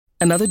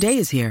Another day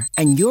is here,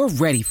 and you're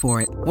ready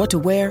for it. What to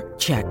wear?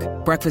 Check.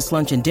 Breakfast,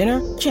 lunch, and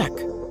dinner? Check.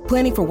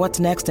 Planning for what's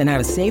next and how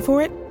to save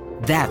for it?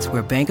 That's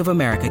where Bank of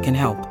America can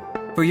help.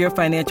 For your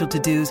financial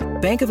to-dos,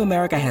 Bank of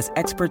America has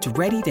experts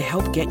ready to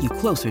help get you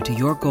closer to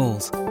your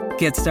goals.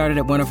 Get started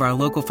at one of our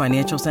local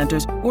financial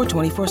centers or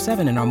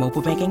 24/7 in our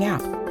mobile banking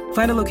app.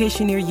 Find a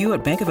location near you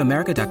at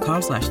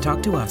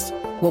bankofamerica.com/talktous.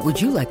 What would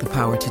you like the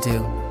power to do?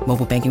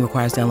 Mobile banking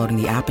requires downloading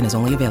the app and is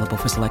only available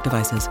for select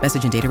devices.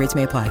 Message and data rates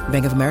may apply.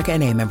 Bank of America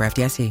N.A., member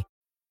FDIC.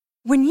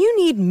 When you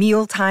need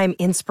mealtime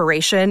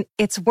inspiration,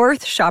 it's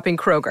worth shopping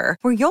Kroger,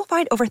 where you'll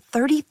find over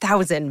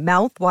 30,000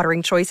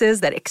 mouth-watering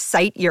choices that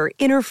excite your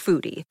inner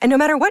foodie. And no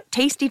matter what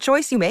tasty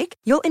choice you make,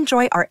 you'll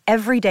enjoy our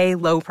everyday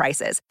low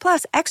prices,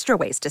 plus extra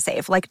ways to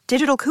save, like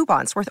digital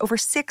coupons worth over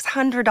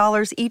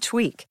 $600 each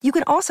week. You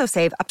can also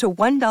save up to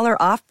 $1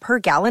 off per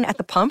gallon at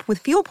the pump with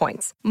fuel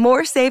points.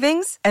 More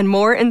savings and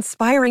more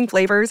inspiring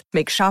flavors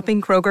make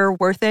shopping Kroger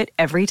worth it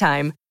every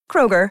time.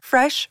 Kroger,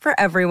 fresh for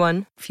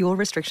everyone. Fuel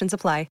restrictions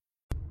apply.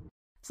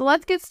 So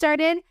let's get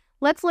started.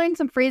 Let's learn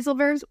some phrasal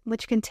verbs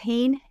which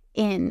contain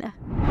in.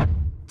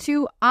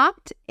 To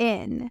opt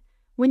in.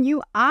 When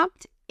you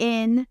opt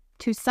in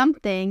to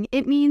something,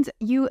 it means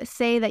you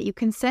say that you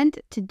consent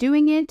to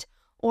doing it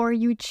or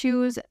you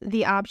choose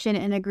the option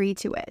and agree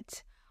to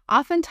it.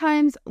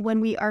 Oftentimes, when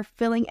we are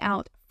filling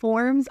out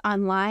forms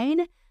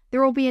online,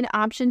 there will be an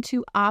option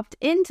to opt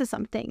into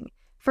something.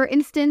 For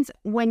instance,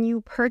 when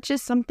you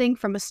purchase something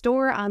from a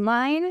store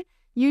online,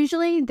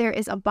 usually there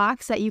is a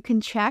box that you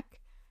can check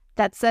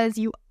that says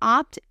you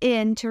opt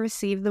in to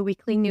receive the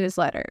weekly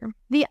newsletter.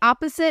 The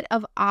opposite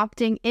of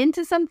opting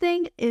into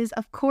something is,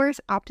 of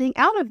course, opting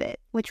out of it,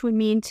 which would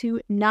mean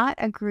to not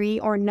agree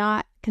or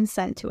not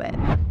consent to it.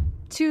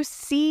 To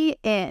see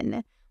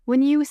in.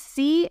 When you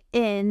see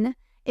in,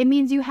 it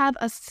means you have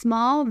a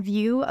small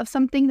view of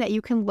something that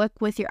you can look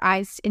with your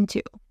eyes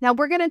into. Now,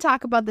 we're going to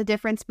talk about the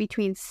difference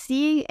between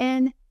seeing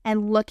in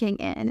and looking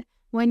in.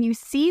 When you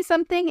see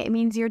something, it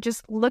means you're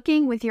just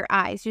looking with your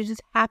eyes. You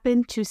just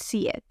happen to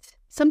see it.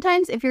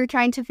 Sometimes if you're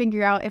trying to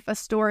figure out if a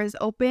store is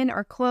open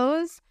or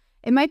closed,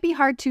 it might be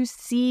hard to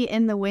see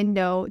in the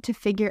window to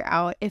figure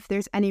out if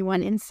there's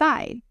anyone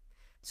inside.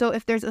 So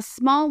if there's a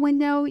small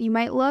window, you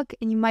might look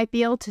and you might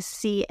be able to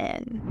see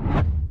in.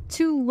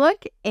 To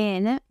look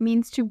in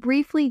means to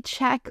briefly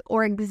check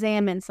or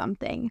examine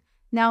something.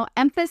 Now,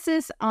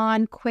 emphasis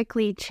on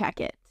quickly check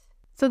it.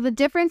 So the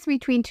difference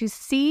between to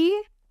see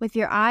with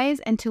your eyes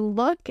and to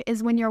look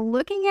is when you're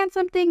looking at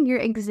something, you're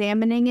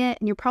examining it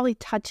and you're probably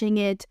touching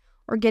it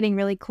or getting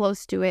really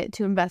close to it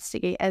to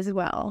investigate as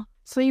well.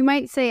 So you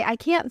might say, I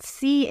can't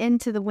see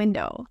into the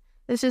window.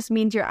 This just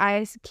means your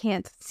eyes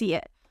can't see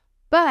it.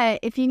 But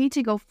if you need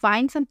to go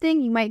find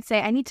something, you might say,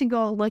 I need to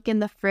go look in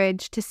the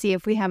fridge to see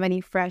if we have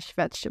any fresh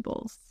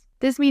vegetables.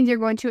 This means you're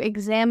going to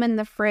examine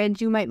the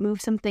fridge. You might move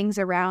some things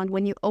around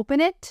when you open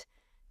it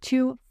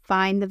to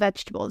find the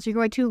vegetables. You're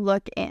going to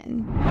look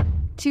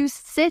in. To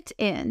sit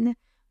in.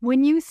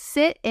 When you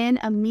sit in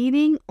a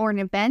meeting or an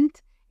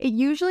event, it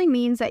usually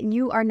means that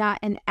you are not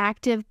an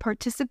active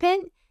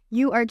participant.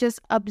 You are just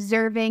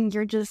observing.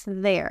 You're just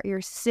there.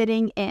 You're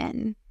sitting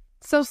in.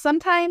 So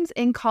sometimes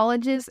in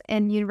colleges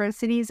and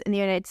universities in the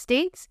United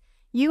States,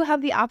 you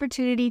have the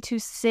opportunity to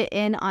sit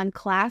in on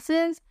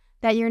classes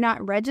that you're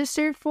not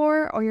registered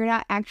for or you're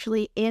not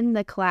actually in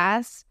the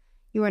class.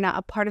 You are not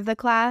a part of the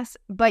class,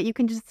 but you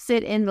can just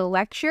sit in the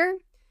lecture,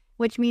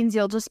 which means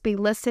you'll just be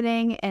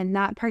listening and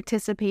not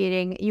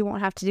participating. You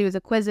won't have to do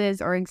the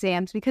quizzes or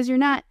exams because you're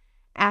not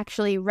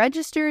actually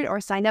registered or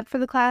signed up for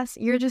the class.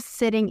 You're just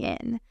sitting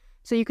in.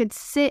 So you could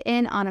sit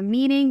in on a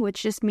meeting,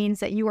 which just means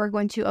that you are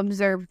going to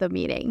observe the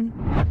meeting.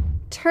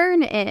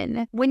 Turn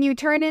in. When you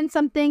turn in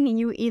something,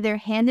 you either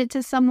hand it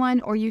to someone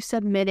or you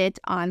submit it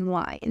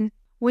online.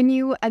 When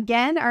you,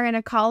 again, are in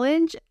a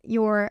college,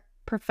 your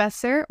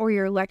professor or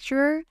your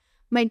lecturer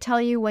might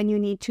tell you when you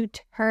need to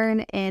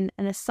turn in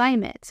an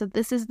assignment. So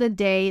this is the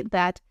day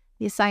that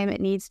the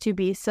assignment needs to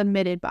be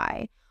submitted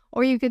by.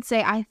 Or you could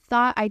say, I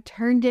thought I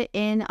turned it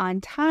in on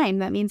time.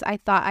 That means I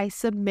thought I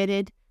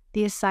submitted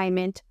the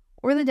assignment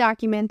or the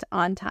document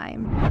on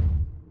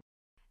time.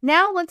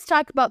 Now let's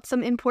talk about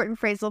some important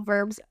phrasal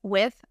verbs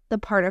with the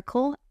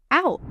particle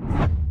out.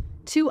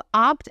 To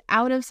opt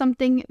out of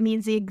something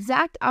means the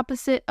exact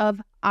opposite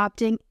of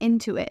opting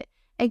into it.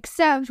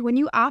 Except when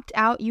you opt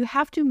out, you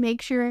have to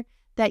make sure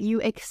that you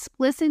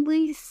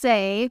explicitly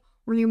say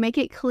or you make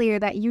it clear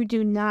that you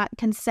do not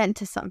consent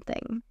to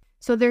something.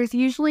 So there's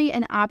usually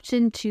an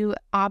option to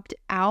opt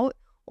out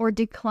or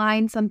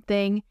decline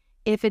something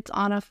if it's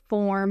on a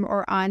form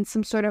or on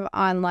some sort of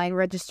online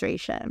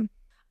registration.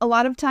 A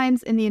lot of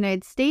times in the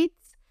United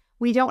States,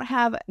 we don't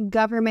have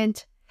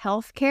government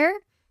health care.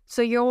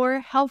 So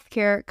your health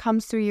care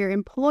comes through your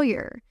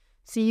employer.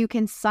 So you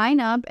can sign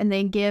up and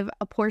they give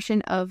a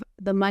portion of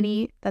the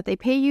money that they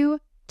pay you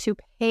to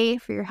pay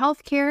for your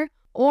health care,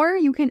 or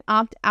you can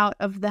opt out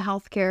of the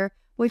health care,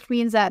 which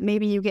means that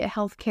maybe you get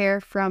health care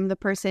from the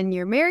person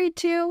you're married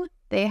to.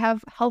 They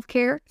have health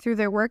care through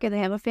their work and they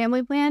have a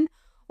family plan,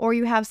 or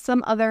you have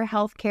some other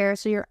health care,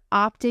 so you're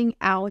opting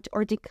out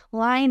or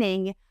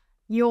declining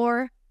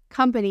your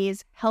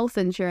company's health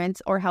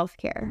insurance or health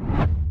care.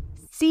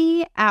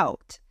 See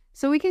out.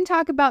 So we can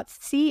talk about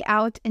see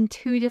out in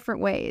two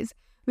different ways.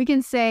 We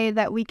can say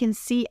that we can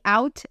see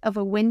out of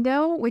a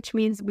window, which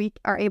means we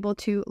are able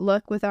to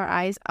look with our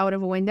eyes out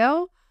of a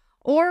window.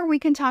 Or we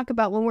can talk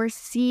about when we're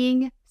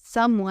seeing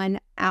someone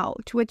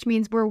out, which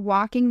means we're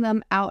walking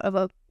them out of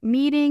a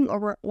meeting, or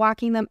we're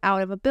walking them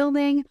out of a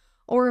building,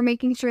 or we're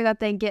making sure that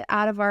they get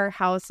out of our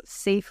house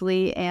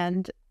safely,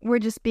 and we're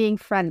just being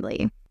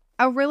friendly.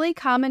 A really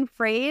common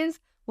phrase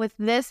with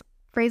this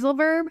phrasal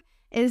verb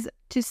is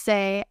to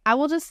say, I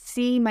will just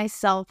see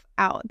myself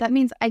out. That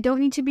means I don't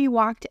need to be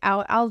walked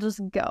out, I'll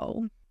just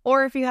go.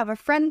 Or if you have a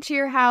friend to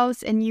your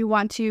house and you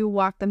want to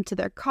walk them to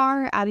their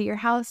car out of your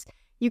house,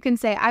 you can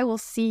say, I will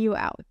see you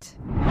out.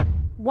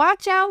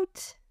 Watch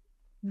out.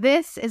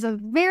 This is a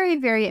very,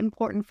 very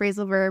important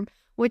phrasal verb,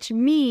 which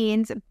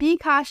means be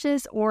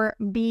cautious or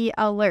be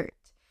alert.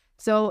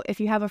 So if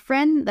you have a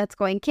friend that's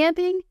going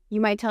camping,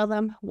 you might tell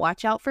them,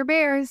 watch out for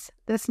bears.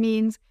 This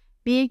means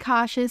be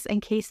cautious in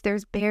case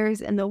there's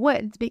bears in the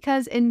woods,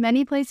 because in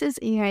many places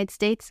in the United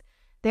States,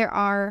 there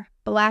are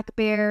black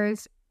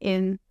bears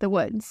in the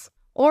woods.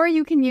 Or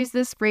you can use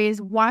this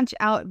phrase, watch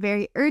out,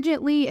 very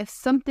urgently. If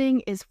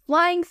something is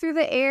flying through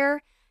the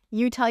air,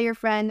 you tell your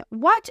friend,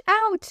 watch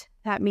out.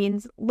 That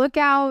means look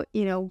out,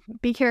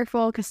 be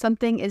careful because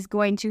something is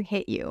going to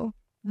hit you.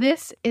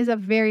 This is a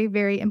very,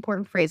 very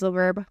important phrasal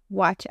verb,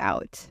 watch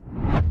out.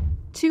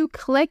 To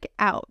click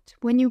out.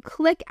 When you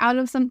click out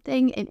of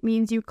something, it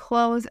means you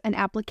close an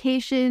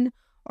application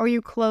or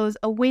you close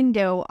a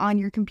window on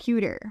your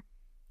computer.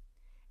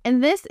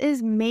 And this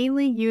is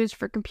mainly used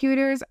for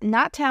computers,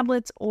 not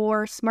tablets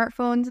or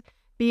smartphones,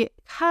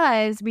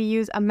 because we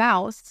use a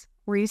mouse.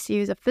 We're used to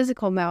use a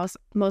physical mouse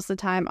most of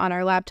the time on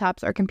our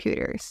laptops or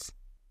computers.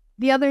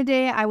 The other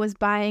day, I was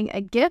buying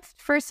a gift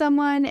for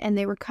someone and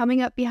they were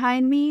coming up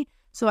behind me,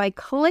 so I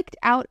clicked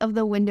out of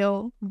the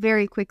window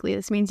very quickly.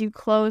 This means you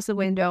close the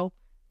window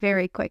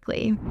very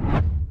quickly.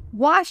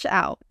 Wash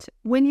out.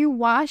 When you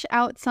wash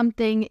out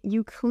something,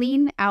 you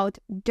clean out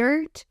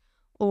dirt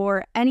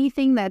or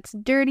anything that's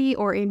dirty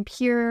or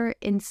impure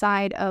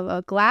inside of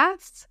a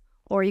glass,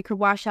 or you could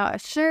wash out a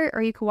shirt,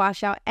 or you could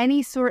wash out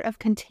any sort of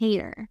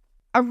container.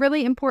 A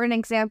really important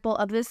example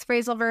of this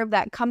phrasal verb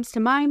that comes to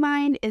my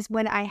mind is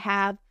when I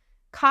have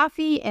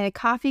coffee in a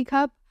coffee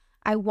cup,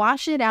 I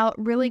wash it out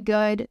really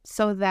good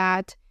so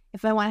that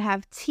if I want to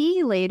have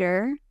tea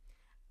later,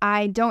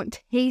 I don't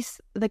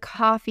taste the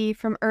coffee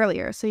from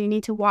earlier. So you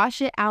need to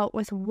wash it out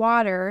with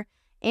water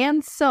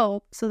and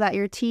soap so that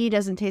your tea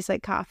doesn't taste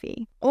like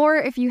coffee. Or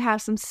if you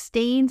have some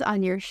stains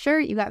on your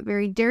shirt, you got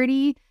very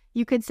dirty,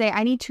 you could say,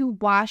 I need to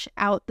wash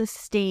out the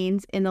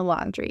stains in the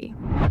laundry.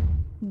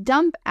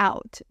 Dump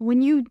out.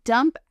 When you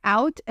dump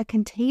out a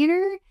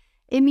container,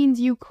 it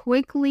means you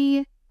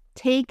quickly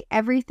take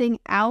everything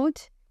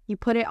out. You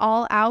put it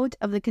all out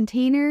of the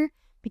container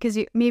because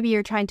maybe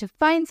you're trying to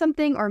find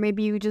something, or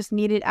maybe you just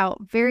need it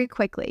out very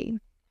quickly.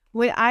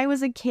 When I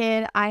was a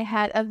kid, I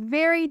had a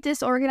very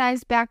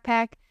disorganized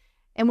backpack,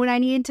 and when I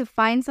needed to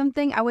find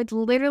something, I would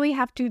literally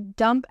have to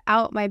dump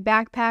out my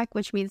backpack,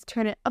 which means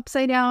turn it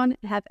upside down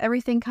and have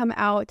everything come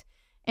out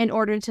in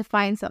order to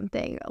find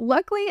something.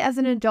 Luckily, as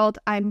an adult,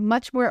 I'm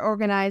much more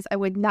organized. I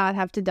would not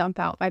have to dump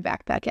out my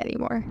backpack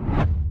anymore.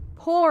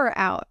 Pour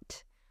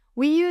out.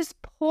 We use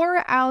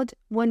pour out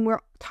when we're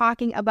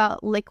talking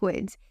about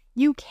liquids.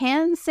 You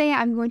can say,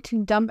 I'm going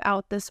to dump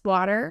out this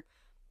water,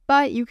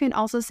 but you can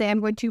also say, I'm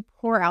going to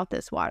pour out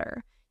this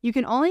water. You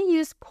can only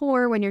use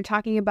pour when you're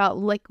talking about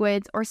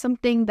liquids or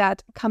something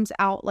that comes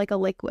out like a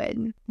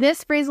liquid.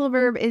 This phrasal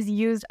verb is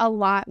used a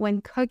lot when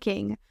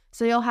cooking.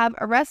 So you'll have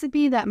a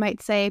recipe that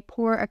might say,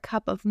 pour a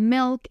cup of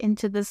milk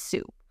into the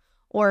soup,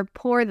 or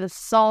pour the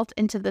salt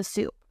into the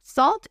soup.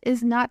 Salt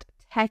is not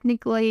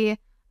technically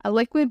a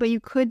liquid, but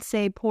you could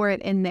say pour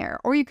it in there,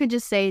 or you could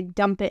just say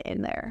dump it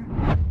in there.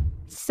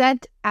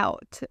 Set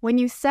out. When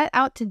you set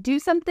out to do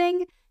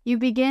something, you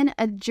begin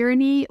a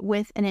journey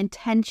with an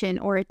intention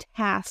or a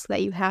task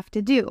that you have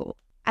to do.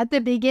 At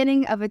the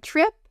beginning of a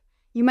trip,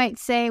 you might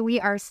say, we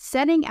are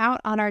setting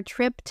out on our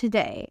trip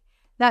today.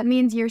 That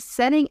means you're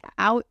setting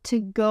out to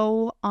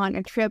go on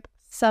a trip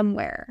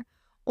somewhere.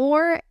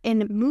 Or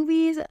in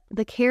movies,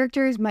 the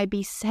characters might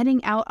be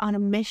setting out on a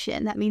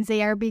mission. That means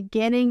they are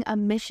beginning a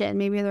mission.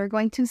 Maybe they're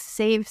going to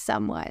save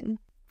someone.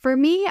 For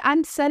me,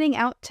 I'm setting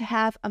out to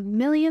have 1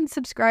 million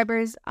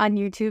subscribers on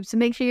YouTube, so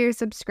make sure you're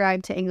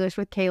subscribed to English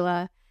with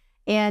Kayla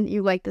and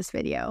you like this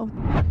video.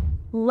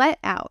 Let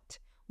out.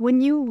 When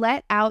you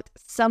let out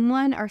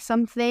someone or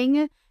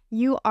something,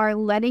 you are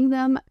letting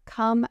them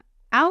come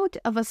out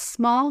of a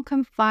small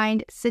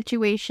confined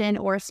situation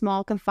or a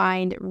small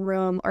confined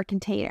room or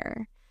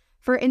container.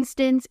 For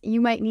instance, you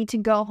might need to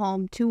go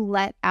home to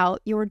let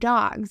out your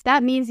dogs.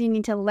 That means you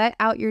need to let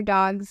out your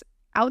dogs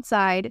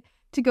outside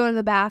to go to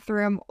the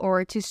bathroom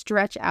or to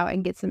stretch out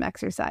and get some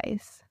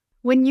exercise.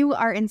 When you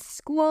are in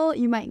school,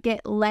 you might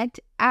get let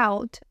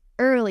out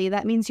early,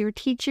 that means your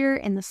teacher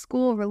in the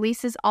school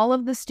releases all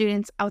of the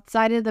students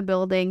outside of the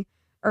building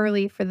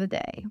early for the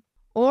day.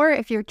 Or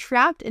if you're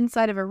trapped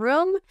inside of a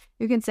room,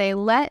 you can say,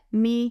 let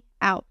me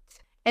out.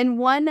 And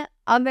one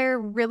other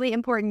really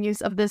important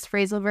use of this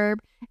phrasal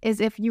verb is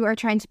if you are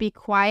trying to be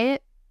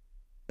quiet,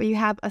 but you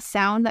have a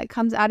sound that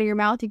comes out of your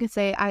mouth, you could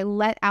say, I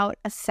let out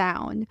a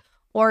sound.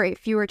 Or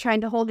if you were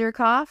trying to hold your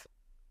cough,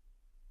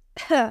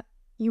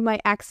 you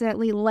might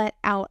accidentally let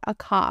out a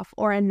cough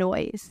or a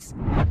noise.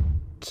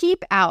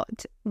 Keep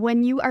out.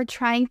 When you are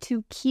trying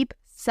to keep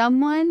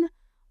someone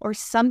or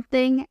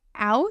something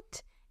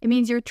out, it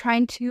means you're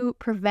trying to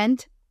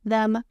prevent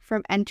them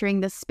from entering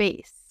the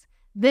space.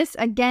 This,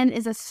 again,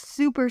 is a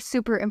super,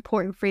 super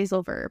important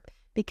phrasal verb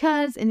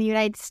because in the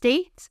United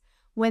States,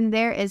 when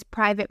there is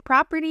private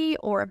property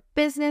or a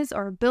business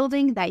or a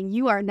building that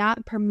you are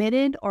not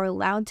permitted or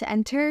allowed to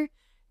enter,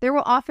 there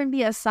will often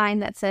be a sign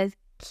that says,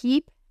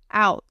 keep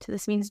out.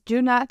 This means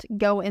do not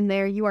go in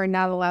there. You are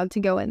not allowed to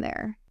go in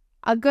there.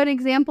 A good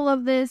example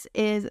of this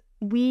is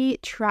we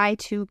try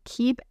to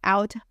keep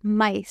out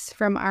mice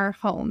from our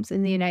homes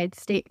in the United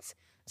States.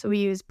 So we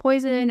use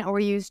poison or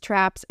we use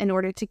traps in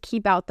order to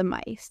keep out the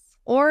mice.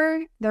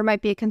 Or there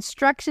might be a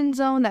construction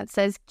zone that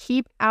says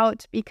keep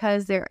out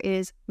because there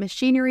is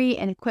machinery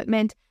and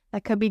equipment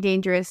that could be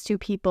dangerous to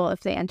people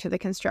if they enter the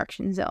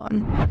construction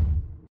zone.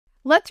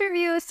 Let's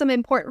review some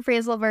important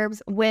phrasal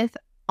verbs with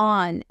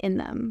on in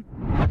them.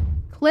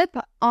 Clip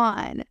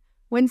on.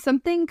 When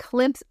something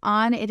clips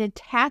on, it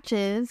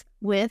attaches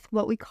with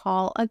what we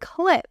call a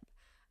clip.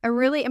 A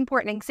really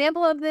important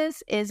example of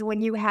this is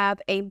when you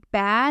have a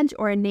badge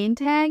or a name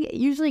tag, it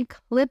usually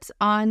clips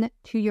on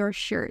to your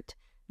shirt.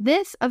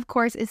 This, of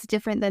course, is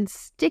different than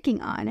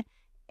sticking on.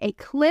 A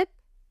clip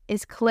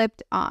is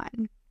clipped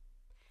on.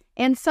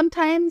 And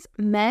sometimes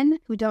men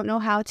who don't know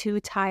how to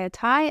tie a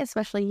tie,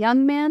 especially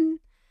young men,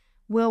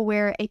 will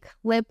wear a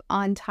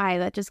clip-on tie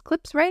that just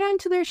clips right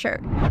onto their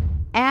shirt.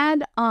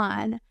 Add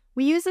on.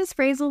 We use this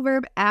phrasal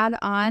verb add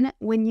on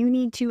when you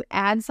need to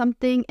add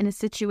something in a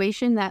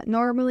situation that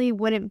normally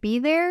wouldn't be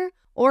there,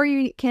 or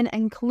you can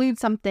include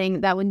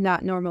something that would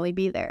not normally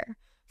be there.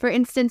 For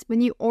instance,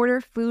 when you order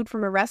food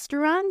from a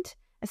restaurant,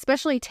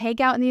 especially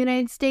takeout in the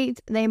United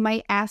States, they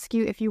might ask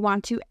you if you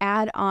want to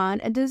add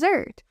on a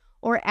dessert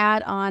or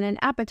add on an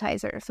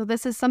appetizer. So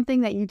this is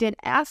something that you did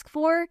ask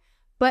for,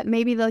 but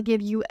maybe they'll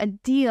give you a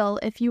deal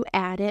if you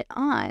add it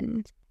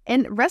on.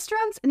 And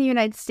restaurants in the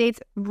United States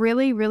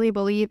really, really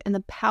believe in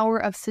the power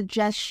of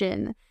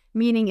suggestion,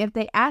 meaning if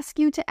they ask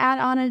you to add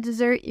on a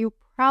dessert, you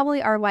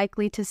probably are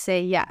likely to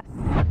say yes.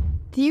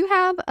 Do you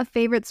have a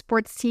favorite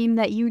sports team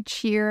that you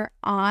cheer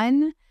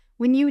on?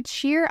 When you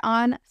cheer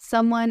on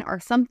someone or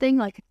something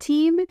like a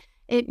team,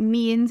 it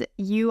means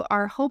you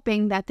are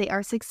hoping that they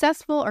are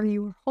successful or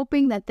you're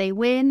hoping that they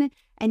win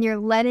and you're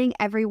letting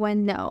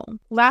everyone know.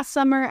 Last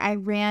summer, I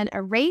ran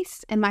a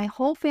race and my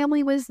whole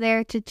family was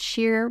there to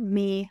cheer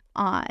me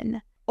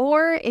on.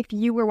 Or if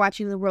you were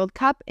watching the World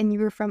Cup and you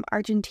were from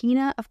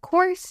Argentina, of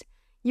course,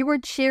 you were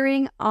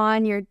cheering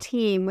on your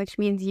team, which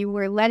means you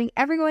were letting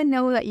everyone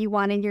know that you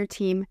wanted your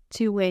team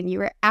to win. You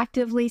were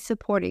actively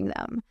supporting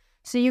them.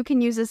 So you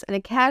can use this in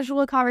a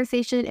casual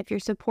conversation. If you're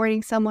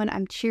supporting someone,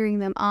 I'm cheering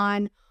them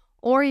on.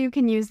 Or you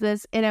can use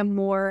this in a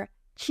more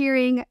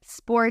cheering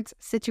sports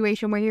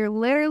situation where you're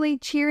literally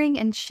cheering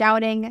and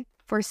shouting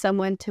for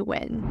someone to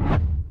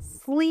win.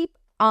 Sleep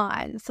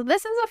on. So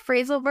this is a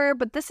phrasal verb,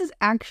 but this is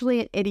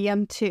actually an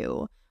idiom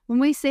too. When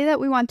we say that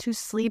we want to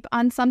sleep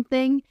on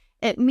something,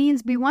 it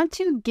means we want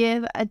to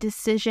give a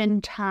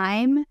decision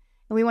time and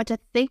we want to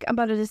think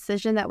about a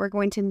decision that we're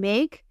going to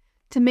make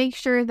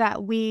sure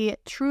that we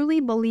truly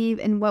believe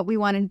in what we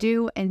want to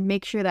do and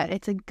make sure that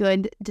it's a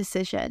good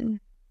decision.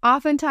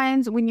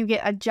 Oftentimes, when you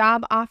get a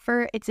job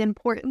offer, it's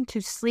important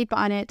to sleep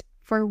on it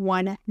for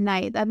one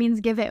night. That means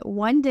give it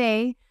one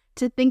day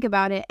to think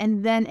about it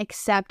and then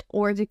accept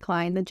or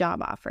decline the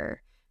job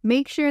offer.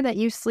 Make sure that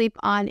you sleep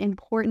on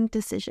important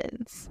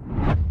decisions.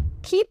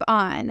 Keep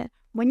on.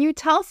 When you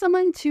tell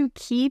someone to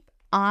keep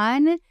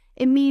on,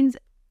 it means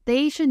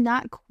they should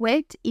not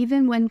quit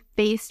even when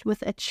faced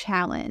with a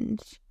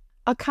challenge.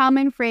 A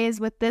common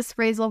phrase with this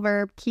phrasal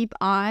verb, keep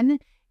on,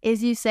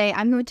 is you say,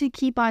 I'm going to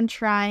keep on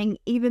trying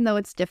even though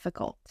it's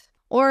difficult.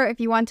 Or if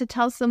you want to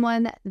tell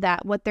someone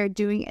that what they're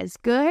doing is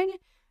good,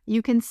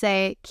 you can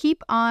say,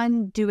 keep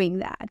on doing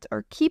that,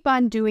 or keep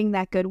on doing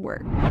that good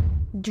work.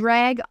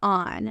 Drag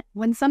on.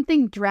 When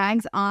something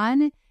drags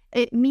on,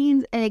 it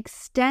means it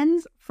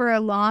extends for a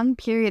long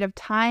period of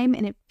time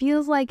and it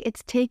feels like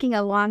it's taking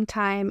a long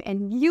time.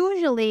 And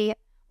usually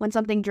when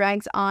something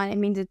drags on, it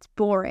means it's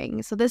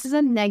boring. So this is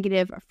a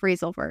negative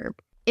phrasal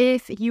verb.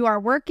 If you are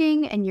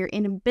working and you're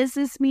in a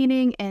business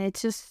meeting and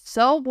it's just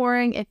so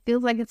boring, it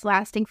feels like it's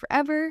lasting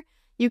forever,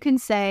 you can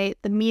say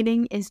the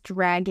meeting is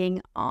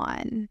dragging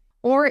on.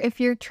 Or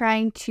if you're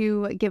trying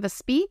to give a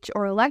speech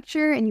or a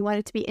lecture and you want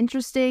it to be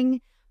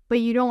interesting, but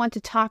you don't want to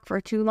talk for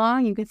too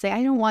long, you could say,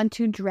 I don't want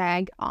to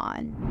drag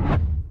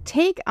on.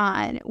 Take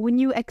on. When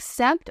you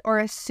accept or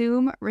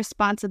assume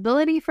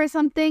responsibility for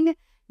something,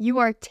 you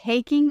are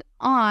taking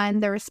on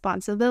the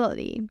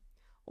responsibility.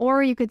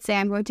 Or you could say,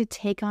 I'm going to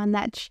take on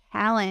that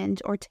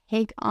challenge or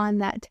take on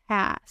that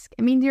task.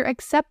 It means you're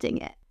accepting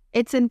it.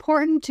 It's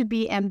important to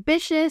be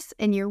ambitious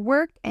in your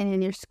work and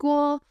in your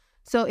school.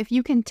 So if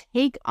you can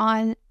take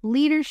on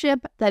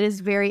leadership, that is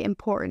very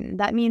important.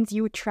 That means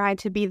you try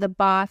to be the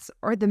boss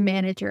or the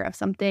manager of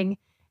something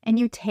and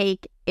you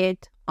take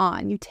it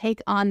on. You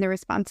take on the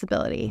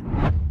responsibility.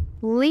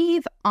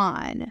 Leave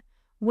on.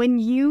 When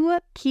you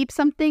keep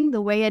something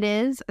the way it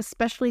is,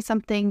 especially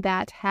something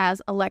that has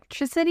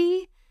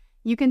electricity,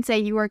 you can say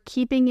you are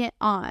keeping it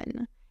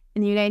on.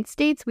 In the United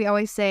States, we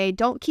always say,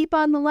 don't keep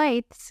on the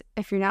lights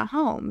if you're not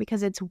home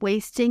because it's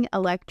wasting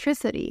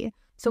electricity.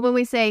 So when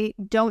we say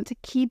don't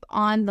keep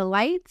on the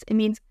lights, it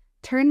means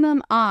turn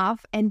them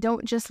off and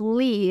don't just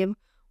leave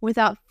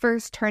without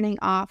first turning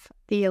off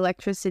the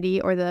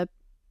electricity or the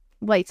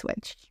light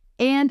switch.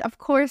 And of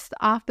course, the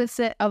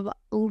opposite of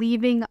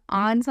leaving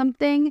on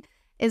something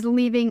is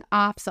leaving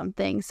off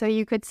something. So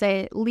you could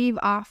say, leave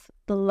off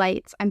the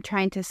lights. I'm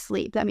trying to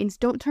sleep. That means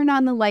don't turn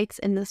on the lights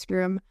in this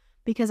room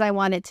because I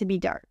want it to be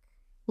dark.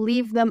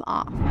 Leave them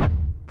off.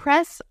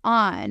 Press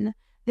on.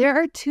 There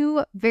are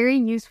two very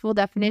useful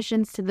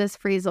definitions to this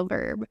phrasal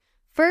verb.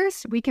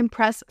 First, we can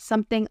press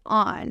something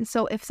on.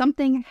 So if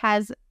something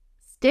has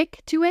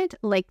stick to it,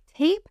 like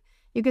tape,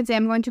 you can say,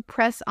 I'm going to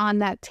press on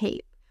that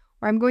tape.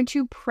 Or I'm going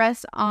to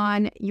press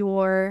on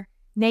your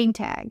name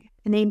tag,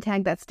 a name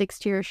tag that sticks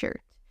to your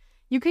shirt.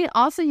 You can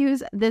also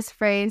use this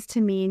phrase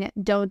to mean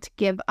don't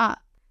give up.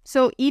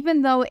 So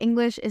even though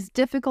English is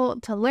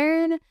difficult to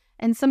learn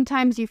and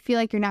sometimes you feel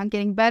like you're not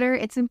getting better,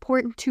 it's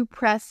important to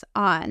press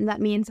on. That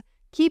means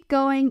keep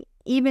going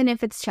even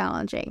if it's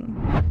challenging.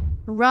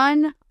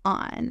 Run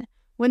on.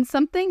 When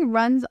something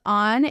runs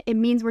on, it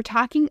means we're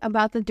talking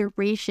about the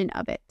duration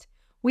of it.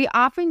 We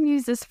often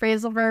use this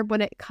phrasal verb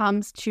when it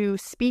comes to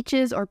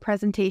speeches or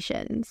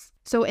presentations.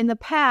 So in the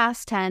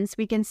past tense,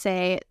 we can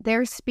say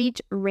their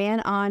speech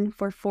ran on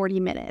for 40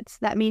 minutes.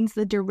 That means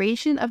the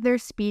duration of their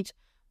speech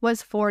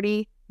was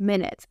 40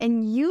 minutes.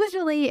 And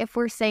usually if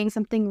we're saying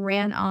something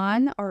ran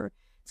on or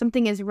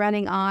something is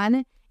running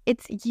on,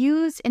 it's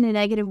used in a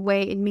negative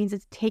way. It means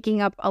it's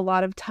taking up a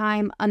lot of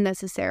time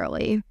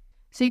unnecessarily.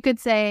 So you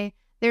could say,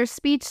 their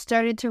speech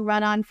started to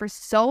run on for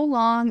so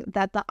long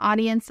that the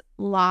audience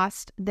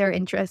lost their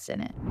interest in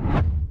it.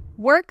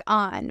 Work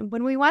on.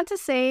 When we want to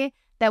say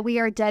that we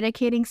are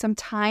dedicating some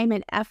time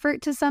and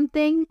effort to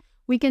something,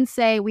 we can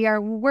say we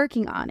are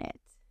working on it.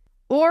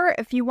 Or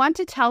if you want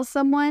to tell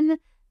someone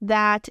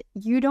that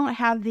you don't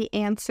have the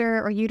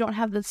answer or you don't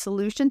have the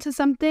solution to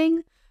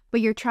something, but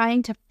you're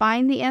trying to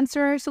find the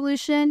answer or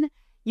solution,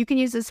 you can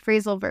use this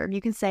phrasal verb. You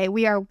can say,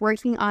 we are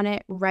working on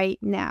it right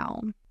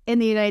now. In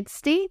the United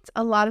States,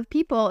 a lot of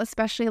people,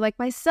 especially like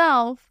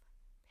myself,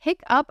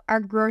 pick up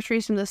our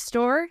groceries from the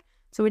store.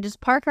 So we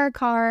just park our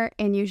car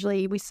and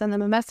usually we send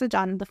them a message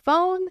on the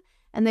phone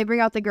and they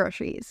bring out the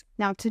groceries.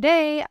 Now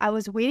today, I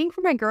was waiting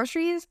for my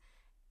groceries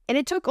and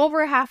it took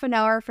over half an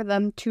hour for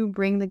them to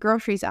bring the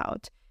groceries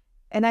out.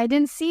 And I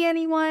didn't see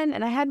anyone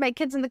and I had my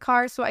kids in the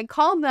car, so I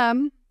called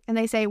them and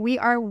they say, we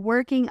are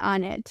working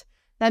on it.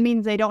 That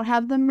means they don't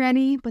have them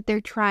ready, but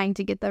they're trying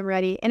to get them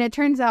ready. And it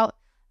turns out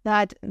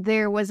that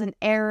there was an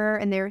error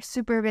and they were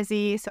super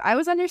busy. So I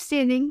was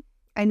understanding.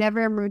 I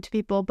never am rude to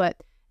people, but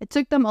it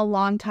took them a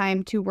long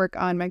time to work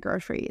on my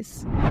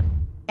groceries.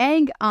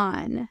 Egg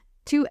on.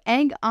 To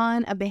egg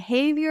on a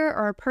behavior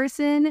or a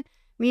person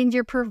means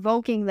you're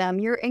provoking them.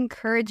 You're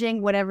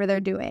encouraging whatever they're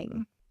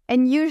doing.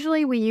 And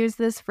usually we use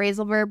this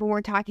phrasal verb when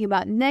we're talking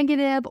about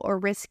negative or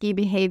risky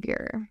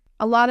behavior.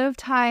 A lot of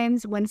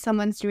times when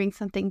someone's doing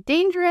something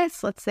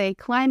dangerous, let's say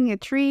climbing a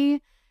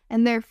tree,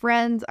 and their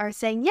friends are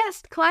saying,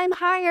 yes, climb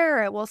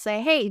higher, we'll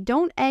say, hey,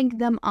 don't egg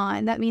them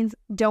on. That means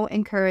don't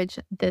encourage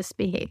this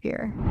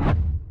behavior.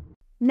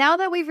 Now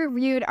that we've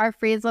reviewed our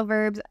phrasal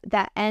verbs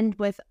that end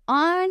with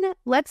on,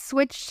 let's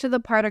switch to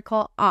the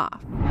particle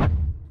off.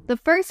 The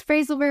first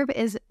phrasal verb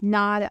is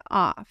nod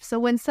off. So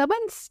when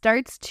someone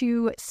starts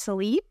to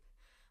sleep,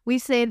 we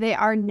say they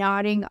are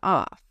nodding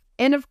off.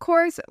 And of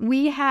course,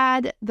 we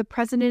had the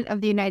President of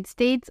the United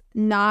States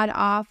nod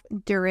off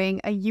during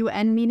a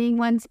UN meeting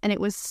once, and it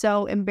was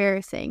so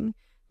embarrassing.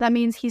 That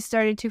means he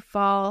started to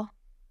fall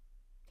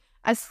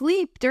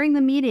asleep during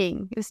the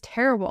meeting. It was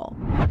terrible.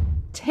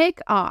 Tick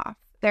off.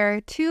 There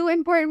are two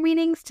important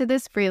meanings to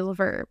this phrasal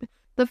verb.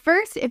 The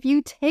first, if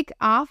you tick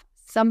off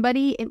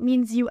somebody, it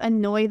means you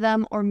annoy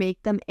them or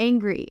make them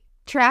angry.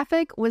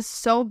 Traffic was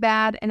so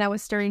bad, and I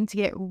was starting to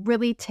get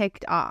really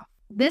ticked off.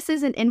 This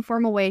is an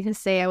informal way to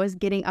say I was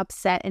getting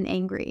upset and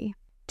angry.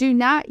 Do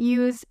not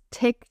use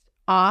ticked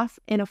off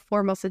in a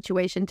formal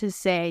situation to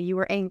say you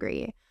were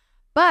angry.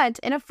 But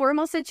in a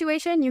formal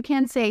situation, you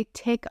can say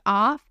tick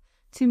off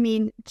to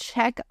mean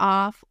check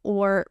off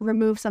or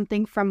remove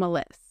something from a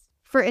list.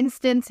 For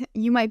instance,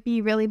 you might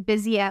be really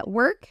busy at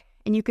work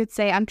and you could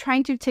say, I'm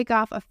trying to tick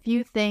off a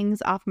few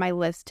things off my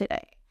list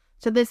today.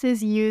 So this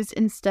is used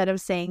instead of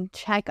saying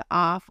check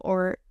off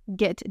or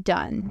get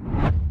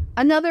done.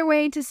 Another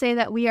way to say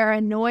that we are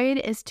annoyed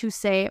is to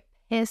say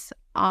piss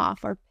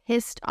off or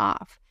pissed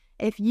off.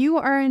 If you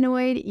are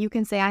annoyed, you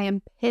can say, I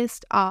am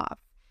pissed off.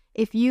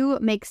 If you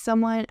make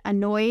someone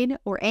annoyed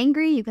or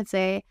angry, you can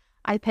say,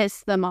 I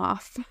pissed them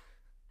off.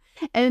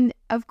 And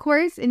of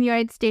course, in the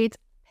United States,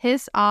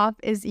 piss off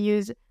is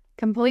used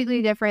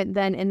completely different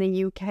than in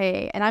the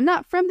UK. And I'm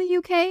not from the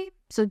UK,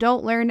 so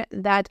don't learn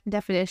that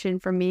definition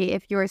from me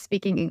if you're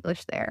speaking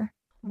English there.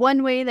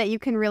 One way that you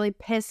can really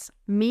piss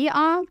me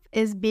off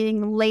is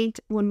being late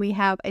when we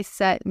have a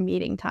set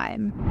meeting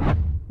time.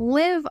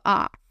 Live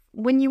off.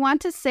 When you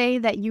want to say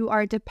that you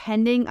are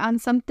depending on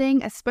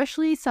something,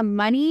 especially some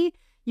money,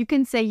 you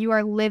can say you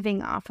are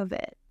living off of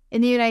it.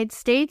 In the United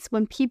States,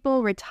 when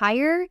people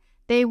retire,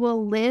 they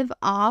will live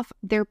off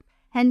their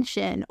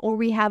pension, or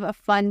we have a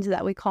fund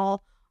that we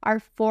call our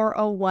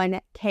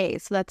 401k.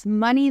 So that's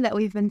money that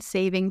we've been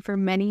saving for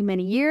many,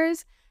 many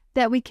years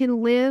that we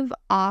can live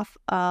off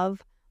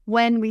of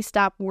when we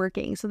stop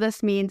working. So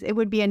this means it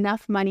would be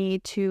enough money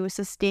to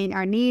sustain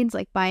our needs,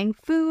 like buying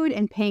food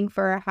and paying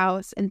for our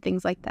house and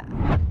things like that.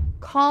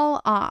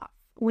 Call off.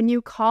 When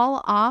you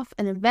call off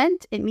an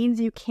event, it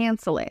means you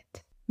cancel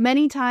it.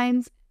 Many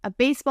times, a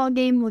baseball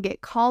game will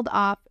get called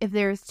off if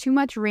there is too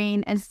much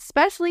rain, and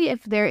especially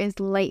if there is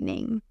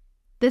lightning.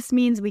 This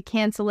means we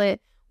cancel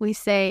it. We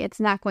say it's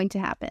not going to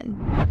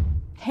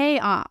happen. Pay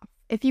off.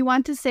 If you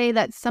want to say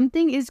that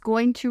something is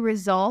going to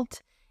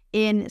result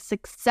in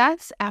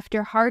success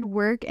after hard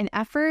work and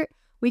effort,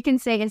 we can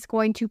say it's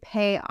going to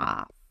pay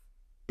off.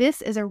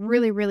 This is a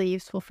really, really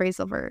useful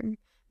phrasal verb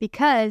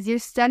because you're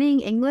studying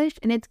English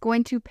and it's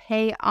going to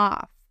pay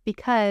off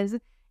because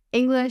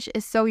English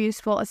is so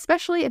useful,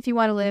 especially if you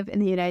want to live in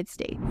the United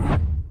States.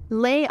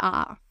 Lay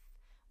off.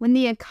 When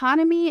the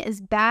economy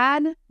is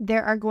bad,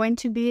 there are going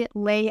to be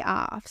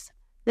layoffs.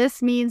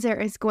 This means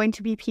there is going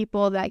to be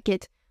people that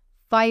get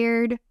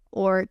fired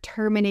or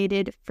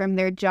terminated from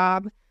their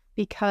job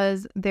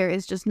because there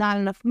is just not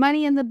enough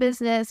money in the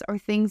business or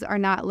things are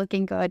not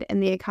looking good in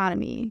the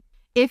economy.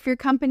 If your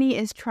company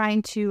is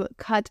trying to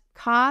cut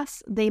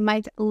costs, they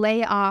might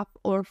lay off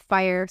or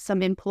fire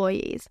some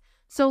employees.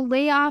 So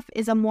layoff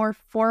is a more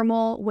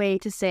formal way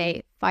to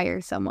say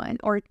fire someone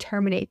or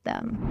terminate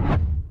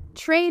them.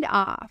 Trade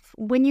off.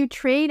 When you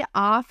trade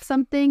off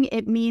something,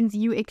 it means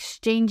you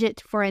exchange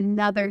it for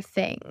another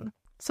thing.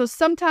 So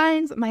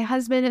sometimes my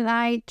husband and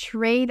I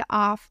trade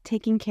off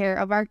taking care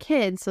of our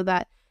kids so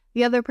that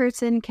the other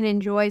person can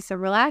enjoy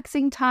some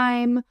relaxing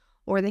time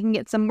or they can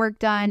get some work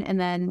done, and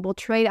then we'll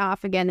trade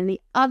off again and the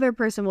other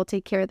person will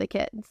take care of the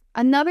kids.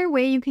 Another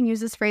way you can use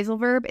this phrasal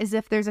verb is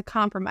if there's a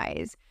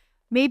compromise.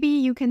 Maybe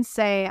you can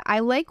say, I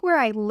like where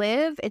I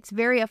live, it's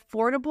very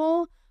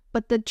affordable,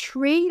 but the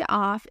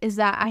trade-off is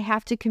that I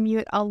have to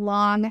commute a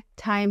long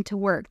time to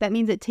work. That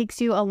means it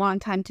takes you a long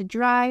time to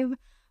drive,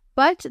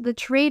 but the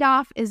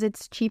trade-off is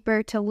it's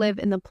cheaper to live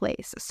in the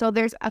place. So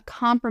there's a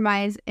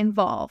compromise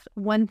involved.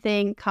 One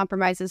thing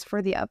compromises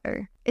for the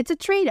other. It's a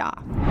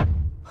trade-off.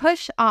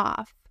 Push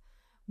off.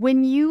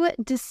 When you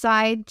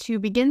decide to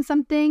begin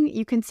something,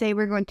 you can say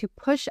we're going to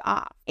push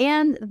off.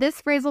 And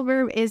this phrasal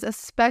verb is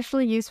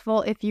especially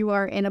useful if you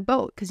are in a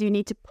boat because you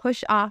need to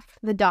push off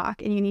the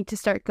dock and you need to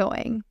start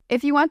going.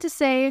 If you want to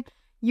say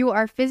you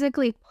are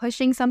physically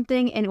pushing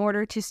something in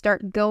order to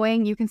start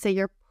going, you can say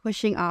you're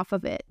pushing off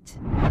of it.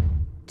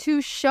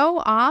 To show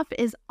off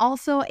is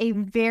also a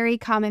very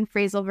common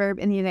phrasal verb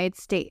in the United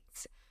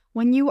States.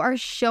 When you are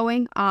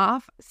showing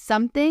off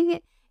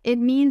something, it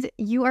means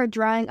you are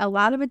drawing a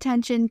lot of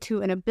attention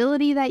to an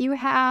ability that you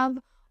have,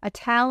 a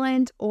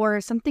talent, or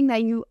something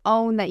that you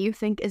own that you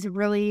think is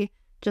really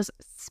just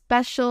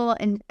special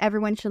and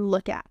everyone should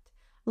look at.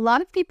 A lot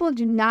of people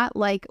do not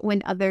like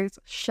when others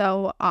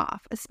show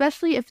off,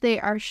 especially if they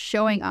are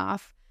showing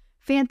off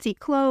fancy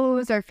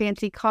clothes or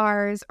fancy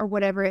cars or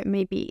whatever it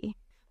may be.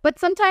 But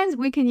sometimes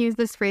we can use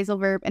this phrasal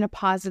verb in a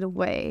positive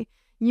way.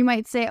 You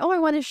might say, oh, I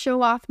want to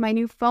show off my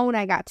new phone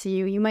I got to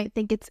you. You might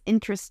think it's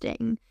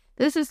interesting.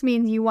 This just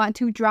means you want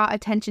to draw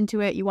attention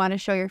to it. You want to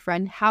show your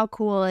friend how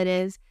cool it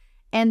is,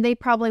 and they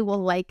probably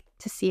will like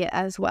to see it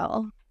as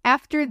well.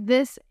 After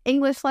this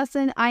English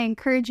lesson, I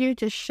encourage you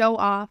to show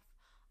off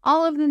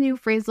all of the new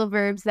phrasal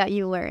verbs that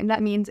you learn.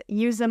 That means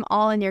use them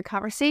all in your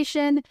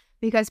conversation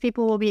because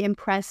people will be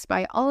impressed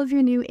by all of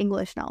your new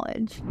English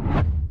knowledge.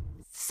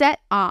 Set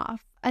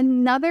off.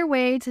 Another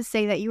way to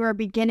say that you are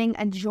beginning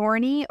a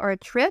journey or a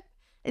trip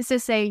is to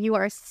say you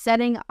are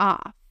setting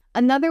off.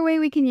 Another way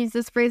we can use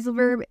this phrasal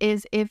verb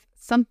is if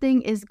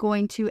something is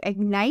going to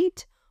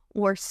ignite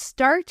or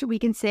start, we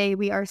can say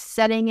we are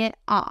setting it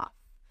off.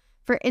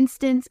 For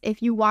instance,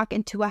 if you walk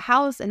into a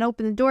house and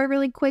open the door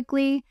really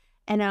quickly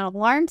and an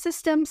alarm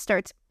system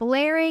starts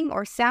blaring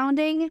or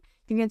sounding,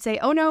 you can say,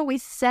 oh no, we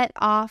set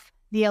off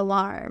the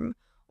alarm.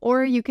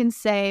 Or you can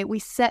say we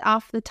set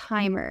off the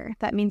timer.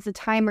 That means the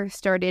timer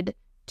started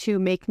to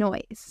make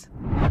noise.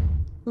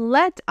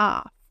 Let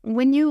off.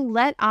 When you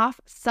let off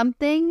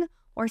something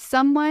or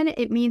someone,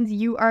 it means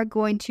you are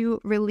going to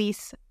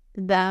release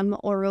them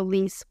or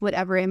release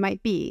whatever it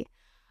might be.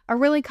 A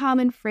really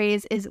common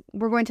phrase is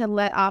we're going to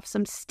let off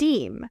some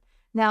steam.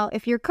 Now,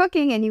 if you're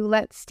cooking and you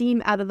let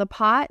steam out of the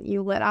pot,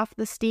 you let off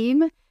the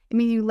steam, it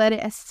means you let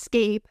it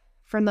escape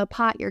from the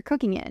pot you're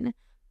cooking in.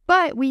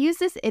 But we use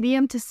this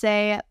idiom to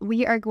say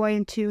we are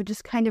going to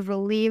just kind of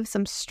relieve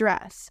some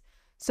stress.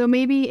 So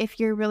maybe if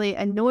you're really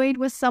annoyed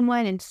with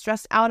someone and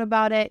stressed out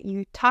about it,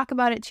 you talk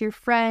about it to your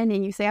friend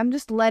and you say, I'm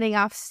just letting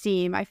off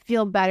steam. I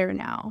feel better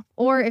now.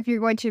 Or if you're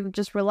going to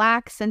just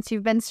relax since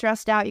you've been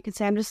stressed out, you can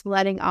say, I'm just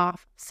letting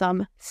off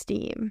some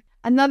steam.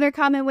 Another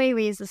common way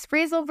we use this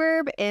phrasal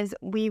verb is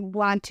we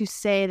want to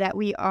say that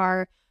we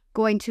are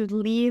going to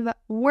leave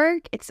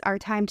work. It's our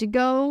time to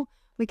go.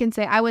 We can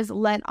say, I was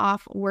let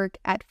off work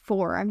at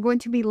 4. I'm going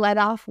to be let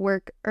off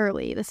work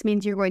early. This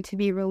means you're going to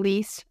be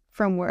released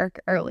from work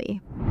early.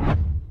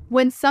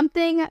 When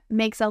something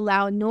makes a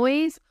loud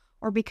noise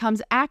or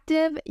becomes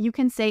active, you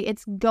can say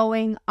it's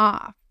going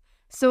off.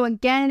 So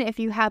again, if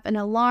you have an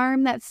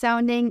alarm that's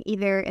sounding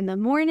either in the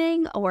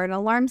morning or an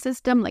alarm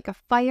system like a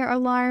fire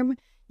alarm,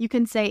 you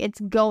can say it's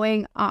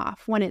going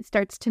off when it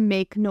starts to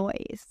make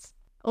noise.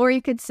 Or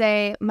you could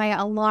say, my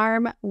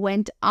alarm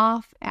went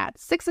off at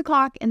 6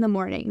 o'clock in the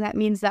morning. That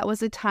means that was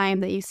the time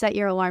that you set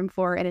your alarm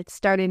for and it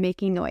started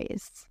making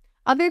noise.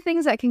 Other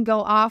things that can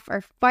go off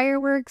are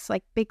fireworks,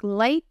 like big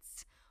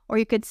lights. Or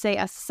you could say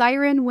a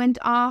siren went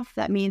off.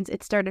 That means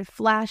it started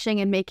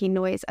flashing and making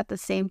noise at the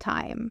same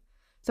time.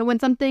 So when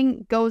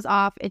something goes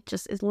off, it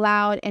just is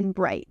loud and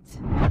bright.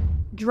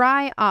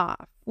 Dry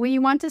off. When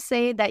you want to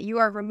say that you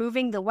are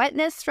removing the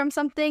wetness from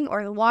something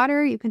or the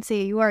water, you can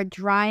say you are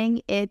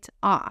drying it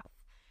off.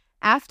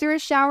 After a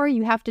shower,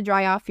 you have to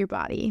dry off your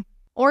body.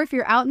 Or if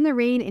you're out in the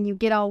rain and you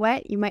get all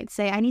wet, you might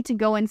say, I need to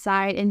go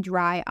inside and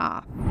dry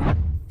off.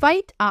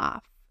 Fight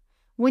off.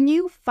 When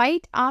you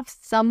fight off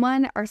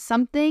someone or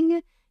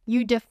something,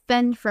 you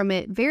defend from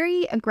it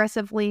very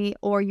aggressively,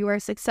 or you are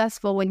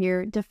successful when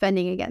you're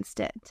defending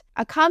against it.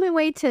 A common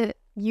way to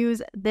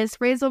use this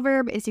phrasal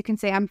verb is you can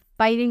say, I'm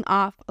fighting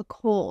off a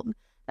cold.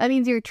 That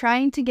means you're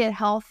trying to get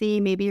healthy.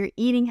 Maybe you're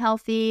eating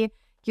healthy.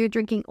 You're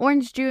drinking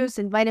orange juice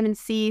and vitamin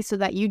C so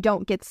that you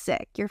don't get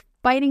sick. You're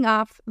fighting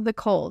off the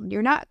cold.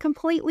 You're not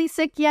completely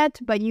sick yet,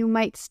 but you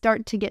might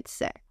start to get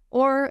sick.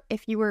 Or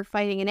if you were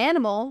fighting an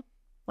animal,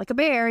 like a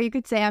bear, you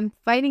could say, I'm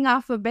fighting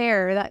off a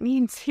bear. That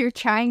means you're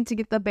trying to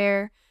get the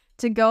bear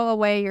to go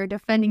away. You're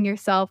defending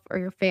yourself or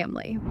your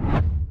family.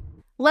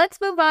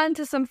 Let's move on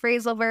to some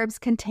phrasal verbs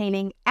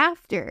containing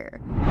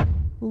after.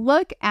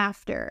 Look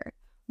after.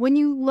 When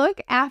you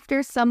look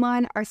after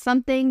someone or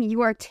something,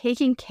 you are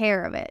taking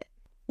care of it.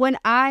 When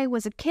I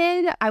was a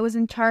kid, I was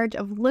in charge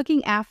of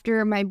looking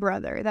after my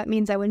brother. That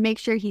means I would make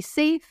sure he's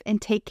safe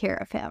and take care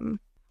of him.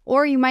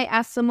 Or you might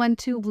ask someone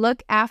to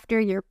look after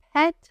your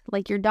pet,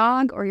 like your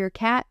dog or your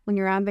cat, when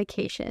you're on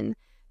vacation.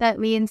 That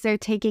means they're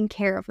taking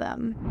care of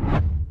them.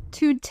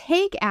 To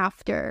take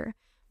after.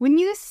 When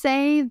you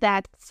say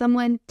that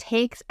someone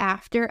takes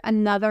after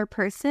another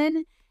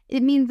person,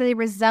 it means they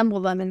resemble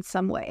them in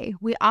some way.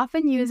 We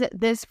often use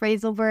this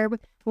phrasal verb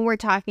when we're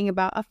talking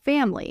about a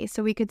family.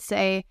 So we could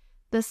say,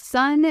 the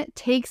son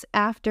takes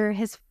after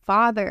his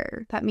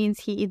father. That means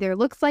he either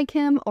looks like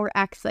him or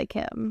acts like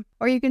him.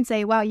 Or you can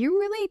say, wow, you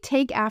really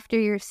take after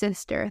your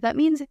sister. That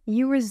means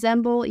you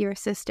resemble your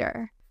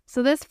sister.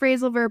 So this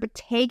phrasal verb,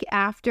 take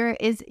after,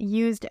 is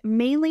used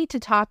mainly to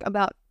talk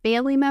about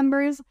family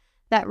members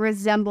that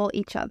resemble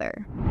each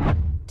other.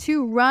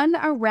 To run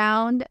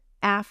around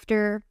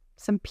after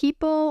some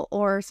people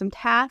or some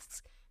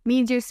tasks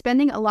means you're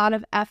spending a lot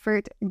of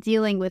effort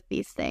dealing with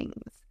these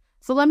things.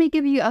 So let me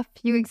give you a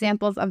few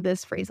examples of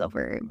this phrasal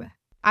verb.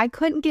 I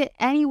couldn't get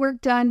any work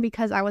done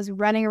because I was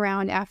running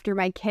around after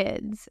my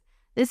kids.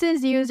 This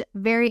is used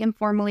very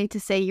informally to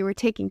say you were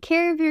taking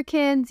care of your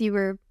kids, you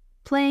were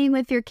playing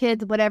with your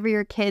kids, whatever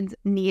your kids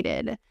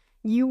needed.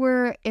 You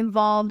were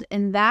involved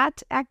in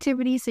that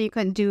activity so you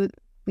couldn't do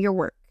your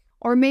work.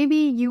 Or maybe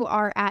you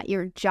are at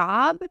your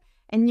job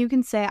and you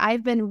can say,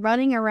 I've been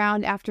running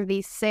around after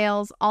these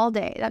sales all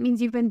day. That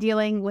means you've been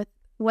dealing with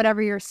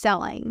whatever you're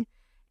selling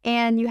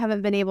and you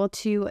haven't been able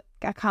to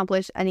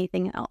accomplish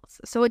anything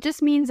else. So it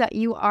just means that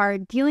you are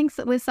dealing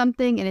with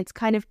something and it's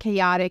kind of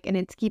chaotic and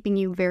it's keeping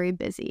you very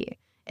busy.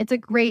 It's a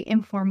great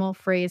informal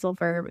phrasal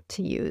verb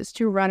to use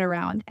to run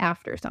around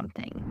after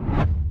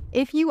something.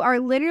 If you are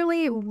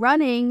literally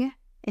running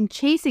and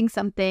chasing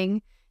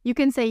something, you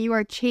can say you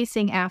are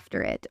chasing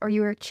after it or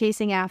you are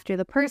chasing after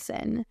the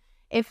person.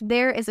 If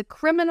there is a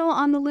criminal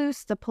on the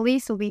loose, the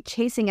police will be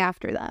chasing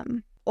after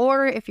them.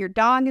 Or if your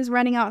dog is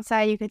running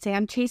outside, you could say,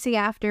 I'm chasing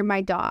after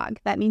my dog.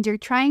 That means you're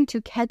trying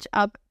to catch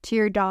up to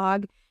your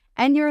dog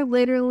and you're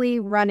literally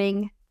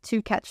running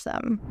to catch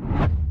them.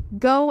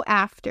 Go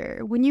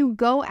after. When you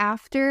go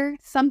after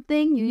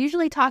something, you're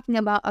usually talking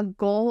about a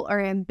goal or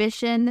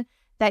ambition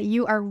that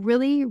you are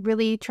really,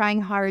 really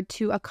trying hard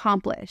to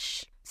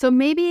accomplish. So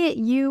maybe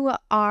you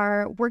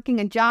are working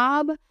a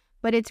job,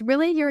 but it's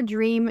really your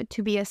dream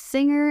to be a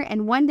singer,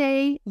 and one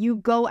day you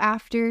go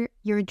after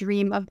your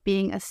dream of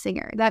being a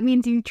singer. That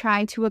means you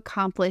try to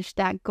accomplish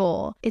that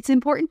goal. It's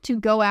important to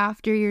go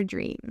after your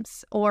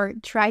dreams or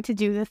try to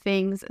do the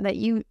things that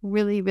you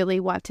really, really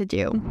want to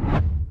do.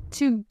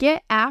 To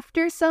get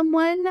after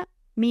someone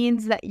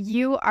means that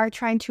you are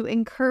trying to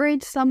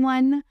encourage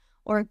someone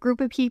or a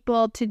group of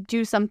people to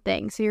do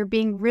something. So you're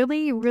being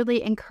really,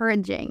 really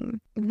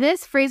encouraging.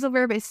 This phrasal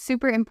verb is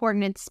super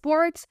important in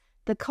sports.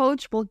 The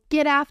coach will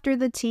get after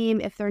the team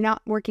if they're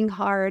not working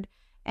hard,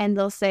 and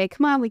they'll say,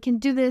 come on, we can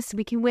do this,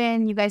 we can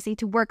win, you guys need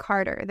to work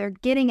harder. They're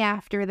getting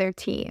after their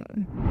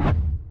team.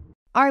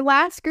 Our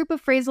last group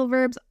of phrasal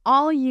verbs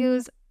all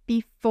use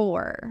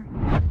before.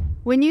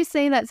 When you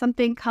say that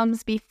something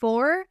comes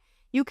before,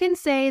 you can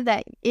say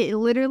that it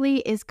literally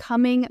is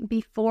coming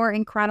before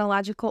in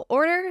chronological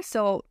order.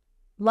 So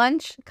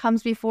lunch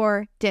comes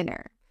before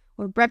dinner,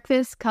 or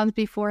breakfast comes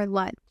before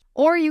lunch.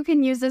 Or you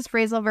can use this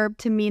phrasal verb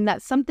to mean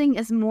that something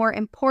is more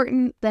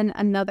important than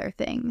another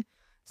thing.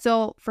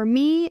 So for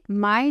me,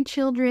 my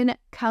children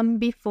come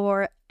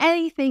before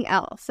anything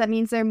else. That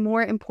means they're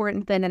more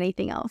important than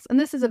anything else. And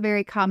this is a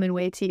very common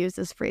way to use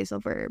this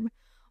phrasal verb.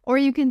 Or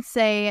you can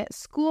say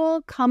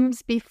school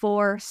comes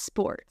before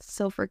sports.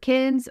 So for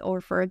kids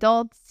or for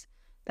adults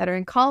that are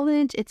in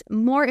college, it's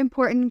more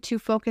important to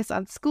focus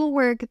on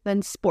schoolwork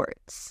than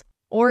sports.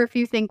 Or if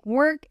you think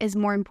work is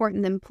more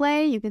important than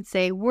play, you can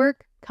say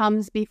work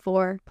comes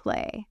before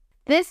play.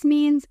 This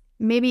means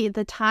maybe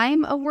the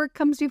time of work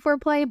comes before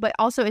play, but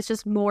also it's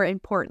just more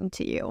important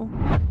to you.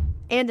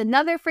 And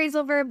another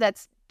phrasal verb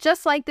that's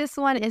just like this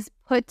one is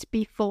put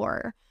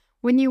before.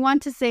 When you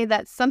want to say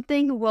that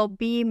something will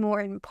be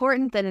more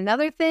important than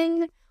another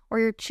thing, or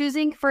you're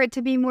choosing for it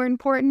to be more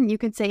important, you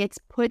can say it's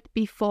put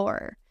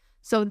before.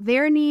 So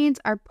their needs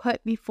are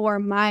put before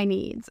my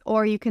needs.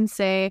 Or you can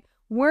say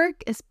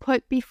work is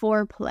put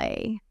before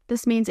play.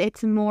 This means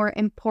it's more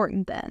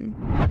important than.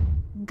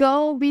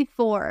 Go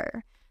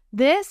before.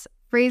 This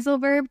phrasal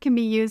verb can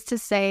be used to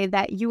say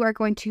that you are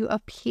going to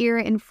appear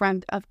in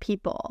front of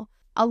people.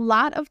 A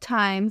lot of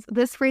times,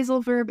 this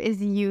phrasal verb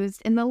is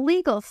used in the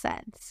legal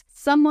sense.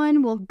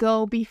 Someone will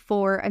go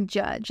before a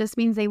judge. This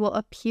means they will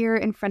appear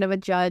in front of a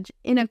judge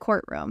in a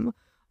courtroom.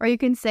 Or you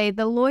can say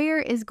the lawyer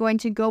is going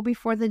to go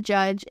before the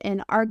judge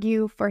and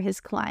argue for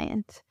his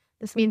client.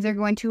 This means they're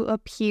going to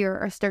appear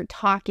or start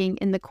talking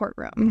in the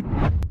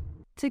courtroom.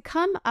 To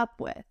come up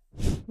with.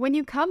 When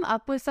you come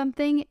up with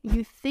something,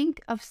 you think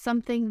of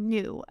something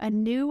new, a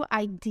new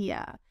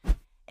idea.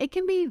 It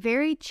can be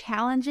very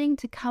challenging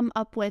to come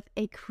up with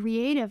a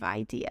creative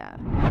idea.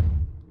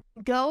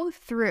 Go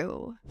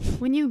through.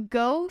 When you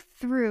go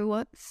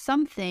through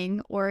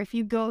something, or if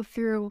you go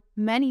through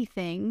many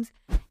things,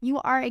 you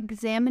are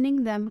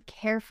examining them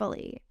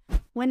carefully.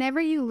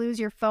 Whenever you lose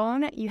your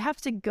phone, you have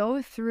to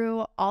go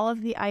through all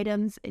of the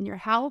items in your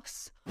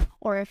house,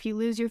 or if you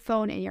lose your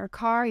phone in your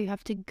car, you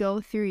have to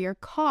go through your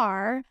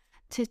car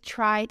to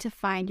try to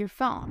find your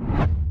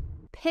phone.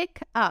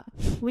 Pick up.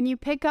 When you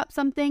pick up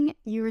something,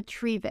 you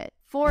retrieve it.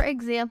 For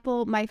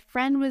example, my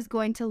friend was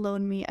going to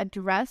loan me a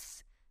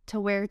dress to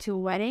wear to a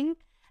wedding,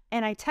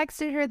 and I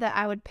texted her that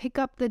I would pick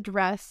up the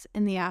dress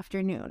in the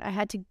afternoon. I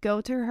had to go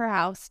to her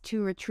house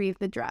to retrieve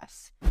the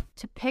dress,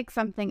 to pick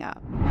something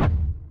up.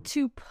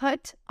 To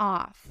put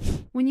off.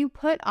 When you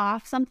put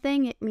off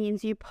something, it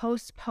means you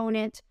postpone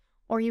it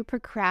or you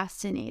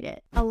procrastinate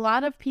it. A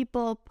lot of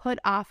people put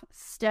off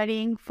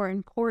studying for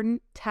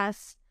important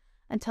tests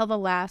until the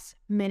last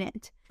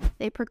minute.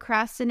 They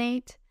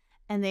procrastinate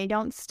and they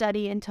don't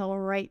study until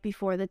right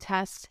before the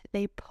test.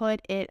 They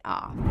put it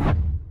off.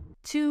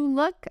 To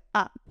look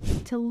up.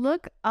 To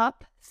look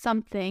up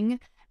something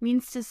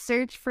means to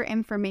search for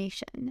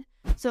information.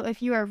 So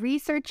if you are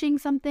researching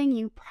something,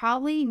 you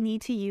probably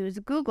need to use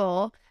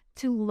Google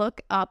to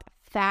look up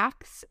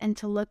facts and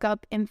to look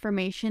up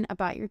information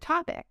about your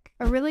topic.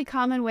 A really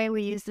common way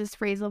we use this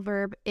phrasal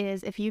verb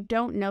is if you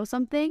don't know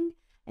something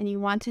and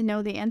you want to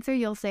know the answer,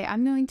 you'll say,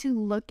 I'm going to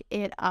look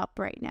it up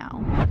right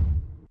now.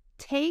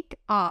 Take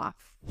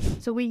off.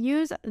 So we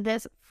use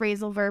this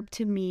phrasal verb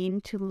to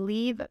mean to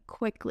leave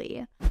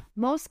quickly.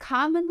 Most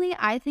commonly,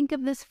 I think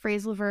of this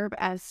phrasal verb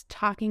as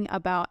talking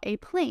about a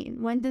plane.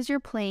 When does your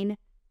plane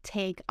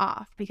take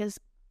off? Because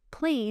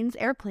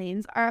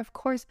airplanes are, of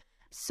course,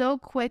 so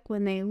quick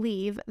when they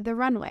leave the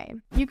runway.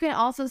 You can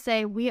also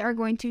say, we are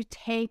going to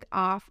take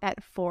off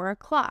at 4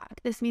 o'clock.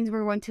 This means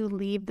we're going to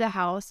leave the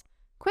house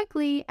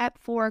quickly at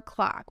 4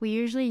 o'clock. We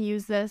usually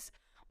use this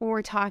when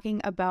we're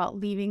talking about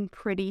leaving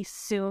pretty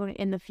soon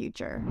in the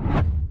future.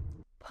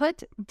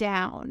 Put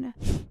down.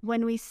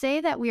 When we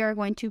say that we are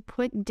going to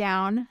put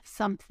down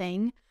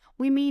something,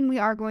 we mean we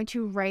are going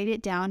to write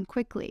it down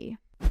quickly.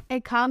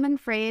 A common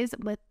phrase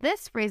with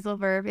this phrasal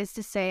verb is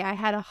to say, I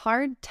had a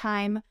hard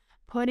time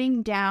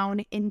putting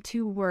down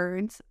into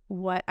words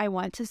what I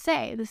want to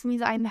say. This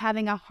means I'm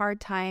having a hard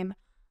time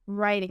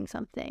writing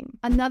something.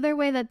 Another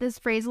way that this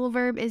phrasal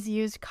verb is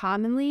used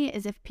commonly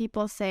is if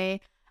people say,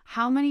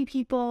 how many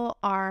people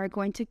are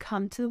going to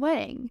come to the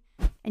wedding?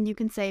 And you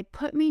can say,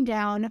 put me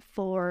down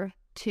for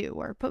 2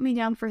 or put me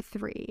down for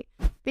 3.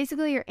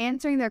 Basically, you're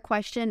answering their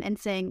question and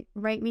saying,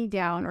 write me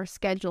down or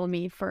schedule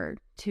me for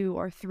 2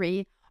 or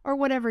 3 or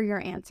whatever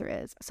your answer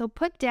is. So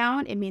put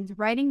down, it means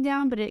writing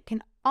down, but it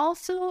can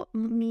also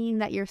mean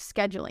that you're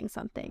scheduling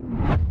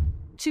something.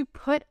 To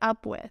put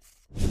up with.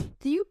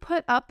 Do you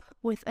put up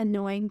with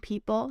annoying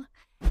people?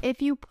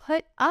 If you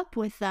put up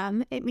with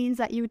them, it means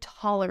that you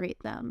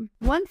tolerate them.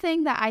 One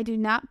thing that I do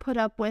not put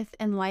up with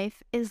in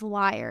life is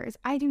liars.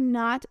 I do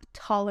not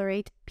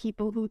tolerate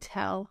people who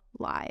tell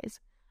lies.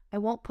 I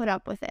won't put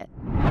up with it.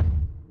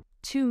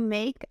 To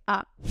make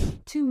up.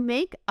 To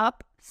make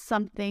up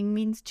something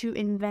means to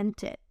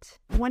invent it.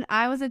 When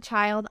I was a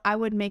child, I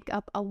would make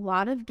up a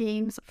lot of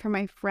games for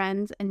my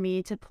friends and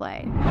me to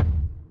play.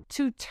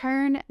 To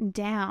turn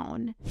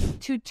down.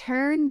 To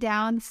turn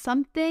down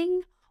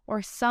something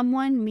or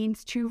someone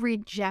means to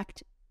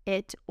reject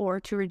it or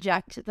to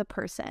reject the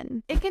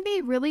person. It can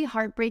be really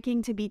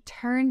heartbreaking to be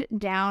turned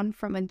down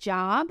from a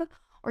job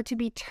or to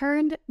be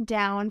turned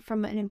down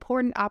from an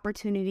important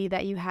opportunity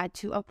that you had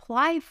to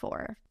apply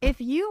for. If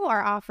you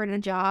are offered a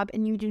job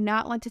and you do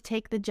not want to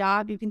take the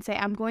job, you can say,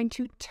 I'm going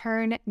to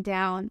turn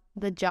down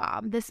the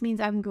job. This means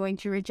I'm going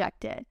to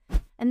reject it.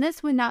 And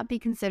this would not be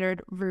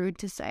considered rude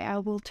to say, I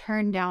will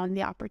turn down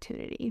the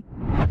opportunity.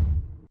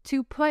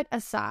 To put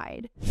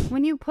aside.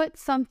 When you put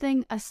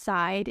something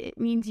aside, it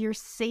means you're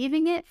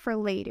saving it for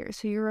later.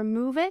 So you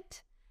remove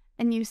it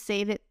and you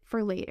save it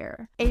for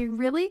later. A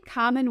really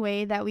common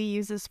way that we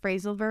use this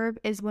phrasal verb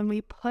is when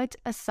we put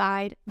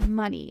aside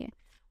money.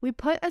 We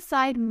put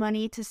aside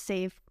money to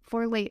save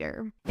for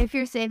later. If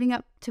you're saving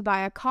up to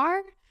buy a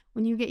car,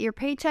 when you get your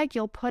paycheck,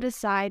 you'll put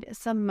aside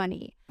some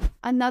money.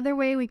 Another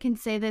way we can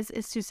say this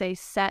is to say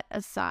set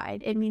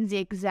aside. It means the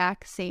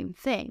exact same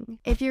thing.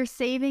 If you're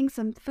saving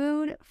some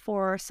food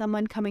for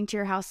someone coming to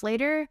your house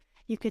later,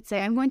 you could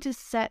say, I'm going to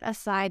set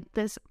aside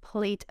this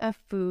plate of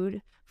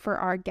food for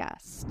our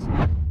guest.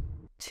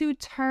 To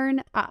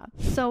turn up.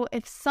 So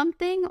if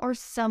something or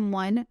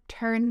someone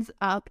turns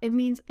up, it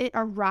means it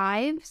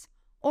arrives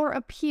or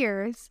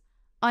appears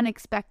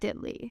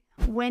unexpectedly.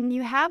 When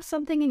you have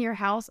something in your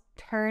house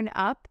turn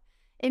up,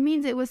 it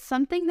means it was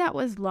something that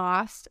was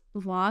lost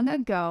long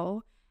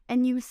ago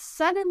and you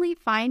suddenly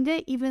find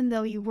it even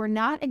though you were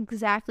not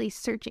exactly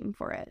searching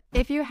for it.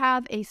 If you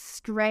have a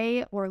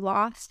stray or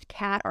lost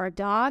cat or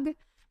dog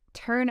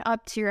turn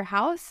up to your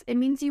house, it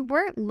means you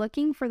weren't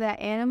looking for that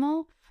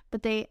animal,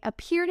 but they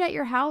appeared at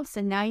your house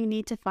and now you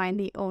need to find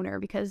the owner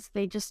because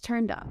they just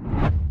turned up.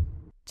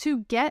 To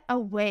get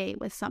away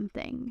with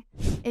something.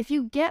 If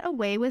you get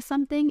away with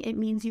something, it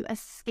means you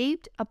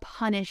escaped a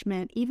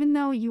punishment, even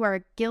though you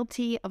are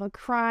guilty of a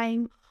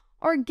crime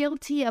or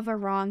guilty of a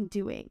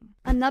wrongdoing.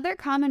 Another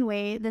common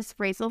way this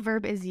phrasal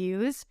verb is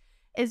used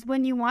is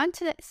when you want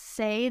to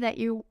say that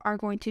you are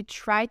going to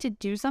try to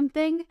do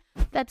something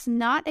that's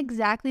not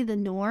exactly the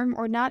norm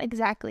or not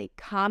exactly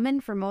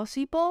common for most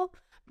people,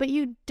 but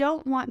you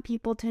don't want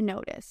people to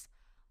notice.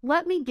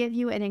 Let me give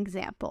you an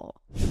example.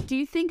 Do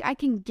you think I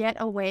can get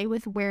away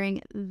with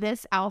wearing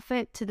this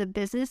outfit to the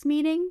business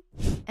meeting?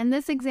 In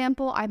this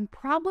example, I'm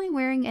probably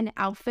wearing an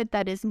outfit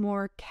that is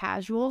more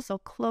casual, so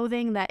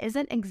clothing that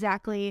isn't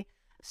exactly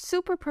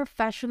super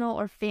professional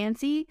or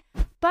fancy,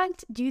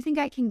 but do you think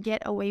I can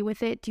get away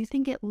with it? Do you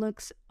think it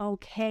looks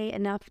okay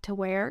enough to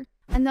wear?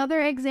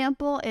 Another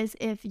example is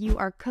if you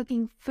are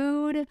cooking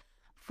food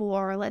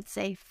for, let's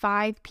say,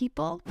 5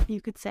 people,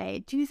 you could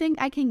say, do you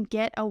think I can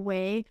get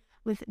away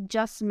with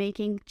just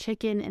making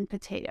chicken and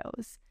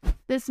potatoes?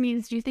 This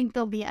means, do you think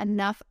there'll be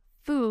enough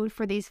food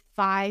for these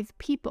 5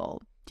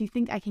 people? Do you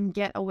think I can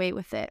get away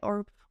with it?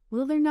 Or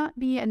will there not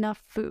be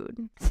enough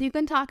food? So you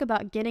can talk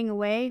about getting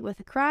away with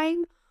a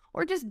crime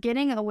or just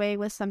getting away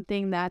with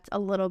something that's a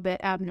little bit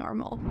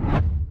abnormal.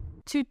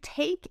 To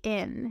take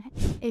in.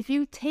 If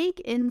you take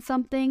in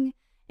something,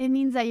 it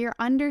means that you're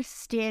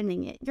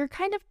understanding it. You're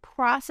kind of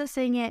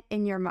processing it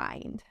in your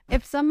mind.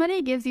 If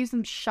somebody gives you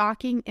some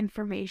shocking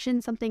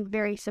information, something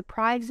very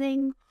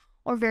surprising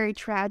or very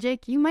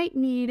tragic, you might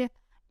need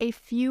a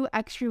few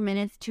extra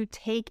minutes to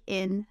take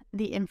in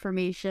the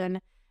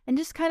information and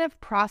just kind of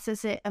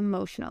process it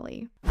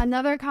emotionally.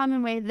 Another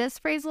common way this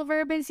phrasal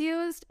verb is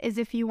used is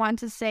if you want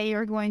to say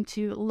you're going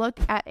to look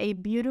at a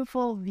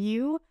beautiful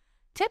view,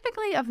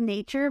 typically of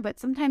nature, but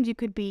sometimes you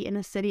could be in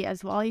a city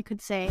as well. You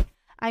could say,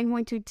 I'm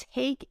going to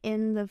take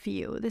in the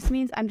view. This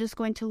means I'm just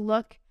going to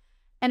look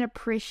and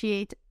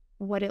appreciate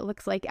what it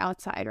looks like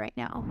outside right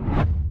now.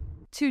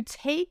 To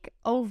take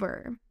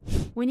over.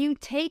 When you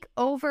take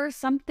over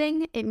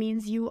something, it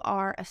means you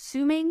are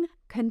assuming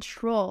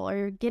control or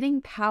you're getting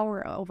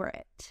power over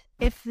it.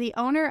 If the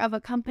owner of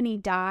a company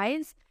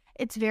dies,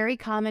 it's very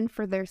common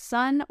for their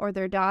son or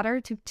their daughter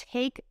to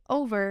take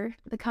over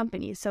the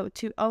company. So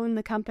to own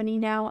the company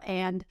now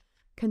and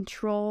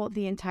control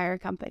the entire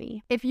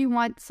company. If you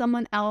want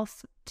someone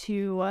else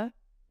to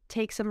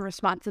take some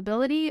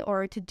responsibility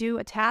or to do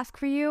a task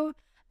for you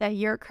that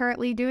you're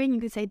currently doing, you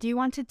could say, do you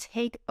want to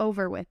take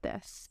over with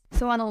this?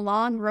 So on a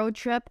long road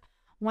trip,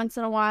 once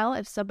in a while,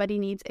 if somebody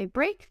needs a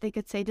break, they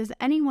could say, does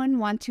anyone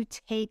want to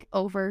take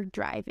over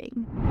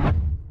driving?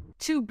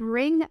 To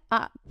bring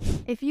up.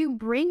 If you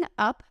bring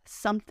up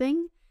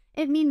something,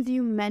 it means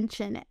you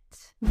mention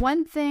it.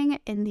 One thing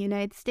in the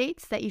United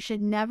States that you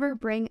should never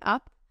bring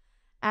up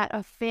at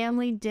a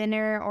family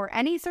dinner or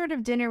any sort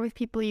of dinner with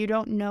people you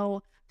don't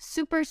know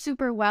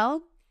super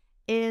well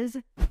is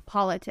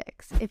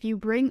politics. If you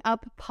bring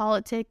up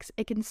politics,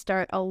 it can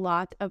start a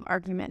lot of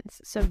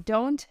arguments. So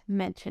don't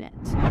mention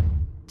it.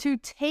 To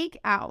take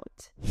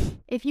out.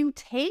 If you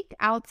take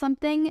out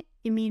something,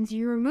 it means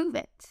you remove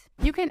it.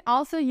 You can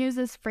also use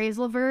this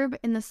phrasal verb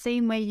in the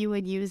same way you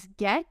would use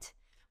get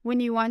when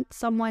you want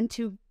someone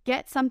to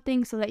get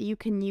something so that you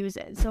can use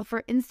it. So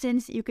for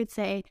instance, you could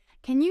say,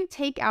 can you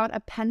take out a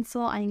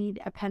pencil? I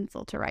need a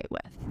pencil to write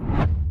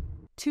with.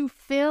 To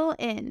fill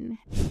in.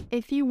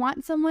 If you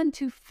want someone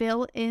to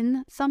fill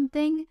in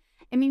something,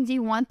 it means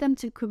you want them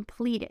to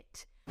complete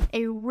it.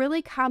 A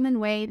really common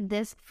way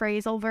this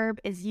phrasal verb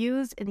is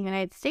used in the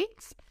United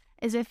States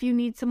is if you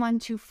need someone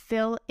to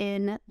fill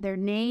in their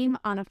name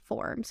on a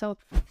form. So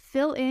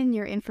fill in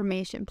your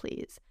information,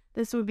 please.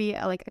 This would be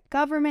like a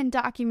government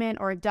document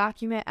or a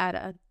document at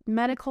a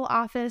medical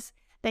office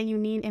that you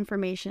need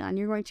information on.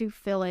 You're going to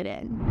fill it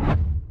in.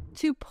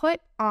 To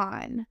put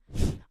on.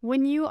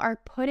 When you are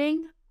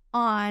putting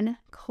on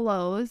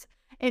clothes,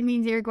 it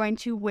means you're going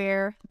to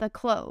wear the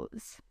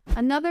clothes.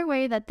 Another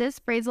way that this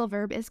phrasal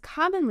verb is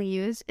commonly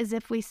used is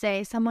if we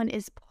say someone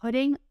is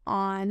putting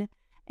on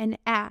an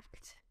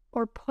act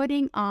or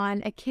putting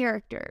on a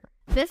character.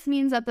 This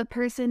means that the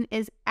person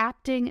is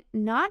acting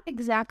not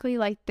exactly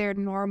like their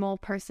normal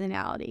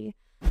personality.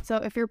 So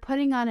if you're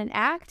putting on an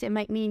act, it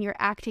might mean you're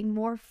acting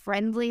more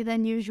friendly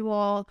than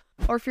usual.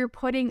 Or if you're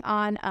putting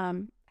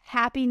on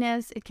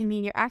happiness, it can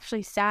mean you're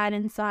actually sad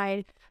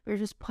inside. You're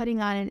just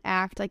putting on an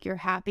act like you're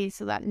happy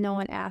so that no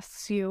one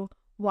asks you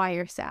why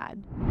you're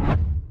sad.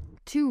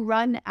 To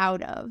run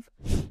out of.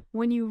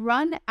 When you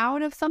run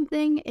out of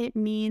something, it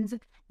means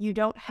you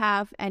don't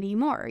have any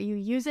more. You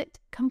use it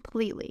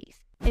completely.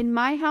 In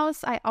my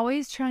house, I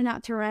always try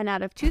not to run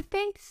out of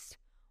toothpaste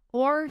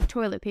or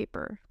toilet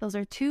paper. Those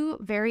are two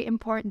very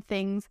important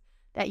things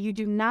that you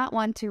do not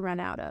want to run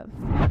out of.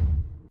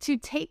 To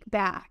take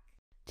back.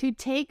 To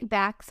take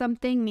back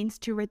something means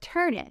to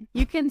return it.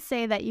 You can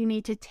say that you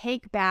need to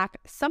take back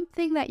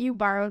something that you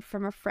borrowed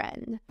from a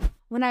friend.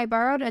 When I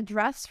borrowed a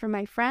dress from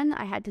my friend,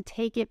 I had to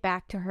take it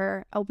back to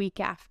her a week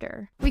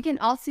after. We can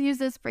also use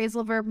this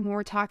phrasal verb when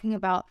we're talking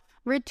about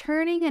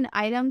returning an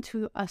item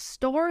to a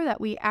store that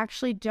we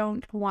actually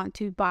don't want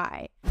to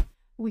buy.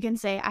 We can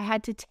say, I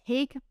had to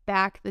take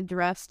back the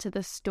dress to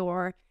the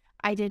store.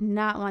 I did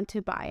not want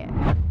to buy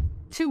it.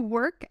 To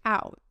work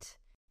out.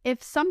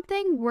 If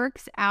something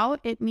works out,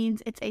 it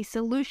means it's a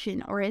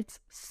solution or it's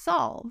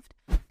solved.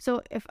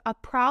 So if a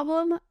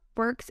problem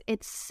works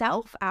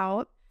itself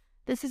out,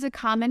 this is a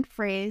common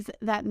phrase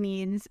that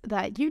means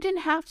that you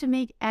didn't have to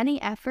make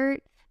any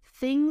effort.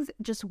 Things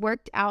just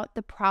worked out.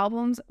 The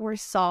problems were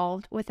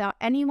solved without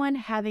anyone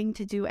having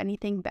to do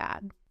anything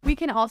bad. We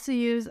can also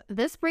use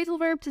this phrasal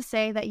verb to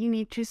say that you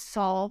need to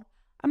solve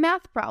a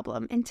math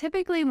problem. And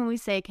typically when we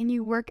say, can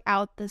you work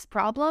out this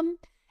problem?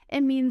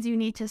 It means you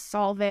need to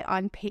solve it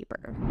on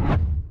paper.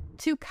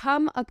 To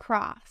come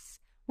across.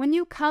 When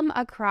you come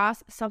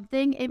across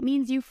something, it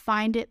means you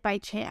find it by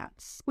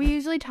chance. We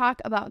usually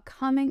talk about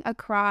coming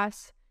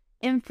across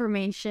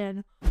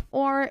information,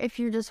 or if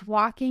you're just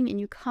walking and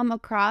you come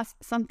across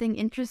something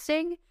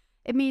interesting,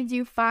 it means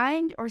you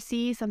find or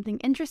see something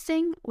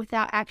interesting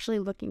without actually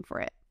looking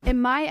for it.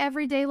 In my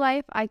everyday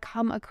life, I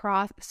come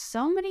across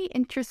so many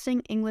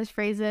interesting English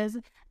phrases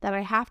that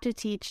I have to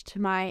teach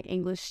to my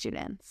English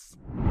students.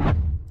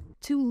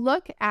 To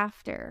look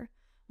after.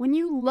 When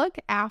you look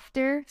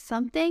after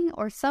something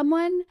or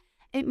someone,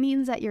 it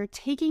means that you're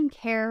taking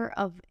care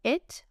of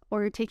it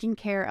or you're taking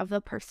care of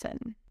the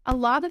person. A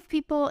lot of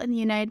people in the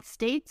United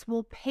States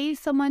will pay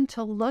someone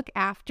to look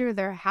after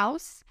their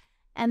house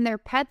and their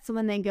pets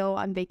when they go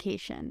on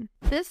vacation.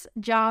 This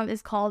job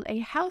is called a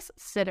house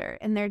sitter,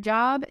 and their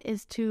job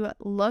is to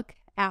look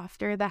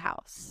after the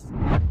house.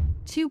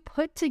 To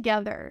put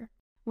together.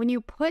 When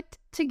you put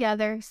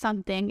together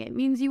something, it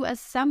means you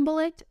assemble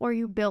it or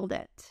you build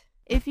it.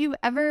 If you've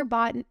ever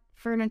bought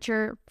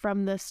furniture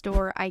from the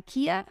store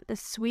IKEA, the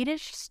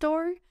Swedish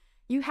store,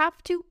 you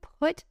have to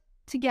put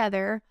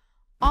together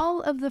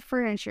all of the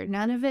furniture.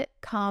 None of it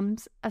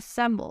comes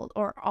assembled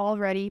or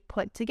already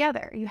put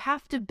together. You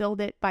have to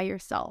build it by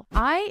yourself.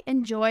 I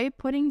enjoy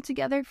putting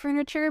together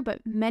furniture,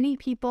 but many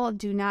people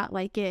do not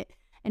like it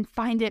and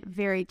find it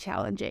very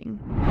challenging.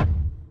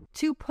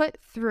 To put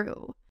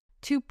through.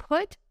 To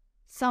put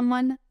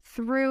someone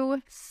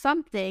through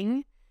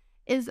something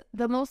is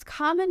the most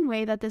common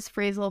way that this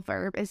phrasal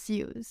verb is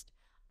used.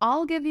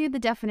 I'll give you the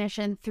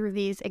definition through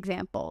these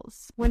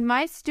examples. When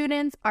my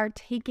students are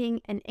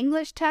taking an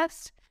English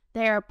test,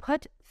 they are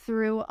put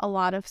through a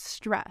lot of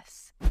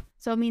stress.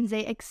 So it means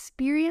they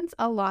experience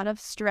a lot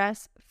of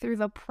stress through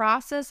the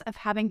process of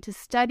having to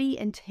study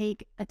and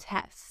take a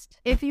test.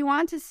 If you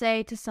want to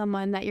say to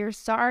someone that you're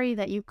sorry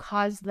that you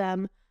caused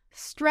them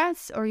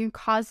stress or you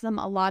caused them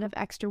a lot of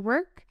extra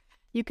work,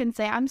 you can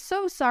say, I'm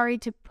so sorry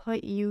to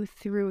put you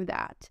through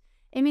that.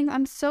 It means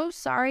I'm so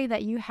sorry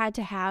that you had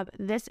to have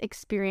this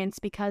experience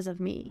because of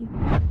me.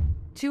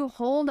 To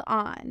hold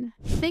on.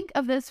 Think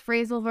of this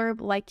phrasal verb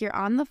like you're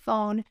on the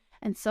phone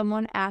and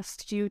someone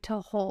asked you to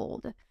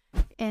hold.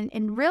 And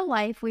in real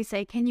life, we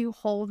say, can you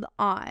hold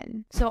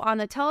on? So on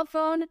the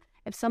telephone,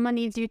 if someone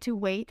needs you to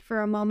wait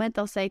for a moment,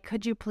 they'll say,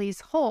 could you please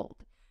hold?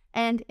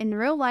 And in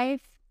real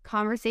life,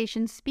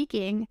 conversation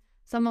speaking,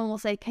 someone will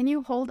say, can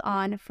you hold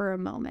on for a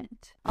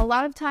moment? A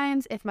lot of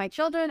times, if my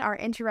children are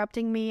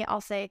interrupting me,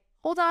 I'll say,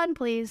 hold on,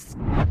 please.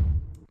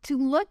 To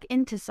look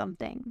into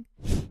something.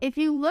 If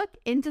you look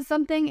into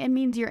something, it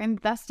means you're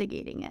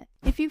investigating it.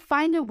 If you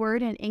find a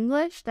word in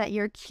English that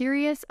you're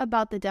curious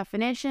about the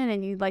definition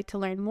and you'd like to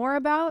learn more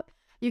about,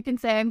 you can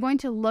say, I'm going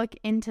to look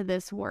into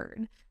this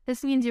word.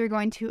 This means you're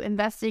going to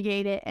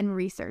investigate it and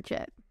research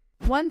it.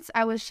 Once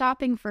I was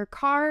shopping for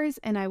cars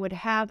and I would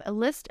have a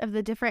list of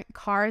the different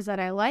cars that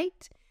I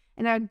liked,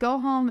 and I would go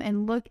home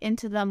and look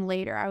into them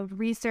later. I would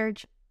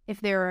research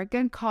if they were a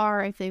good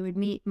car, if they would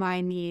meet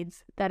my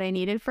needs that I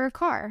needed for a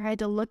car. I had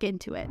to look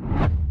into it.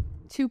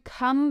 To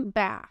come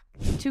back.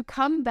 To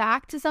come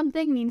back to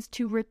something means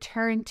to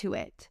return to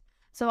it.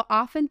 So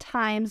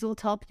oftentimes we'll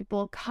tell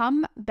people,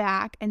 come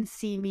back and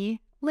see me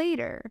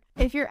later.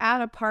 If you're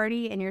at a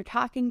party and you're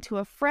talking to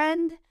a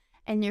friend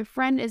and your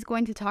friend is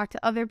going to talk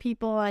to other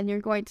people and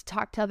you're going to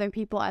talk to other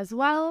people as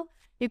well,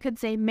 you could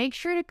say, make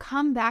sure to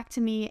come back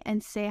to me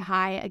and say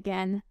hi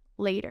again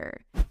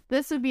later.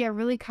 This would be a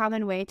really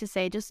common way to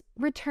say, just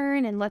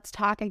return and let's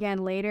talk again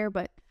later,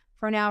 but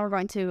for now we're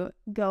going to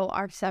go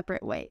our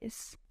separate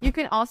ways. You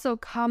can also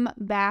come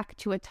back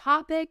to a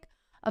topic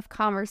of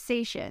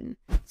conversation.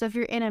 So if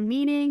you're in a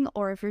meeting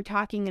or if you're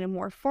talking in a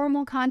more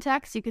formal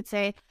context, you could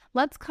say,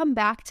 let's come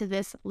back to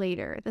this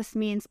later. This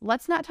means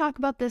let's not talk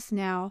about this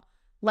now.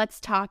 Let's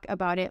talk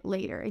about it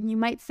later. And you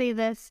might say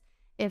this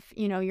if,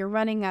 you're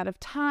running out of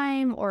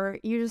time or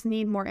you just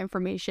need more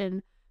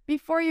information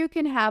before you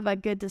can have a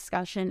good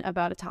discussion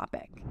about a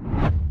topic.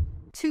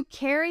 To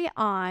carry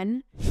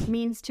on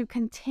means to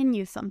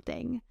continue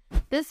something.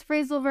 This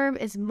phrasal verb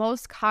is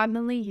most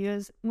commonly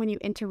used when you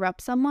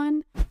interrupt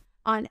someone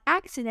on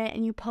accident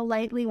and you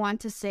politely want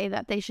to say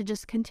that they should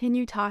just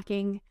continue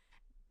talking.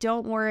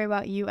 Don't worry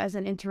about you as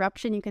an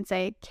interruption. You can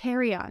say,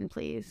 carry on,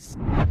 please.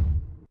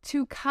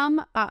 To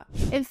come up.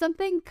 If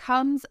something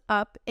comes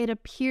up, it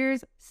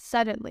appears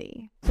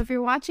suddenly. So if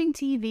you're watching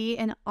TV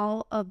and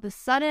all of the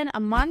sudden a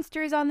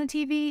monster is on the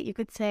TV, you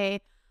could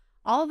say,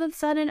 all of a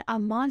sudden a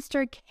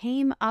monster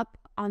came up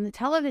on the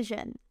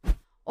television.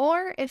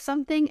 Or if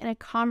something in a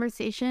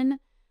conversation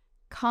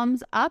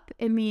comes up,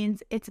 it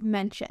means it's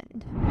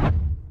mentioned.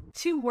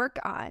 To work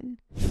on.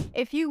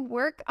 If you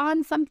work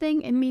on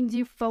something, it means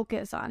you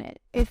focus on it.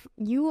 If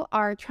you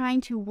are trying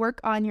to work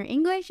on your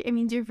English, it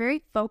means you're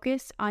very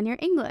focused on your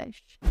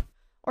English.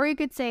 Or you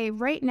could say,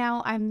 right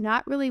now, I'm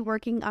not really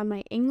working on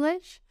my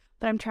English,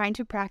 but I'm trying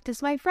to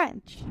practice my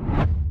French.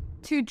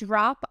 To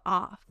drop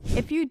off.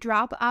 If you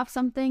drop off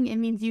something, it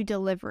means you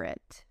deliver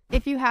it.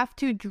 If you have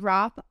to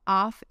drop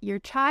off your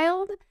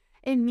child,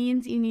 it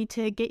means you need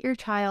to get your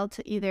child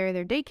to either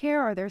their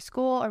daycare or their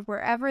school or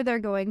wherever they're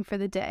going for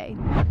the day.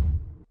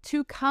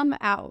 To come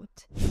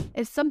out.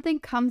 If something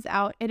comes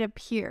out, it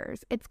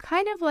appears. It's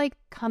kind of like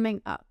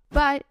coming up,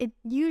 but it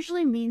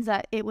usually means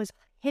that it was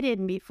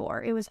hidden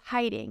before. It was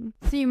hiding.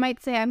 So you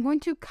might say, I'm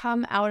going to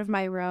come out of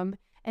my room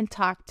and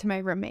talk to my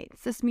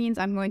roommates. This means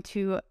I'm going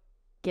to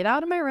get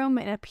out of my room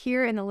and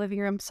appear in the living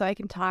room so I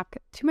can talk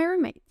to my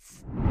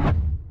roommates.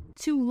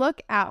 To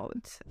look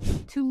out.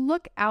 To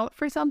look out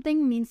for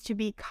something means to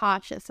be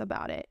cautious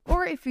about it.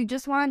 Or if you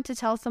just want to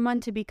tell someone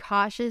to be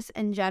cautious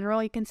in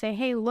general, you can say,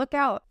 hey, look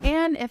out.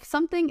 And if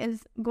something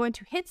is going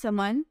to hit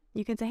someone,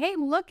 you can say, hey,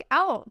 look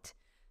out.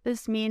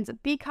 This means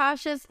be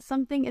cautious,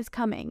 something is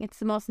coming. It's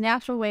the most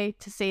natural way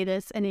to say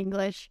this in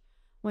English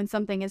when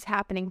something is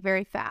happening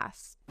very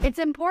fast. It's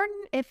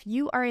important if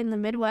you are in the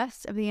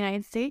Midwest of the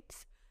United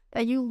States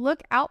that you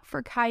look out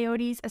for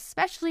coyotes,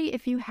 especially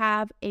if you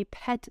have a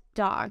pet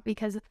dog,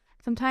 because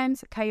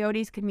sometimes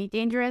coyotes can be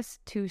dangerous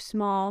to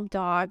small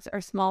dogs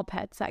or small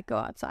pets that go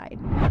outside.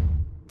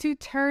 To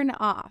turn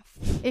off.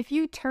 If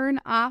you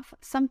turn off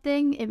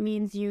something, it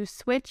means you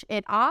switch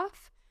it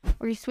off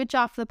or you switch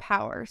off the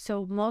power.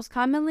 So most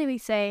commonly we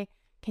say,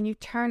 can you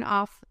turn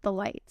off the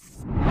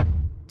lights?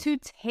 To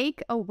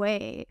take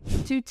away.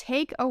 To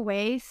take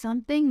away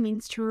something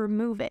means to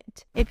remove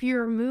it. If you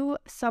remove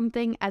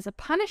something as a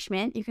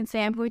punishment, you can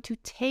say, I'm going to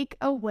take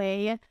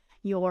away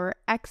your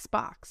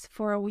Xbox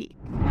for a week.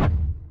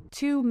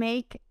 To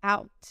make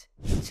out.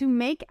 To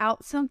make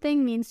out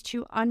something means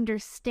to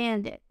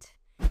understand it.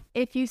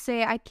 If you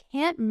say, I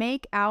can't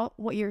make out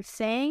what you're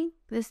saying,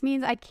 this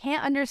means I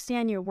can't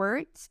understand your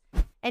words.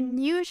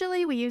 And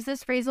usually we use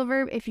this phrasal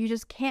verb if you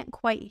just can't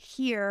quite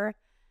hear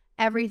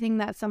everything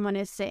that someone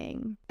is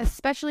saying,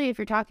 especially if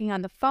you're talking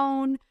on the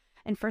phone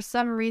and for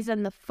some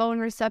reason the phone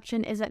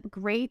reception isn't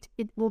great,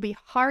 it will be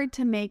hard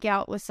to make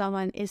out what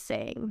someone is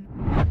saying.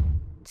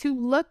 To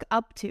look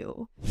up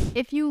to.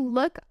 If you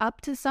look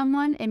up to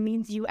someone, it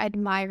means you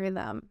admire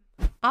them.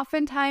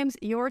 Oftentimes,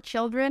 your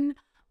children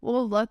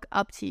will look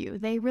up to you.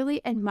 They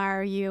really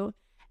admire you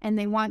and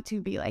they want to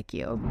be like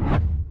you.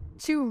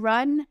 To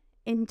run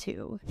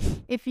into.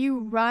 If you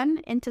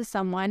run into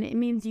someone, it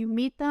means you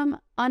meet them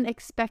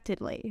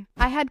unexpectedly.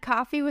 I had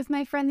coffee with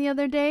my friend the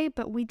other day,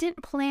 but we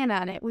didn't plan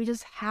on it. We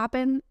just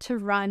happened to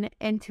run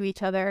into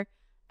each other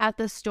at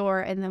the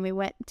store, and then we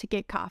went to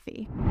get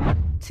coffee.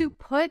 To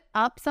put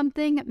up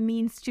something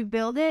means to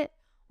build it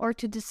or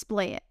to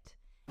display it.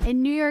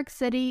 In New York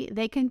City,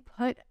 they can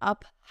put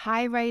up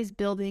high-rise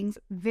buildings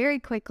very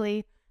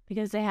quickly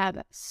because they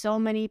have so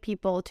many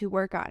people to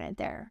work on it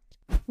there.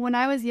 When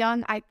I was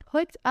young, I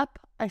put up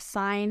a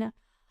sign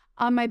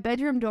on my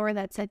bedroom door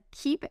that said,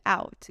 "Keep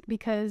out,"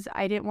 because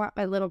I didn't want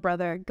my little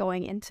brother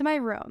going into my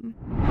room.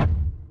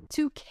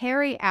 To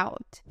carry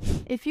out.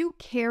 If you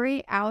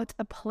carry out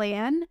a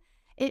plan,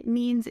 it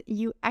means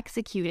you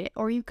execute it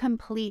or you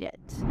complete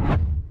it.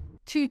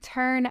 To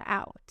turn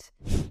out.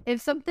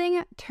 If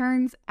something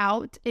turns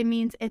out, it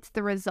means it's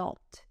the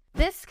result.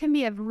 This can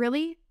be a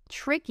really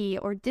tricky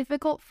or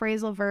difficult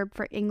phrasal verb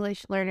for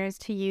English learners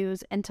to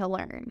use and to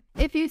learn.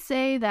 If you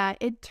say that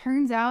it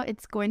turns out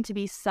it's going to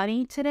be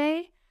sunny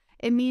today,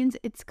 it means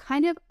it's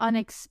kind of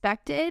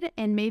unexpected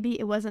and maybe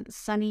it wasn't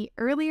sunny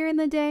earlier in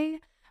the day,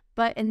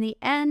 but in the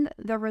end,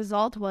 the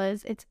result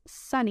was it's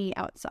sunny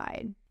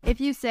outside. If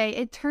you say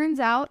it turns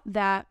out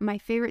that my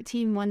favorite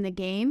team won the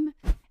game,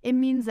 it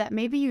means that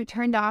maybe you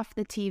turned off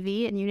the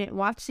TV and you didn't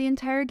watch the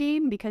entire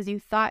game because you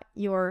thought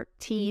your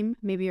team,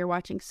 maybe you're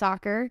watching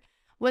soccer,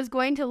 was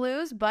going to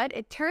lose, but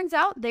it turns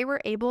out they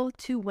were able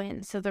to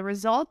win. So the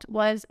result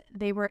was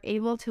they were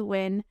able to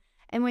win.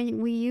 And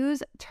when we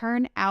use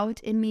turn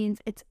out, it means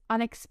it's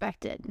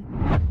unexpected.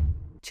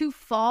 To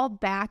fall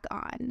back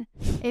on.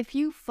 If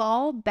you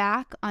fall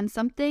back on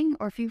something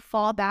or if you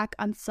fall back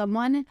on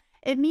someone,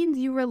 it means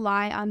you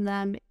rely on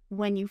them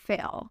when you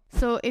fail.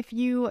 So if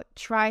you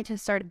try to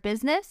start a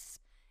business,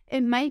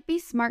 it might be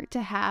smart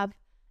to have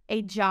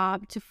a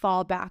job to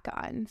fall back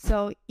on.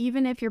 So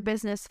even if your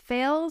business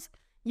fails,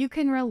 you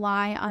can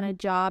rely on a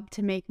job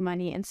to make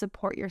money and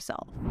support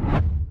yourself.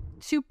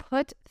 To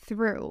put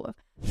through.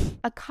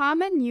 A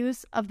common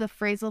use of the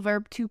phrasal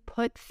verb to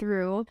put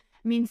through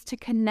means to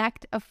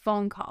connect a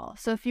phone call.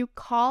 So if you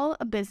call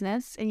a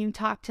business and you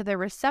talk to the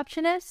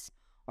receptionist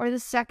or the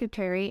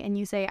secretary and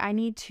you say, "I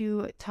need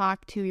to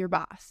talk to your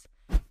boss,"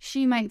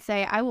 she might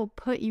say, "I will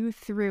put you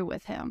through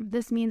with him."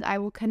 This means I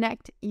will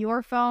connect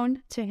your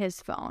phone to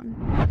his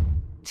phone.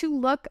 To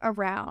look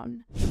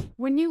around.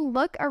 When you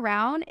look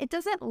around, it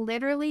doesn't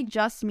literally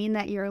just mean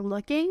that you're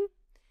looking.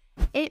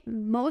 It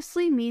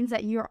mostly means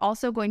that you're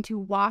also going to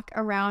walk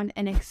around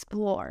and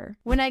explore.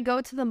 When I go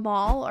to the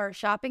mall or a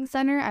shopping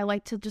center, I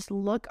like to just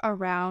look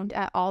around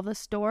at all the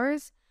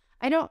stores.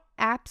 I don't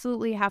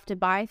absolutely have to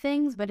buy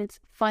things, but it's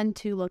fun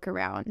to look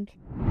around.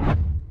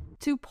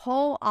 To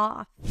pull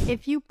off.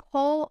 If you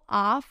pull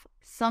off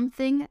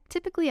something,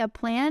 typically a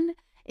plan,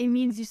 it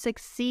means you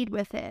succeed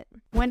with it.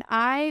 When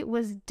I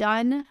was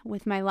done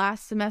with my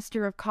last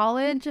semester of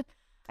college,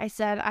 I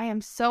said, "I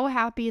am so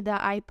happy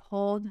that I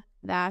pulled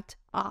that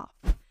off."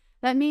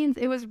 That means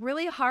it was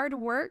really hard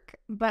work,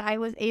 but I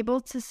was able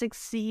to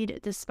succeed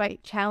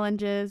despite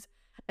challenges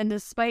and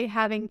despite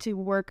having to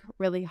work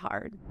really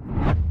hard.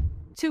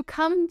 To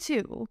come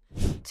to.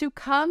 To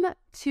come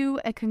to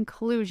a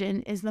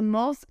conclusion is the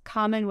most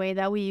common way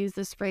that we use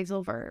this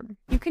phrasal verb.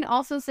 You can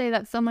also say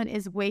that someone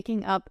is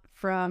waking up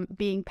from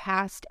being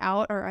passed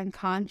out or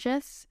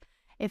unconscious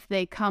if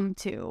they come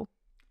to,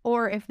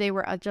 or if they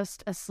were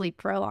just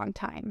asleep for a long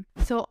time.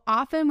 So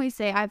often we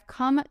say, "I've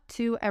come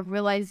to a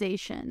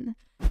realization."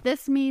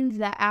 This means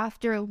that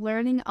after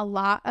learning a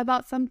lot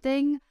about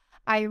something,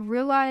 I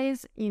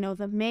realize,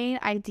 the main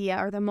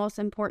idea or the most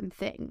important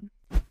thing.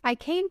 I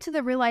came to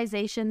the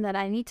realization that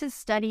I need to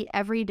study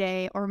every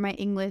day or my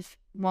English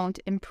won't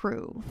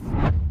improve.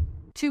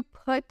 To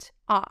put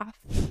off.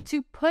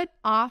 To put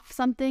off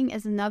something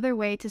is another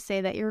way to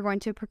say that you're going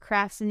to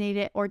procrastinate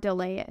it or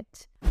delay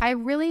it. I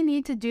really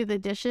need to do the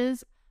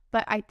dishes,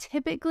 but I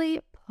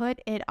typically put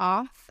it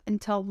off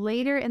until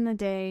later in the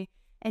day,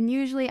 and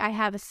usually I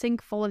have a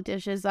sink full of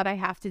dishes that I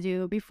have to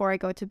do before I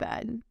go to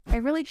bed. I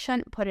really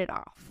shouldn't put it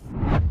off.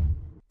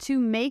 To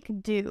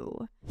make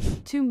do.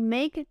 To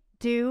make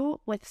do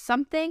with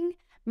something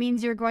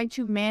means you're going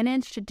to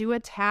manage to do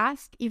a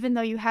task even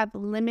though you have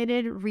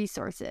limited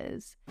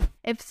resources.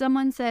 If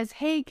someone says,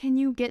 "Hey, can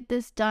you get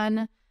this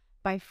done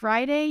by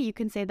Friday?" you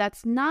can say,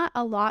 "That's not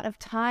a lot of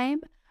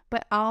time,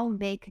 but I'll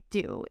make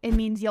do." It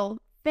means you'll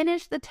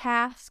finish the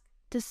task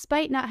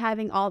despite not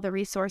having all the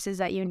resources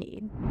that you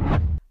need.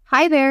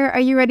 Hi there, are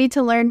you ready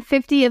to learn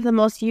 50 of the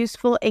most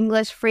useful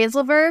English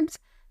phrasal verbs?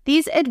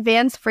 These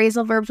advanced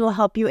phrasal verbs will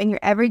help you in your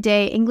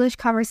everyday English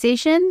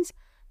conversations.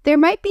 There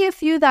might be a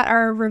few that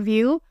are a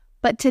review,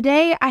 but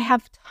today I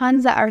have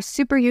tons that are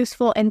super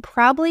useful and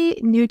probably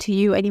new to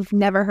you and you've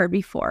never heard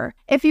before.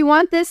 If you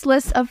want this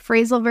list of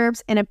phrasal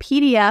verbs in a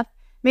PDF,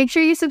 make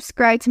sure you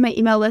subscribe to my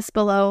email list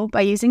below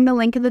by using the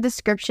link in the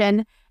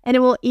description, and it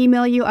will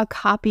email you a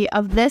copy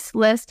of this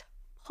list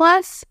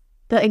plus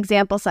the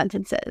example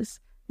sentences.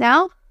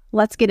 Now,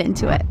 let's get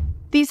into it.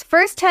 These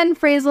first 10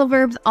 phrasal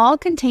verbs all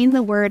contain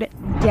the word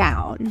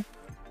down.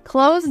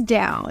 Close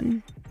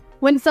down.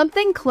 When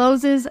something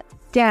closes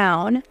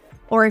down,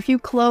 or if you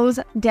close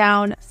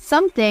down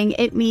something,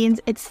 it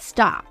means it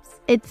stops.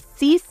 It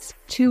ceased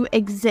to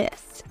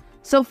exist.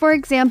 So for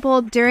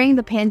example, during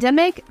the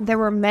pandemic, there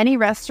were many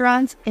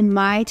restaurants in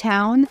my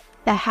town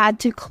that had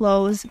to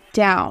close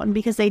down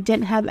because they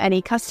didn't have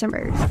any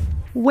customers.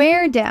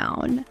 Wear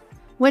down.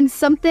 When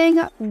something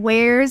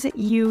wears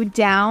you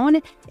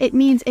down, it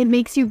means it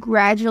makes you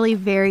gradually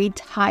very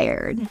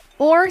tired.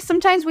 Or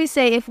sometimes we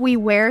say if we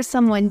wear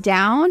someone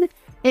down,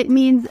 it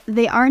means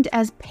they aren't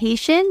as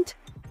patient,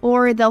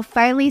 or they'll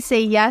finally say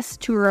yes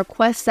to a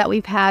request that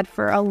we've had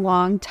for a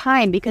long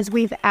time because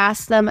we've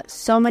asked them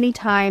so many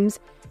times,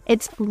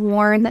 it's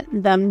worn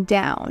them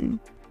down.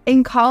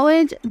 In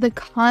college, the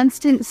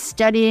constant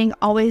studying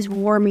always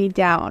wore me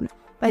down.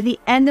 By the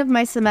end of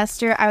my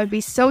semester, I would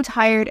be so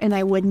tired and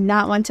I would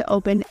not want to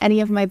open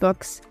any of my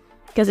books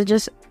because it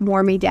just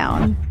wore me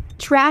down.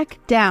 Track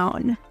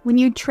down. When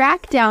you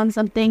track down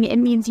something, it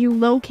means you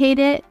locate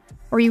it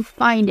or you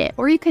find it,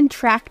 or you can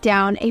track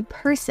down a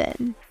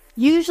person.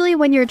 Usually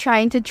when you're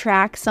trying to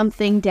track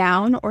something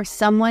down or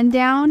someone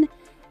down,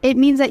 it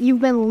means that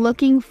you've been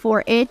looking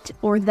for it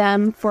or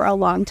them for a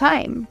long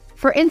time.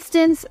 For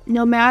instance,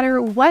 no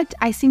matter what,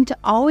 I seem to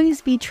always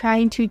be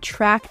trying to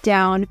track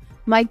down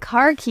my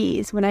car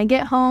keys. When I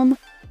get home,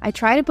 I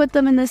try to put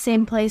them in the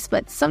same place,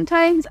 but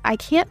sometimes I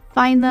can't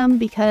find them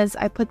because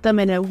I put them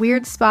in a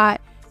weird spot,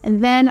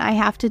 and then I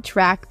have to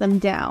track them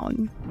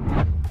down.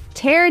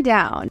 Tear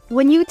down.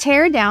 When you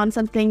tear down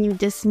something, you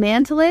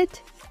dismantle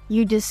it,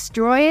 you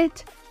destroy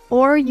it,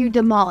 or you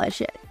demolish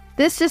it.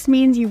 This just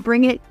means you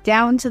bring it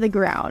down to the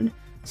ground.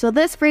 So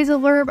this phrasal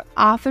verb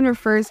often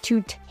refers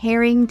to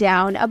tearing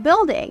down a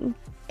building.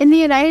 In the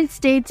United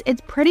States,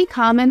 it's pretty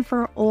common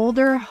for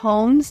older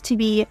homes to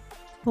be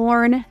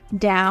torn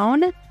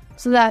down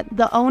so that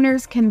the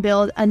owners can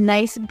build a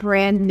nice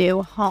brand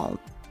new home.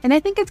 And I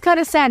think it's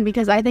kind of sad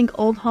because I think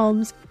old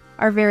homes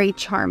are very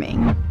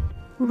charming.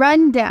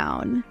 Run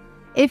down.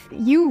 If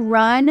you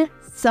run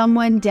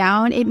someone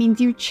down, it means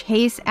you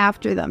chase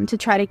after them to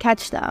try to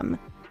catch them.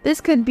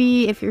 This could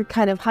be if you're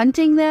kind of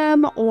hunting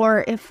them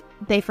or if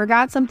they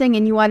forgot something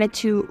and you wanted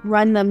to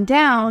run them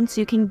down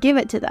so you can give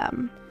it to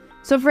them.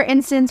 So for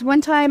instance,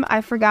 one time I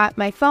forgot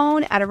my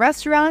phone at a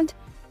restaurant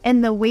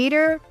and the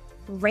waiter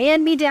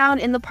ran me down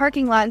in the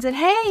parking lot and said,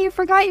 "Hey, you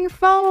forgot your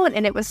phone."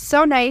 And it was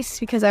so nice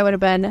because I would have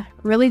been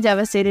really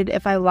devastated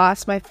if I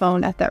lost my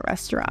phone at that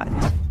restaurant.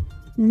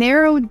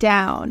 Narrow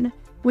down.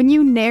 When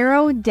you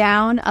narrow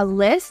down a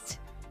list,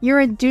 you're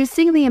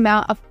reducing the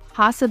amount of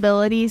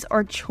possibilities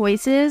or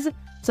choices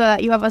so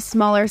that you have a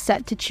smaller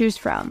set to choose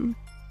from.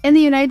 In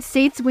the United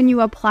States, when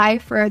you apply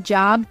for a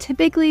job,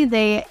 typically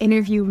they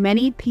interview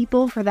many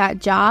people for that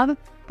job,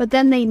 but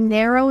then they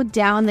narrow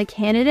down the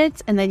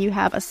candidates and then you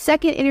have a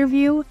second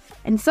interview,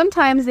 and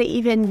sometimes they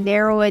even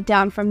narrow it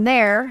down from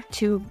there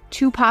to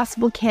 2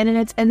 possible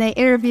candidates and they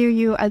interview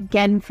you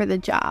again for the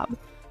job.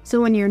 So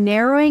when you're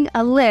narrowing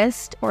a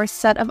list or a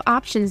set of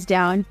options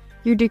down,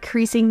 you're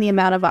decreasing the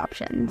amount of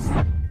options.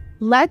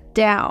 Let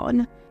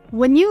down.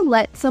 When you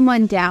let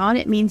someone down,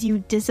 it means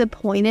you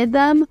disappointed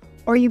them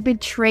or you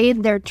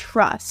betrayed their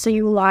trust, so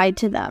you lied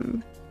to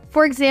them.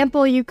 For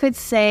example, you could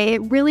say,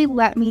 "It really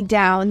let me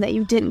down that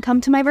you didn't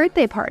come to my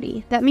birthday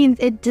party." That means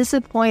it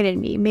disappointed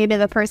me. Maybe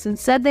the person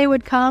said they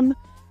would come,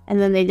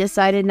 and then they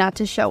decided not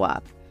to show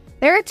up.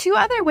 There are 2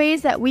 other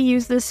ways that we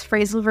use this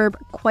phrasal verb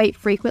quite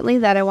frequently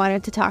that I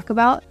wanted to talk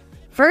about.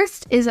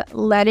 First is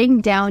letting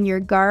down your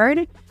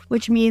guard,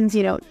 which means,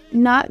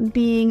 not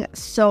being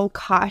so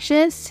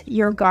cautious.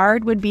 Your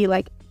guard would be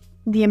like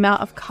the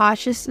amount of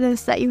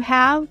cautiousness that you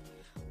have.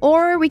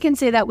 Or we can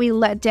say that we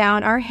let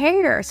down our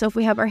hair. So if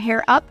we have our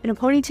hair up in a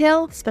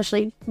ponytail,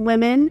 especially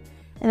women,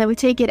 and then we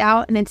take it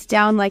out and it's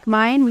down like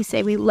mine, we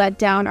say we let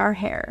down our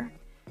hair.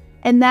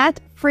 And that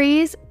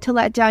phrase, to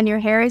let down your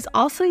hair, is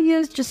also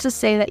used just to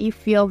say that you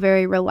feel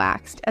very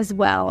relaxed as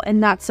well and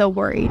not so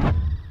worried.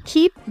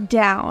 Keep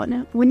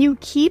down. When you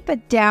keep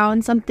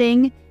down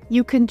something,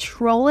 you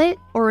control it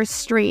or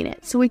restrain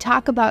it. So we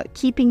talk about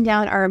keeping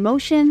down our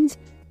emotions,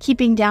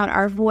 keeping down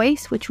our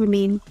voice, which would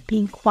mean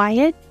being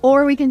quiet,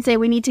 or we can say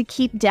we need to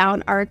keep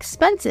down our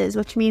expenses,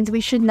 which means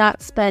we should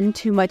not spend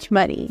too much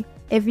money.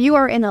 If you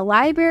are in a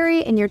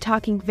library and you're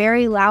talking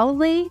very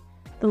loudly,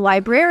 the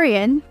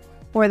librarian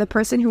or the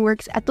person who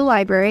works at the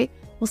library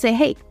will say,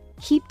 "Hey,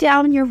 keep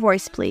down your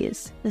voice,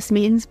 please." This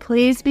means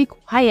please be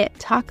quiet,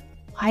 talk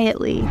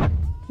quietly.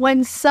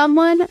 When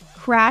someone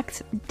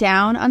cracks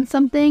down on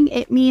something,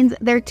 it means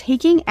they're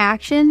taking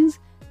actions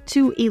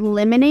to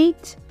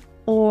eliminate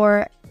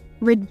or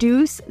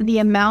reduce the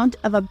amount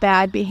of a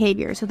bad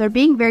behavior. So they're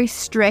being very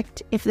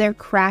strict if they're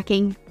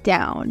cracking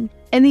down.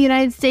 In the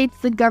United States,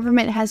 the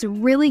government has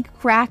really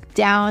cracked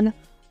down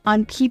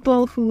on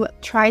people who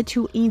try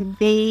to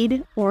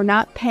evade or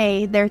not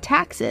pay their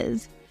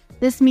taxes.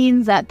 This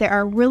means that there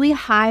are really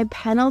high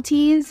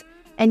penalties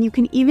and you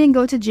can even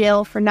go to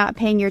jail for not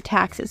paying your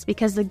taxes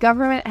because the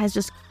government has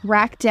just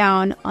cracked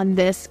down on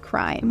this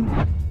crime.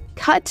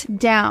 Cut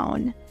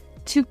down.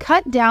 To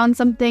cut down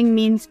something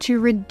means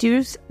to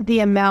reduce the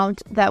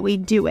amount that we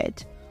do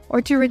it,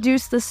 or to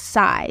reduce the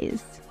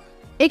size.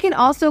 It can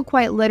also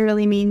quite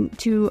literally mean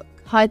to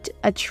cut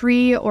a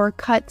tree or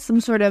cut some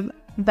sort of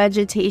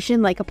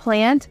vegetation like a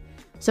plant.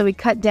 So we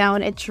cut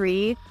down a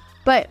tree.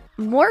 But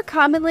more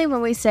commonly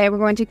when we say we're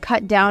going to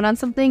cut down on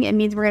something, it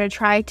means we're going to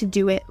try to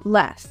do it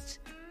less.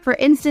 For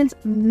instance,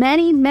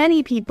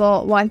 many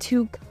people want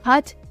to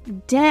cut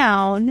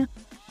down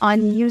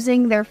on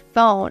using their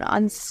phone,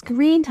 on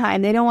screen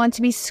time. They don't want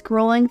to be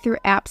scrolling through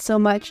apps so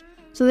much,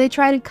 so they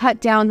try to cut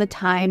down the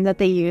time that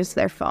they use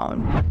their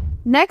phone.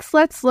 Next,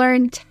 let's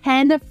learn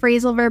 10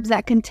 phrasal verbs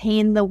that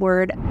contain the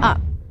word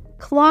up.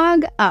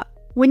 Clog up.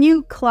 When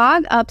you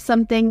clog up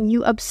something,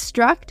 you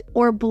obstruct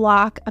or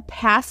block a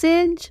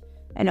passage,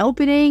 an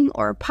opening,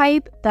 or a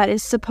pipe that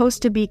is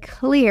supposed to be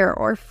clear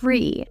or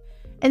free.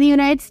 In the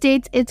United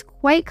States, it's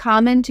quite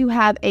common to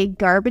have a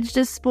garbage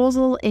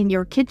disposal in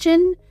your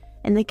kitchen,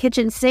 in the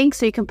kitchen sink,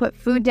 so you can put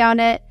food down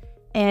it,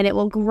 and it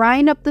will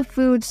grind up the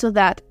food so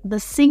that the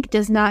sink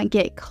does not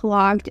get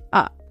clogged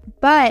up.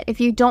 But if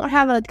you don't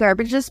have a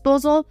garbage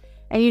disposal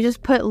and you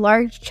just put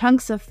large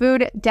chunks of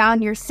food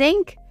down your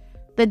sink,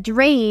 the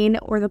drain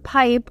or the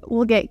pipe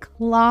will get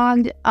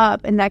clogged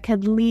up, and that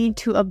could lead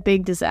to a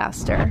big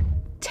disaster.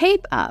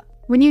 Tape up.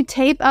 When you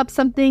tape up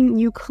something,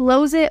 you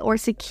close it or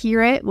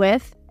secure it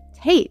with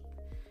tape.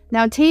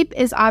 Now, tape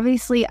is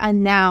obviously a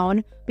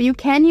noun, but you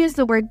can use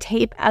the word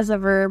tape as a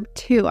verb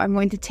too. I'm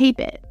going to tape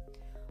it.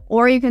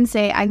 Or you can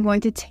say, I'm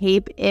going to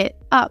tape it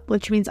up,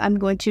 which means I'm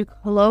going to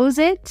close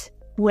it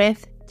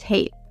with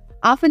tape.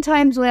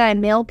 Oftentimes when I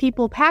mail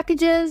people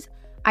packages,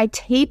 I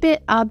tape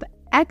it up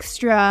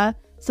extra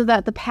so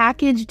that the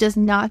package does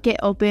not get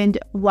opened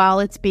while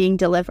it's being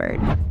delivered.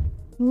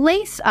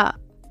 Lace up.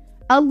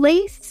 A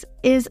lace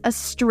is a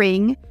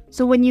string,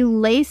 so when you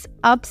lace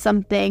up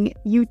something,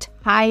 you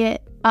tie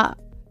it up,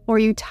 or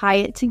you tie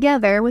it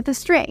together with a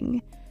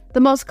string. The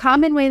most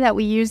common way that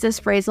we use this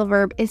phrasal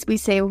verb is we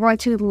say we're going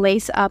to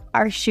lace up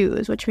our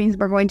shoes, which means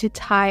we're going to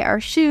tie our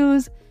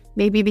shoes,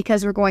 maybe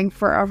because we're going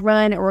for a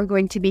run or we're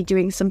going to be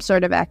doing some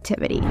sort of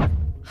activity.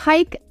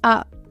 Hike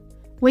up.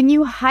 When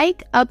you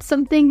hike up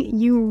something,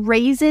 you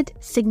raise it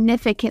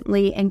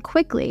significantly and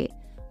quickly.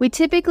 We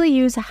typically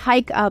use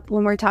hike up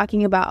when we're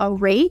talking about a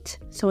rate,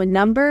 so a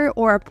number,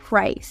 or a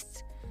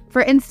price.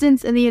 For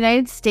instance, in the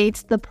United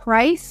States, the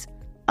price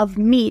of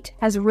meat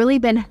has really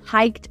been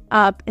hiked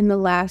up in the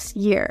last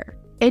year.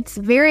 It's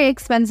very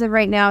expensive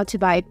right now to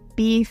buy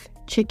beef,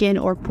 chicken,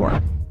 or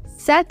pork.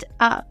 Set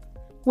up.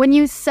 When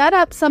you set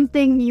up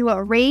something, you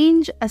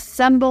arrange,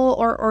 assemble,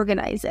 or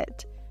organize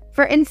it.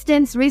 For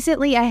instance,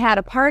 recently I had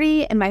a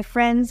party and my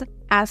friends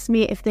asked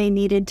me if they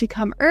needed to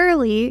come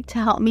early to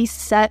help me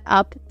set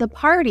up the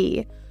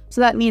party. So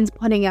that means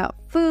putting out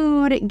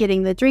food,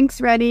 getting the drinks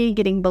ready,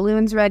 getting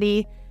balloons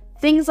ready.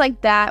 Things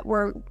like that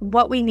were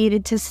what we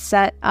needed to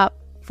set up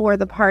for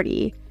the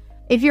party.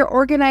 If you're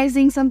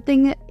organizing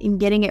something and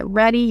getting it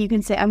ready, you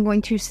can say, I'm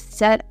going to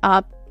set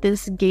up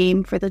this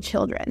game for the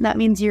children. That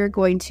means you're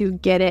going to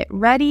get it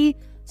ready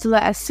so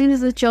that as soon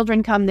as the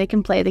children come, they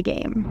can play the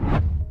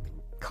game.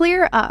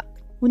 Clear up.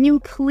 When you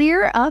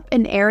clear up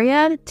an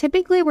area,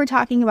 typically we're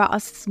talking about a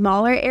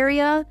smaller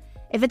area.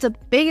 If it's a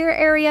bigger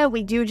area,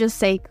 we do just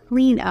say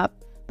clean up.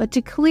 But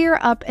to clear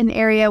up an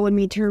area would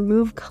mean to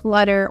remove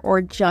clutter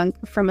or junk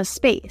from a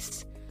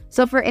space.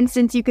 So for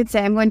instance, you could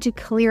say, I'm going to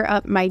clear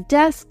up my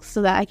desk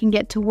so that I can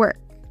get to work.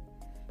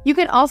 You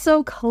can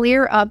also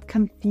clear up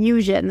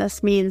confusion.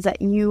 This means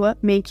that you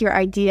make your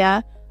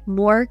idea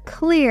more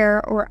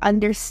clear or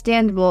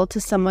understandable to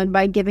someone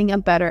by giving a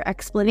better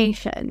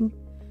explanation.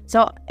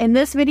 So in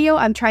this video,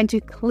 I'm trying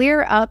to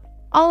clear up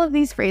all of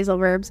these phrasal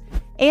verbs.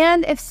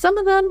 And if some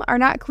of them are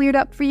not cleared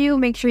up for you,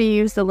 make sure you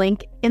use the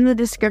link in the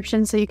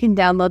description so you can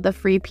download the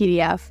free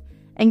PDF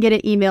and get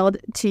it emailed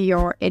to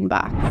your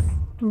inbox.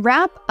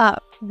 Wrap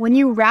up. When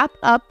you wrap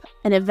up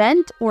an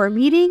event or a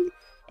meeting,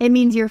 it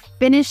means you're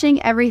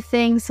finishing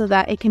everything so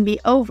that it can be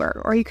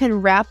over. Or you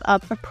can wrap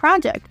up a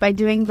project by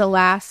doing the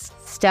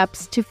last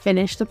steps to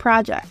finish the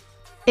project.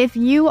 If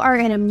you are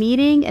in a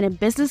meeting, in a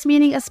business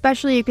meeting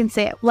especially, you can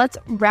say, let's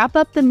wrap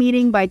up the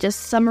meeting by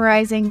just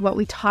summarizing what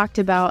we talked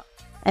about,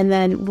 and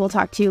then we'll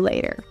talk to you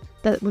later.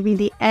 That would be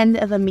the end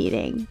of a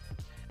meeting.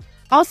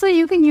 Also,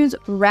 you can use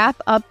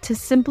wrap up to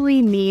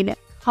simply mean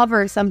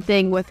cover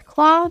something with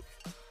cloth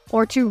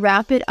or to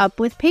wrap it up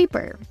with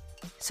paper.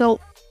 So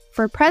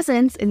for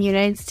presents in the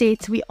United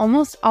States, we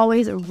almost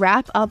always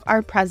wrap up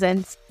our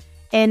presents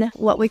in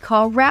what we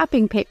call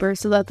wrapping paper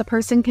so that the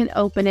person can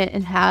open it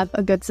and have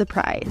a good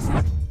surprise.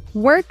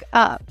 Work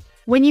up.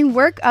 When you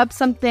work up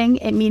something,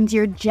 it means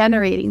you're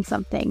generating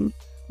something.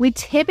 We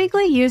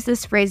typically use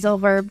this phrasal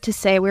verb to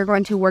say we're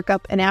going to work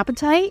up an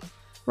appetite,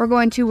 we're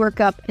going to work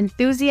up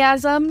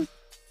enthusiasm,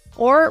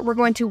 or we're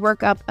going to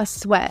work up a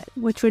sweat,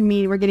 which would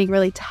mean we're getting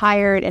really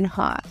tired and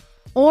hot.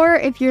 Or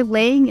if you're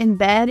laying in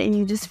bed and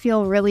you just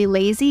feel really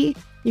lazy,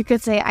 you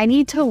could say, I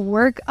need to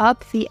work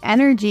up the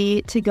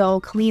energy to go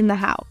clean the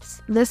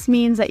house. This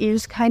means that you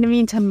just kind of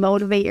need to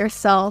motivate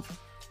yourself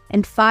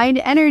and find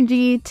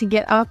energy to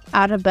get up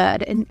out of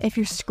bed. And if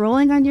you're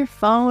scrolling on your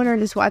phone or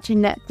just watching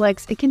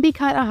Netflix, it can be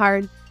kind of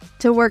hard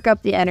to work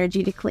up the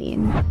energy to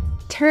clean.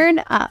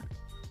 Turn up.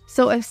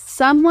 So if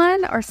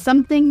someone or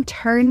something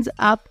turns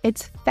up,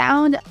 it's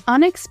found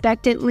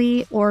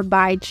unexpectedly or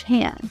by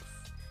chance.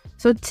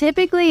 So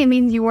typically it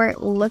means you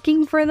weren't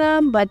looking for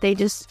them, but they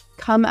just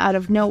come out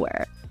of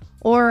nowhere.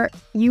 Or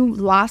you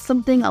lost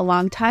something a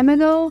long time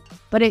ago,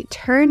 but it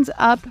turns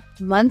up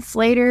months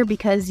later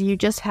because you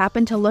just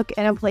happened to look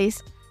in a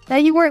place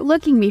that you weren't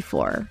looking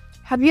before.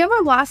 Have you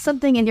ever lost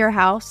something in your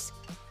house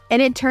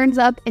and it turns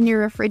up in your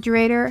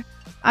refrigerator?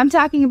 I'm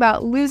talking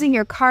about losing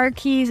your car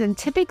keys, and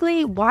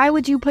typically, why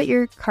would you put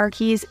your car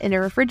keys in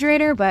a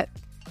refrigerator? But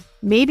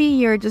maybe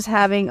you're just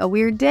having a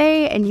weird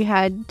day and you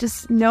had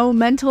just no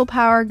mental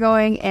power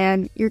going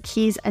and your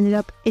keys ended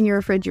up in your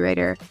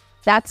refrigerator.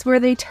 That's where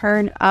they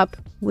turn up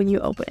when you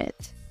open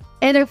it.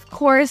 And of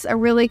course, a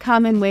really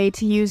common way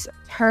to use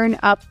turn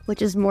up,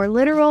 which is more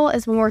literal,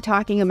 is when we're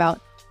talking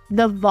about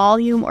the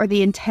volume or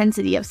the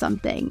intensity of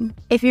something.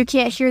 If you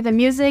can't hear the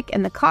music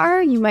in the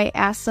car, you might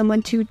ask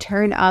someone to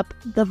turn up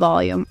the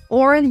volume.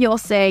 Or you'll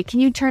say, can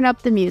you turn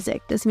up the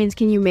music? This means,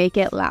 can you make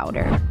it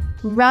louder?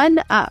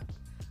 Run up.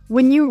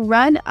 When you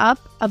run up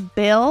a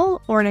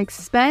bill or an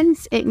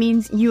expense, it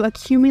means you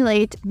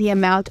accumulate the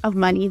amount of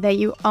money that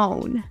you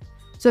own.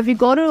 So if you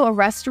go to a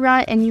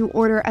restaurant and you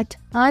order a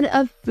ton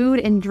of food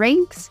and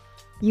drinks,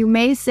 you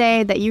may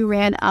say that you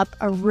ran up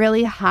a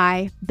really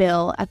high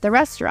bill at the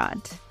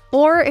restaurant.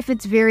 Or if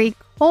it's very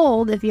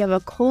cold, if you have a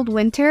cold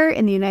winter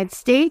in the United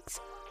States,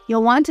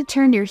 you'll want to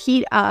turn your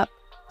heat up,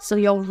 so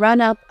you'll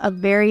run up a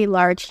very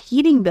large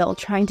heating bill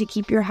trying to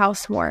keep your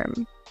house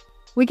warm.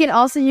 We can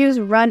also use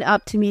run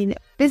up to mean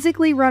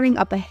physically running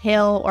up a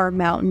hill or a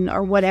mountain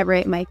or whatever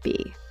it might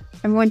be.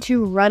 I'm going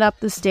to run up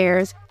the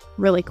stairs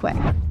really quick.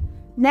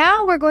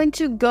 Now we're going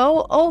to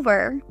go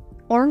over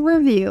or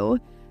review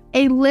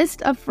a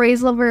list of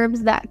phrasal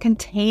verbs that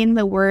contain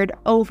the word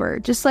over,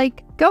 just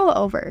like go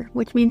over,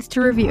 which means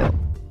to review.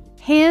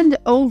 Hand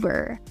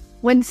over.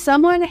 When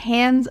someone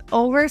hands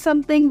over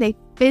something, they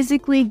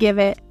physically give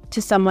it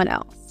to someone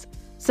else.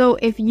 So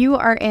if you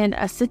are in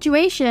a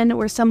situation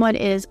where someone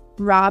is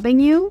robbing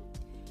you,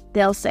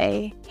 they'll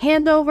say,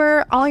 hand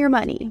over all your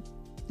money.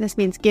 This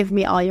means give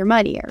me all your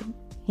money or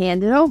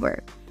hand it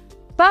over.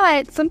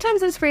 But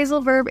sometimes this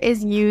phrasal verb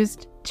is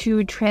used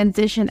to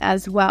transition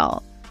as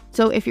well.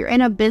 So if you're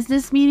in a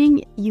business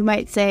meeting, you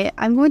might say,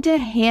 I'm going to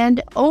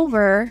hand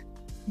over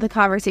the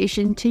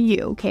conversation to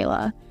you,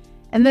 Kayla.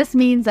 And this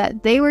means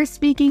that they were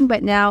speaking,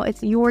 but now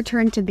it's your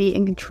turn to be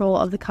in control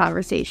of the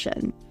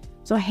conversation.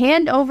 So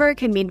hand over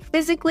can mean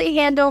physically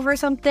hand over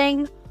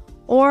something,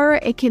 or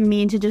it can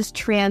mean to just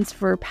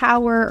transfer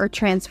power or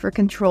transfer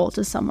control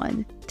to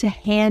someone, to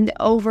hand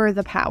over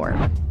the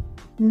power.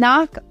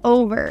 Knock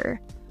over.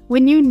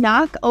 When you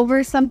knock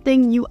over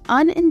something, you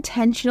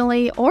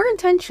unintentionally or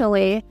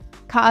intentionally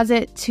cause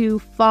it to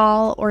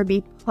fall or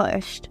be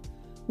pushed.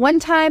 One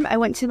time I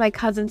went to my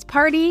cousin's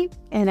party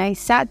and I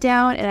sat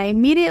down and I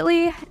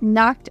immediately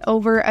knocked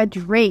over a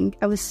drink.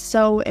 I was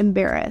so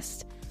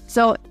embarrassed.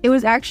 So it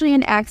was actually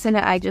an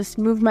accident. I just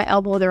moved my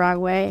elbow the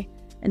wrong way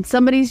and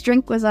somebody's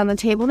drink was on the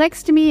table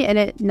next to me and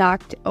it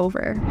knocked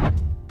over.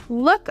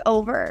 Look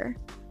over.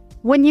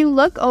 When you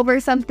look over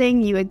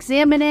something, you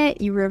examine it,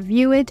 you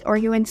review it, or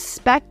you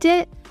inspect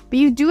it, but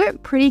you do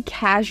it pretty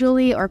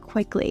casually or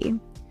quickly.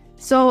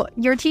 So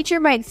your teacher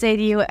might say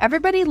to you,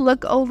 everybody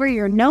look over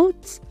your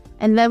notes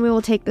and then we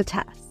will take the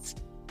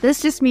test.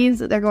 This just means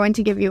that they're going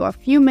to give you a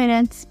few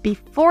minutes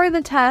before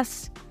the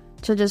test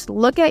to just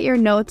look at your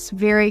notes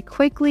very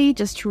quickly,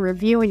 just to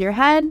review in your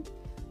head,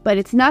 but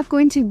it's not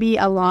going to be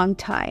a long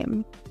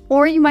time.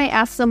 Or you might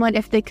ask someone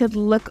if they could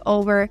look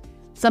over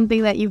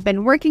something that you've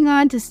been working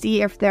on to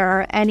see if there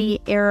are any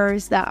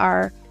errors that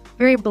are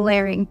very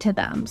blaring to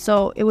them.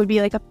 So it would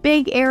be like a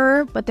big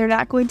error, but they're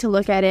not going to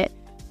look at it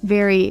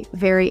very,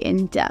 very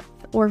in-depth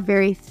or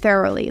very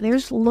thoroughly. They're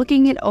just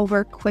looking it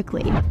over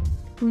quickly.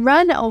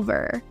 Run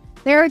over.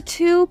 There are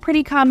two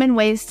pretty common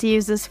ways to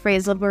use this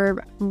phrasal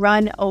verb,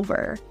 run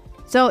over.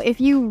 So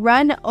if you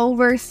run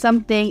over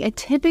something, it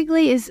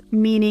typically is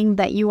meaning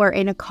that you are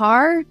in a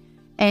car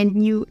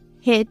and you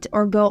hit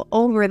or go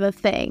over the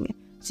thing.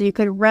 So you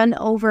could run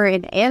over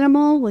an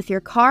animal with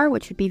your car,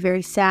 which would be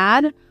very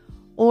sad.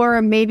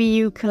 Or maybe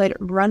you could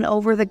run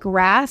over the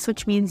grass,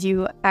 which means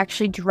you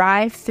actually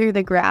drive through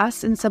the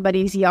grass in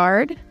somebody's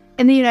yard.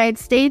 In the United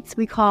States,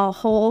 we call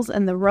holes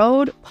in the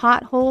road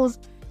potholes,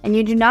 and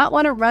you do not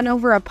want to run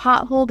over a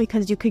pothole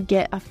because you could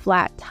get a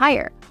flat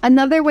tire.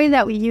 Another way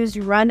that we use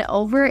run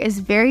over is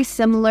very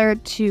similar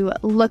to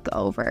look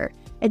over.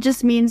 It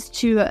just means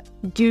to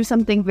do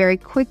something very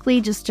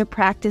quickly just to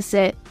practice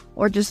it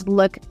or just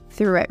look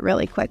through it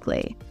really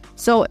quickly.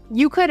 So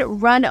you could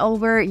run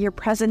over your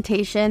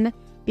presentation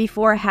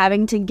before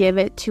having to give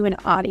it to an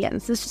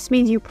audience. This just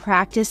means you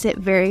practice it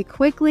very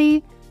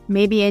quickly,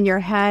 maybe in your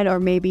head or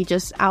maybe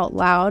just out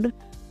loud,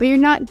 but you're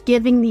not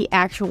giving the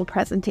actual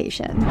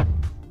presentation.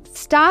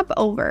 Stop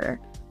over.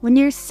 When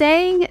you're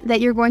saying that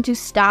you're going to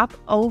stop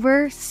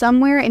over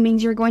somewhere, it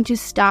means you're going to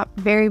stop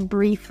very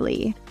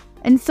briefly.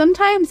 And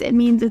sometimes it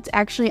means it's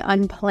actually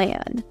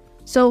unplanned.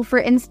 So for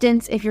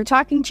instance, if you're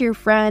talking to your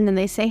friend and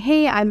they say,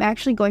 hey, I'm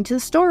actually going to the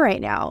store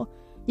right now,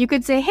 you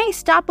could say, hey,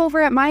 stop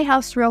over at my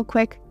house real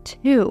quick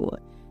too.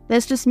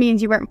 This just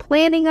means you weren't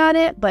planning on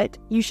it, but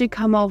you should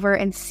come over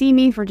and see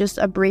me for just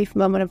a brief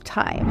moment of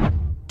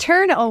time.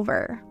 Turn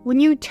over.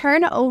 When you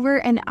turn over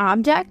an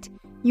object,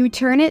 you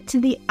turn it to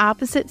the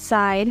opposite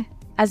side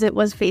as it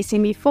was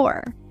facing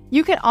before.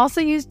 You can also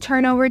use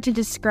turnover to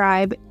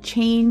describe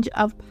change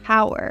of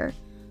power.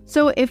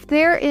 So if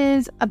there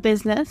is a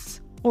business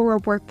or a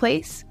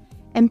workplace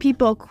and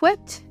people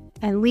quit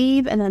and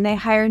leave and then they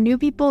hire new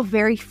people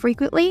very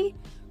frequently,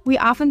 we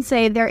often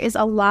say there is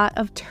a lot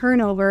of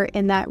turnover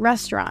in that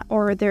restaurant,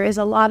 or there is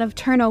a lot of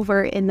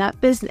turnover in that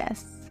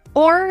business.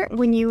 Or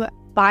when you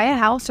buy a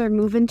house or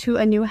move into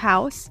a new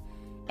house,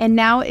 and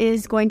now it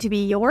is going to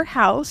be your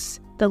house,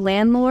 the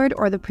landlord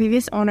or the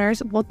previous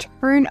owners will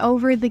turn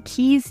over the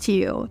keys to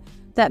you.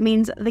 That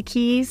means the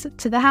keys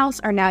to the house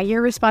are now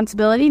your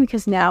responsibility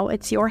because now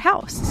it's your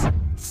house.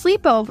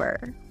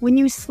 Sleepover. When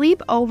you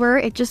sleep over,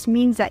 it just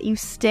means that you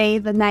stay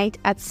the night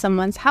at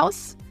someone's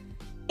house.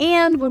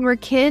 And when we're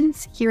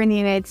kids here in the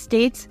United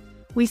States,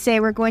 we say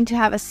we're going to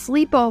have a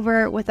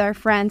sleepover with our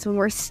friends when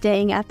we're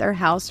staying at their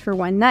house for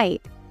one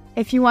night.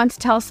 If you want to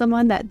tell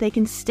someone that they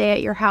can stay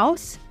at your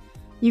house,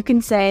 you can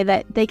say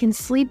that they can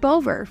sleep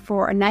over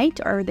for a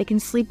night or they can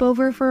sleep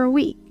over for a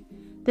week.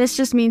 This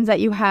just means that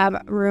you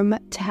have room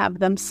to have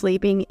them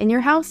sleeping in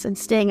your house and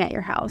staying at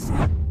your house.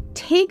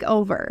 Take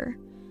over.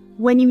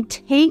 When you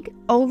take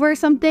over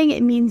something,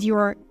 it means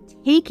you're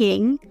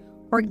taking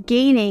or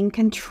gaining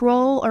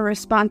control or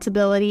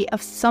responsibility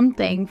of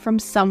something from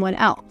someone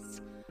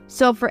else.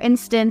 So for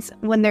instance,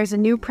 when there's a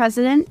new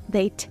president,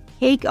 they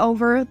take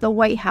over the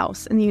White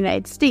House in the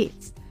United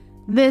States.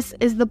 This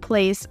is the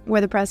place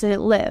where the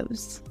president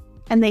lives,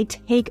 and they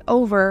take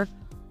over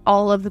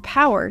all of the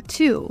power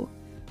too.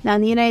 Now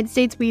in the United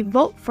States, we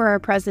vote for our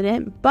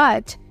president,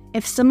 but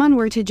if someone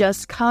were to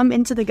just come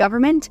into the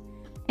government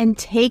and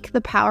take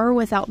the power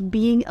without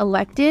being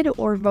elected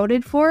or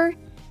voted for,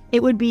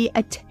 it would be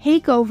a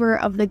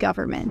takeover of the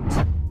government.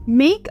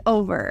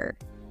 Makeover.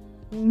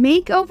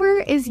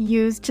 Makeover is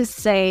used to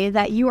say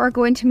that you are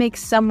going to make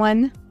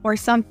someone or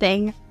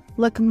something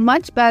look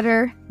much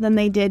better than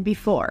they did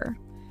before.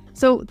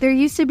 So there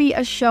used to be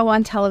a show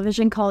on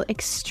television called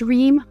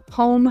Extreme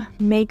Home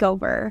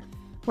Makeover,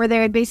 where they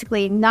would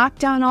basically knock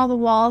down all the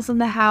walls in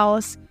the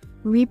house,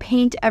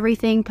 repaint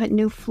everything, put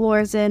new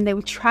floors in. They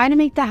would try to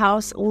make the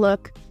house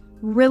look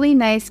really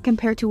nice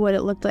compared to what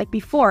it looked like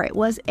before. It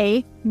was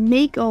a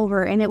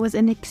makeover, and it was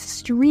an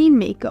extreme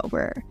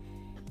makeover.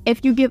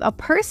 If you give a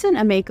person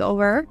a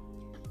makeover,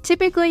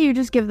 typically you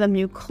just give them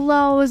new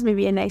clothes,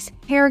 maybe a nice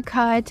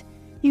haircut.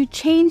 You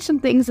change some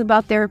things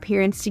about their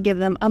appearance to give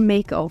them a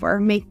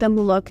makeover, make them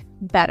look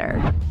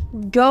better.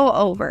 Go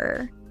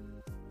over.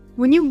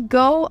 When you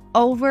go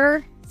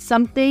over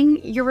something,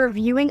 you're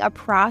reviewing a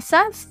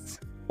process,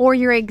 or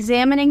you're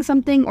examining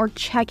something or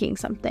checking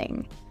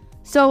something.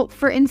 So,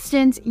 for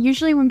instance,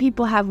 usually when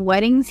people have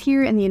weddings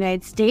here in the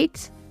United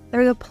States,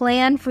 they're the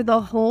plan for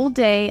the whole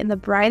day, and the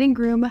bride and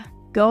groom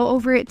go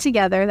over it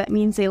together. That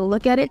means they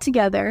look at it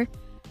together,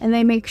 and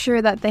they make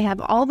sure that they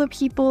have all the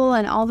people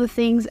and all the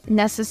things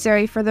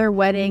necessary for their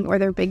wedding or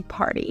their big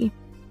party.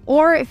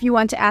 Or if you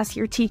want to ask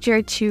your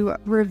teacher to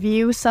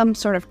review some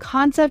sort of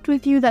concept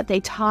with you that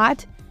they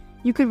taught,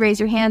 you could raise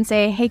your hand and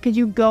say, hey, could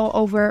you go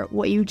over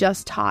what you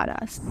just taught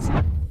us?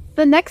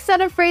 The next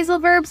set of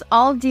phrasal verbs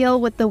all deal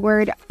with the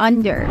word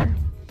under.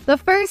 The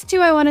first two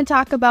I want to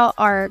talk about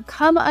are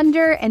come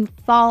under and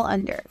fall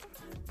under.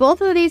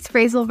 Both of these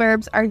phrasal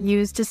verbs are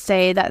used to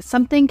say that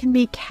something can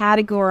be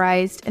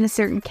categorized in a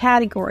certain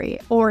category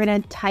or in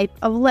a type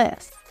of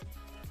list.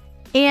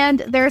 And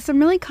there are some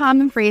really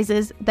common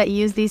phrases that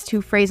use these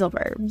two phrasal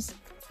verbs.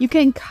 You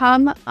can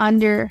come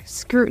under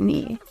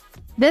scrutiny.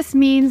 This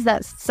means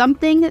that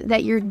something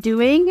that you're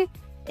doing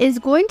is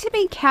going to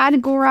be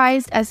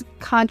categorized as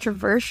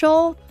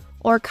controversial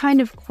or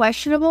kind of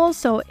questionable,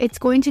 so it's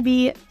going to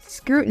be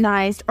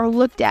scrutinized or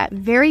looked at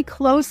very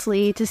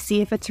closely to see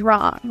if it's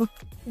wrong.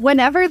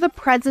 Whenever the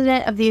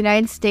President of the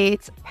United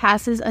States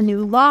passes a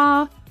new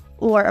law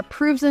or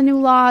approves a new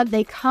law,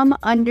 they come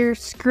under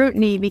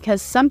scrutiny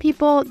because some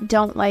people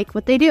don't like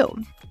what they do.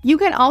 You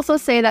can also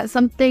say that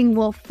something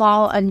will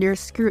fall under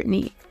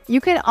scrutiny.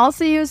 You can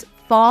also use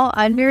fall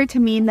under to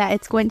mean that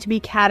it's going to be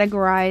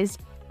categorized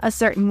a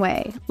certain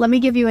way. Let me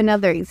give you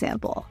another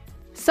example.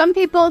 Some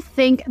people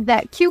think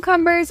that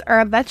cucumbers are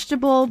a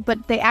vegetable,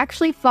 but they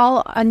actually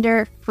fall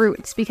under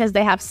fruits because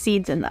they have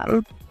seeds in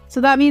them. So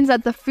that means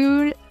that the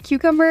food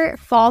cucumber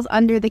falls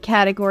under the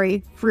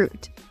category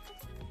fruit,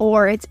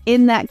 or it's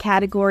in that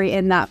category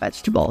in not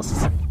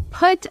vegetables.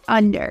 Put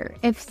under.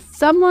 If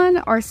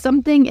someone or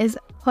something is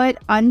put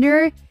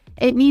under,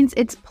 it means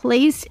it's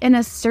placed in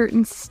a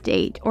certain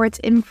state, or it's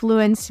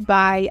influenced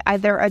by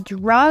either a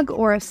drug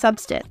or a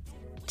substance.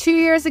 2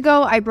 years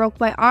ago, I broke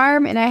my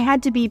arm and I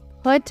had to be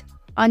put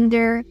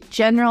under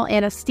general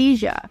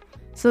anesthesia.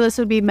 So this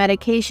would be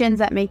medications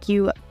that make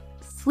you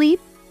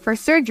sleep for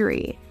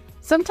surgery.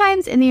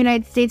 Sometimes in the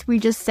United States, we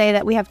just say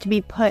that we have to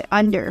be put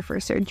under for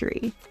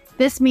surgery.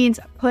 This means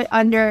put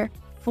under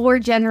for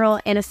general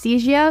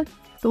anesthesia,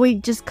 but we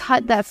just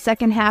cut that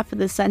second half of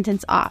the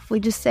sentence off. We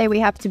just say we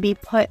have to be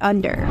put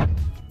under.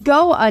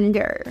 Go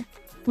under.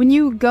 When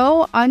you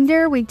go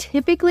under, we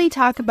typically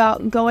talk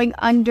about going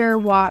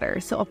underwater.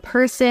 So a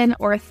person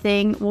or a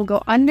thing will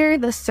go under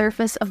the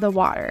surface of the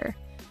water.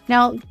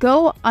 Now,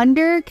 go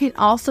under can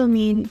also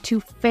mean to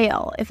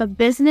fail. If a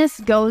business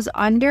goes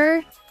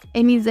under,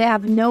 it means they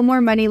have no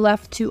more money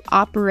left to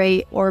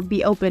operate or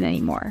be open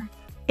anymore.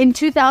 In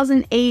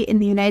 2008 in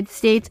the United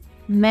States,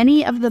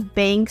 many of the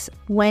banks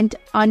went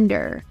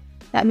under.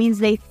 That means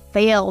they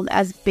failed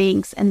as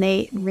banks and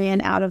they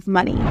ran out of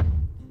money.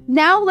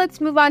 Now let's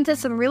move on to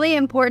some really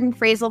important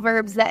phrasal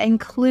verbs that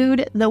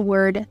include the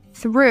word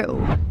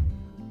through.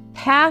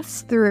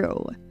 Pass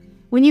through.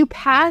 When you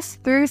pass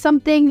through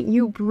something,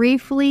 you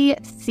briefly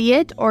see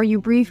it or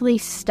you briefly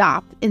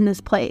stop in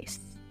this place.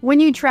 When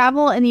you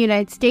travel in the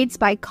United States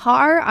by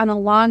car on a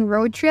long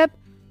road trip,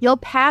 you'll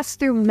pass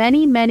through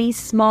many, many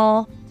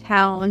small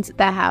towns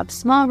that have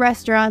small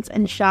restaurants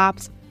and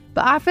shops,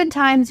 but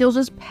oftentimes you'll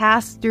just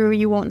pass through,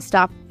 you won't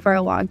stop for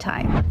a long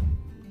time.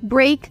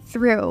 Break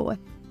through.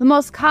 The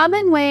most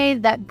common way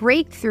that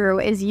break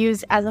through is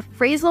used as a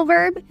phrasal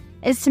verb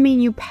is to mean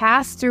you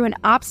pass through an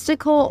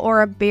obstacle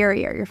or a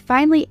barrier. You're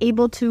finally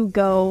able to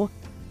go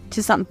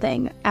to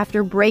something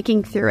after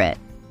breaking through it.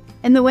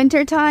 In the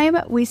wintertime,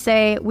 we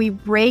say we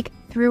break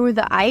through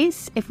the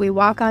ice if we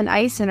walk on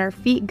ice and our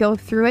feet go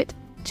through it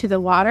to the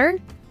water.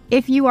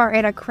 If you are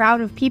in a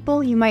crowd of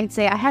people, you might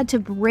say, I had to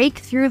break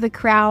through the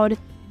crowd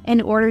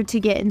in order to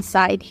get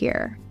inside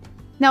here.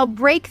 Now,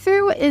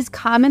 breakthrough is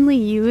commonly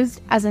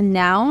used as a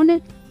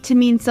noun to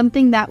mean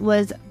something that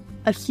was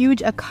a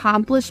huge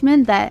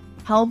accomplishment that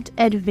helped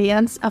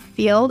advance a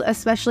field,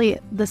 especially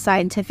the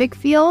scientific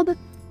field.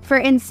 For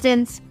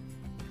instance,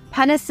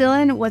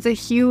 penicillin was a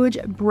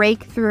huge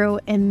breakthrough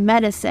in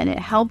medicine. It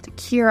helped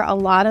cure a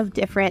lot of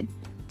different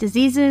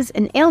diseases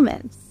and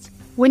ailments.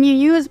 When you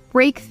use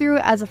breakthrough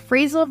as a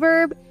phrasal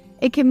verb,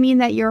 it can mean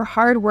that your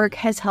hard work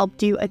has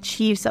helped you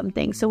achieve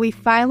something. So we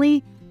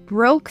finally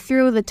broke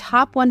through the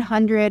top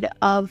 100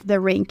 of the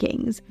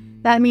rankings.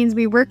 That means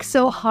we work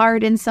so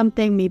hard in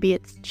something, maybe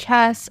it's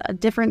chess, a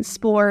different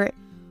sport,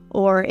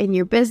 or in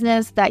your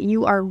business, that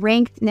you are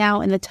ranked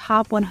now in the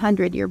top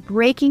 100. You're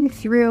breaking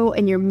through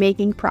and you're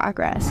making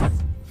progress.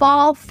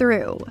 Fall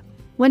through.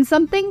 When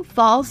something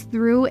falls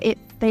through, it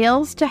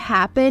fails to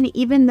happen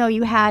even though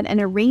you had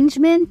an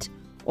arrangement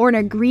or an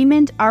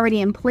agreement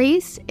already in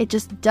place. It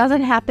just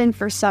doesn't happen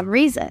for some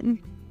reason.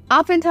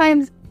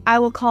 Oftentimes, I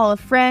will call a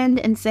friend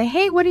and say,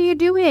 hey, what are you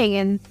doing?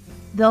 And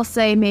they'll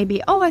say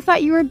maybe, oh, I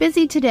thought you were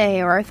busy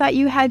today, or I thought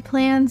you had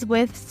plans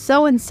with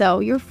so-and-so,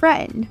 your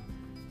friend.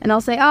 And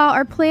I'll say, oh,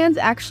 our plans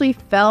actually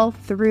fell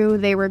through.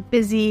 They were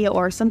busy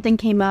or something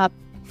came up,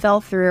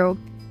 fell through.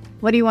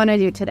 What do you want to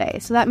do today?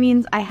 So that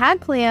means I had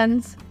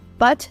plans,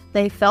 but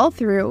they fell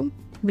through,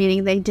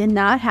 meaning they did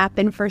not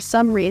happen for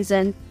some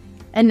reason,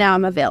 and now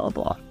I'm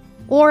available.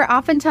 Or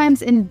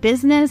oftentimes in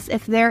business,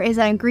 if there is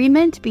an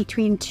agreement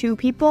between two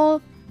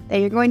people that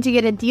you're going to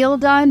get a deal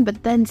done,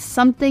 but then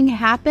something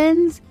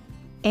happens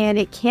and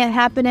it can't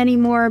happen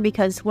anymore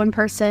because one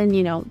person,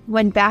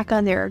 went back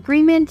on their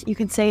agreement, you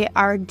could say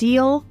our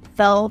deal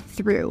fell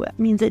through. It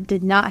means it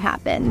did not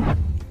happen.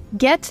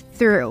 Get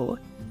through.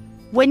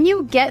 When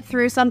you get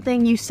through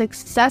something, you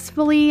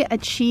successfully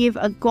achieve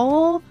a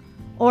goal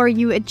or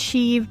you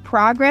achieve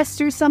progress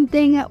through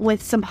something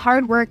with some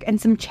hard work and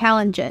some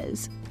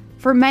challenges.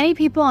 For many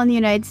people in the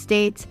United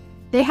States,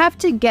 they have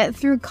to get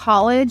through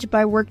college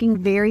by working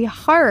very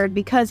hard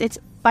because it's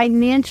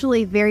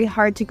financially very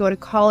hard to go to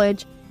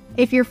college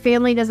if your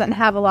family doesn't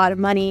have a lot of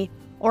money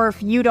or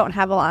if you don't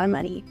have a lot of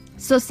money.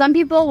 So some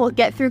people will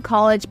get through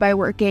college by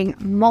working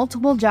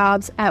multiple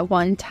jobs at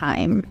one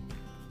time.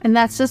 And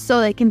that's just so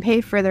they can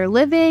pay for their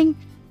living,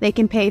 they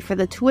can pay for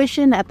the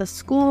tuition at the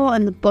school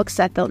and the books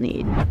that they'll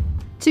need.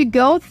 To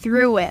go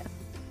through with.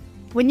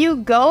 When you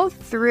go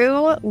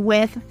through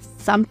with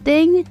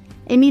something,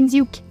 it means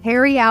you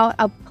carry out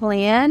a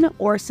plan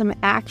or some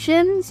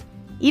actions,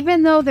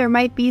 even though there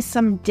might be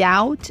some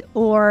doubt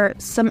or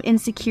some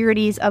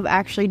insecurities of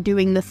actually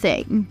doing the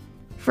thing.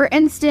 For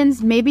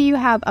instance, maybe you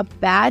have a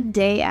bad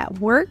day at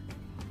work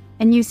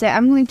and you say,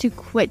 I'm going to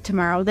quit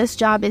tomorrow. This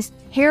job is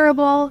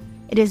terrible.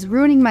 It is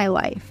ruining my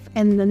life.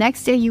 And the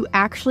next day you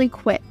actually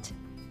quit.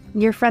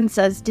 Your friend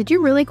says, did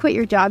you really quit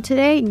your job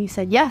today? And you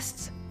said,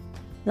 yes.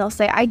 They'll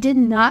say, I did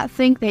not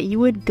think that you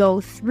would go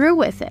through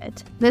with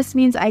it. This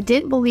means I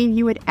didn't believe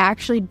you would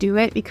actually do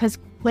it because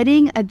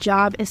quitting a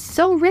job is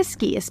so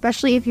risky,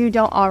 especially if you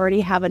don't already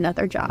have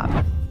another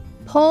job.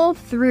 Pull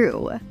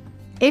through.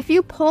 If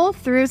you pull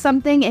through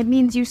something, it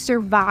means you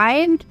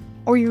survived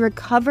or you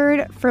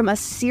recovered from a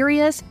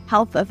serious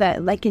health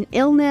event, like an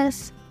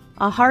illness,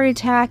 a heart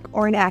attack,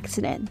 or an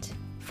accident.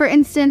 For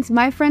instance,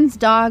 my friend's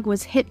dog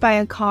was hit by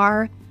a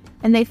car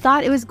and they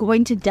thought it was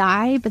going to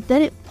die, but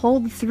then it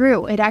pulled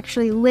through. It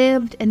actually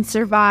lived and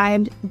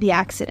survived the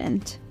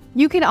accident.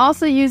 You can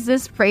also use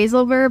this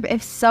phrasal verb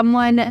if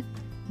someone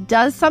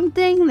does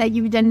something that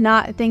you did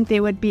not think they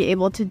would be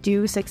able to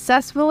do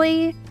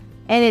successfully,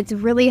 and it's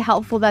really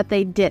helpful that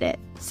they did it.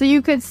 So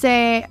you could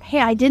say, hey,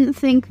 I didn't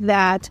think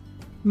that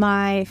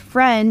my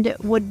friend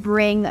would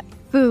bring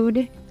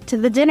food to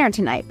the dinner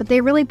tonight, but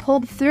they really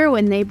pulled through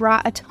and they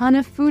brought a ton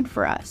of food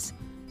for us.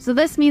 So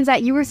this means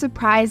that you were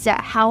surprised at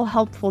how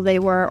helpful they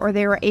were, or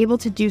they were able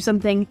to do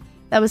something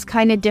that was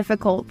kind of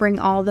difficult, bring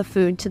all the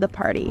food to the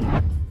party.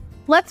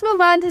 Let's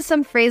move on to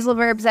some phrasal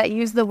verbs that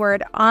use the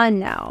word on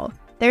now.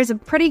 There's a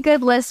pretty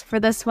good list for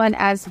this one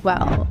as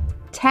well.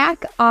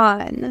 Tack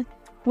on.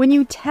 When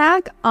you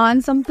tack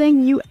on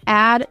something, you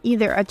add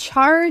either a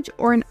charge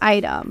or an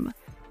item.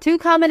 Two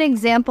common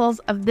examples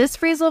of this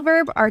phrasal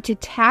verb are to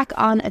tack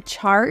on a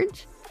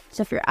charge.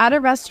 So if you're at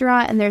a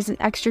restaurant and there's an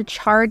extra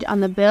charge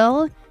on the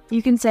bill,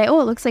 you can say,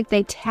 oh, it looks like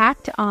they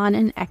tacked on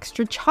an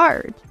extra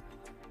charge.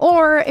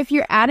 Or if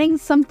you're adding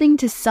something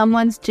to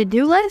someone's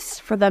to-do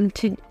list for them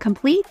to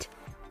complete,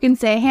 you can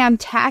say, hey, I'm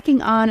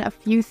tacking on a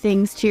few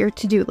things to your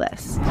to-do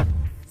list.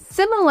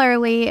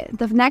 Similarly,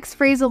 the next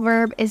phrasal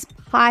verb is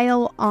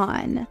pile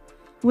on.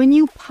 When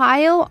you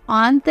pile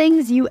on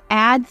things, you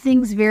add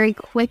things very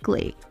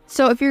quickly.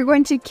 So if you're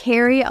going to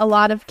carry a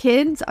lot of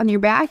kids on your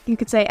back, you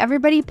could say,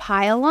 everybody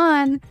pile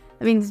on.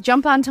 That means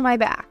jump onto my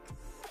back.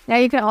 Now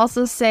you can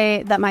also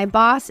say that my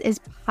boss is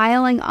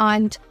piling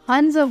on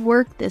tons of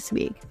work this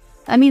week.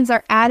 That means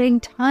they're adding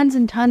tons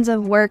and tons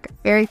of work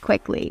very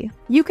quickly.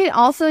 You can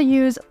also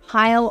use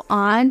pile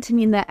on to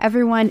mean that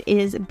everyone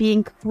is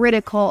being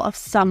critical of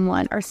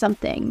someone or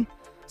something.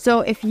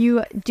 So if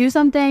you do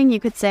something, you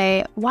could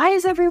say, why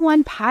is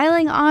everyone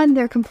piling on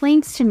their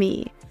complaints to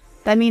me?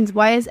 That means,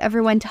 why is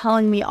everyone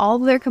telling me all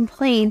of their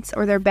complaints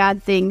or their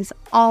bad things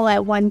all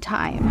at one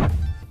time?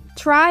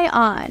 Try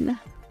on.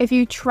 If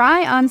you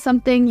try on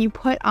something, you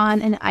put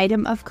on an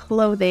item of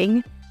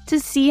clothing to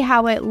see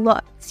how it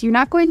looks. You're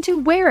not going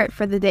to wear it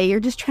for the day. You're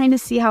just trying to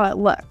see how it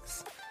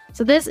looks.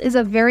 So this is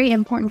a very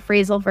important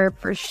phrasal verb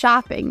for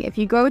shopping. If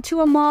you go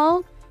to a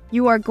mall,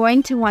 you are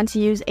going to want to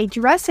use a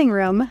dressing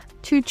room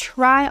to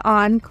try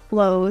on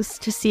clothes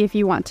to see if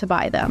you want to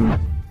buy them.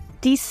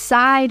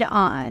 Decide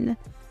on.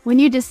 When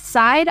you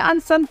decide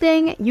on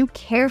something, you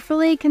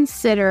carefully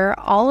consider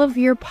all of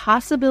your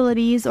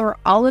possibilities or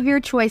all of your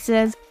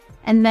choices,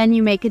 and then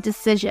you make a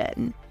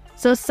decision.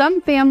 So some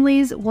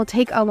families will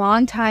take a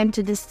long time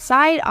to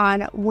decide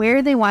on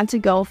where they want to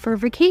go for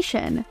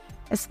vacation,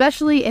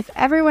 especially if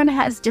everyone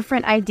has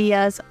different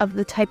ideas of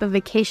the type of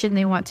vacation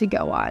they want to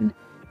go on.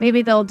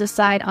 Maybe they'll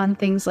decide on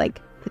things like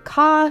the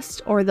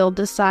cost, or they'll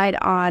decide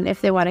on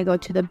if they want to go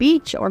to the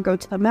beach or go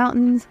to the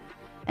mountains,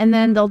 and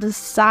then they'll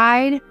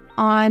decide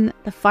on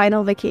the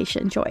final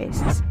vacation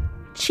choice.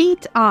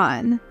 Cheat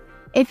on.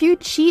 If you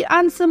cheat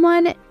on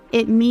someone,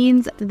 it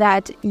means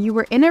that you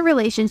were in a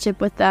relationship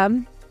with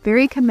them,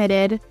 very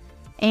committed,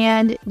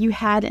 and you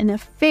had an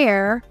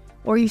affair,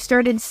 or you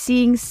started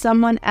seeing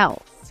someone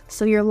else,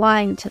 so you're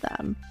lying to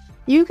them.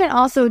 You can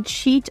also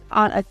cheat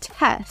on a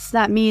test.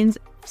 That means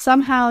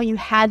somehow you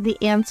had the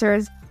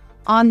answers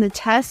on the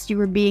test, you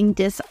were being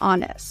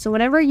dishonest. So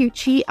whenever you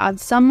cheat on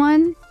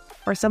someone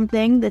or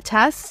something, the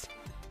test,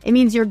 it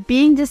means you're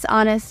being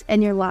dishonest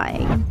and you're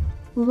lying.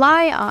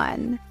 Lie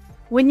on.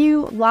 When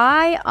you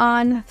lie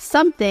on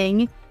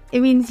something, it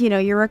means,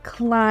 you're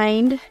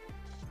reclined,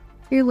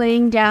 you're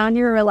laying down,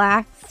 you're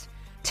relaxed.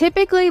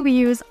 Typically, we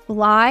use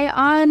lie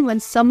on when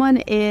someone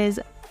is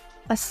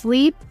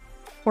asleep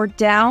or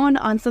down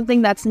on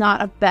something that's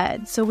not a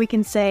bed. So we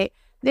can say,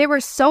 they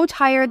were so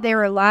tired, they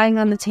were lying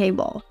on the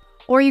table.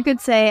 Or you could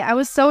say, I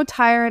was so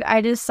tired,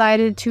 I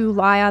decided to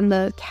lie on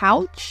the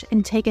couch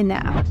and take a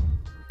nap.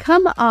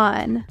 Come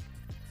on.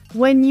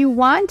 When you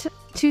want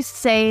to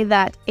say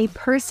that a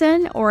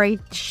person or a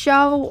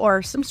show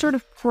or some sort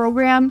of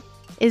program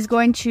is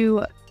going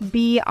to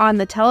be on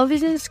the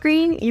television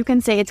screen, you can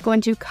say it's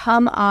going to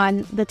come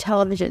on the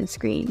television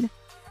screen.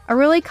 A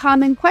really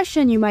common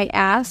question you might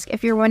ask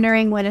if you're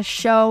wondering when a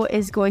show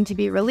is going to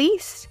be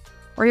released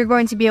or you're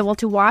going to be able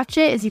to watch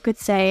it is you could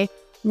say,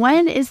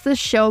 when is the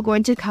show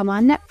going to come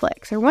on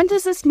Netflix? Or when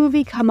does this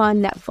movie come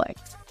on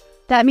Netflix?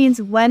 That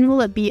means, when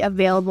will it be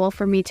available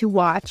for me to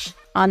watch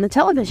on the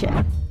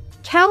television?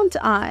 Count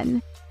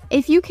on.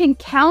 If you can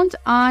count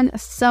on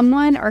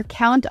someone or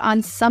count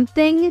on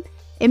something,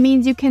 it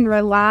means you can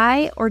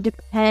rely or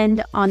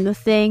depend on the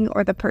thing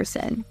or the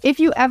person. If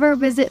you ever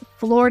visit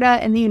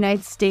Florida in the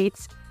United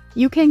States,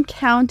 you can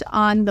count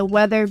on the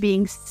weather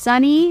being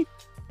sunny,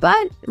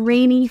 but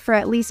rainy for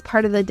at least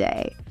part of the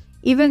day.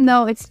 Even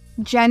though it's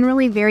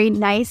generally very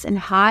nice and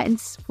hot in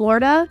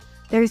Florida,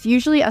 there's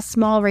usually a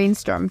small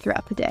rainstorm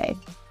throughout the day.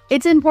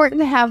 It's important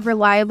to have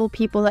reliable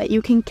people that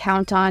you can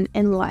count on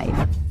in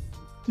life.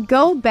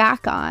 Go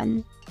back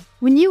on.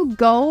 When you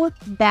go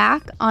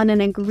back on an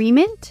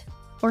agreement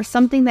or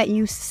something that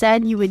you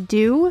said you would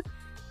do,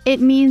 it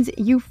means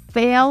you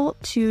fail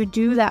to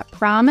do that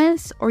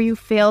promise or you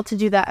fail to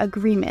do that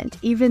agreement,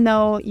 even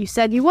though you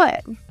said you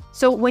would.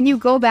 So when you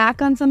go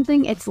back on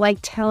something, it's like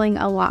telling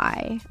a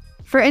lie.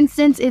 For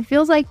instance, it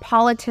feels like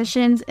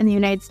politicians in the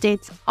United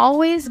States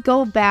always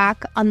go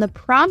back on the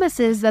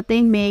promises that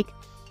they make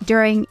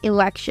during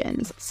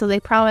elections. So they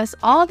promise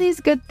all these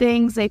good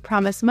things, they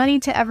promise money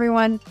to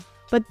everyone,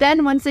 but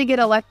then once they get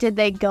elected,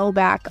 they go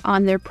back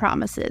on their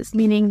promises,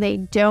 meaning they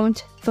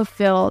don't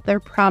fulfill their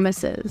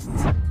promises.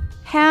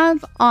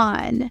 Have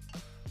on.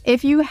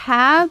 If you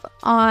have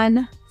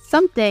on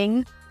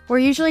something, we're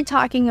usually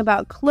talking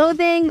about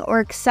clothing or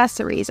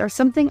accessories or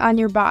something on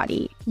your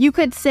body. You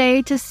could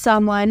say to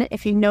someone,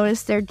 if you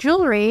notice their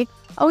jewelry,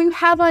 "Oh, you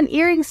have on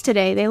earrings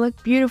today. They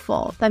look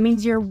beautiful." That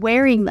means you're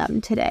wearing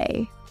them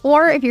today.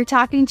 Or if you're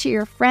talking to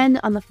your friend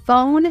on the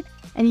phone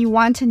and you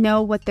want to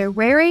know what they're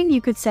wearing,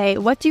 you could say,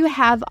 "What do you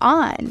have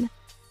on?"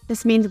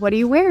 This means, what are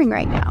you wearing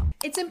right now?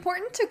 It's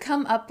important to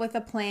come up with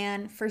a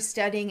plan for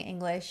studying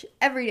English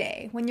every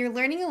day. When you're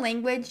learning a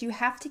language, you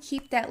have to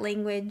keep that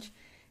language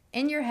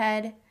in your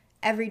head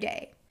every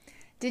day.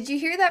 Did you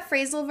hear that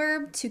phrasal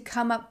verb, to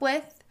come up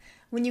with?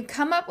 When you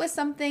come up with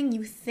something,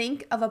 you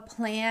think of a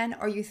plan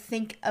or you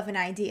think of an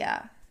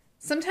idea.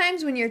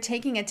 Sometimes when you're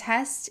taking a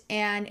test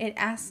and it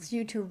asks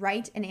you to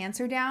write an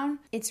answer down,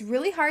 it's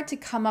really hard to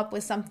come up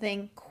with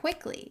something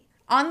quickly.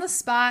 On the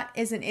spot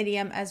is an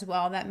idiom as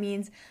well. That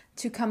means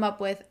to come up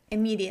with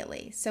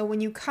immediately. So when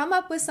you come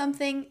up with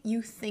something,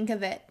 you think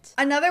of it.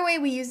 Another way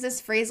we use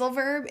this phrasal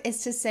verb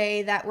is to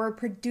say that we're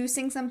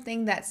producing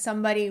something that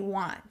somebody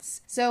wants.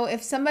 So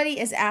if somebody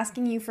is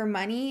asking you for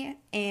money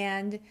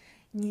and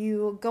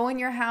you go in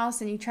your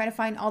house and you try to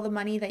find all the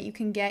money that you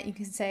can get, you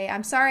can say,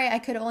 "I'm sorry, I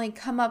could only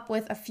come up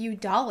with a few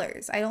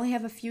dollars. I only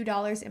have a few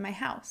dollars in my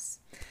house."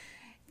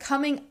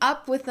 Coming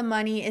up with the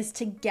money is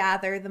to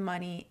gather the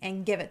money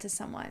and give it to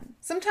someone.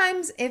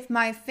 Sometimes if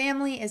my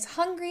family is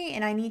hungry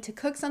and I need to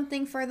cook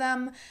something for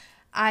them,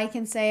 I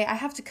can say, "I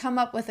have to come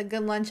up with a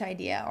good lunch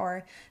idea,"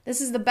 or "This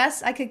is the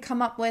best I could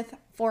come up with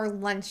for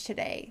lunch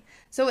today."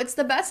 So it's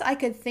the best I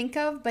could think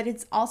of, but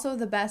it's also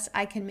the best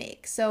I can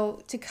make.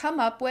 So to come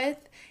up with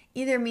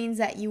either means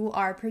that you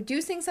are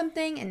producing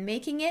something and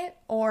making it,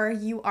 or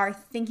you are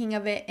thinking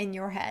of it in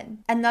your head.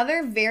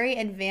 Another very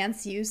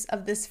advanced use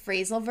of this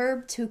phrasal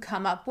verb, to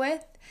come up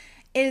with,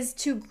 is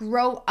to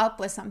grow up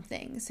with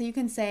something. So you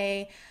can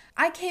say,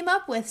 "I came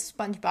up with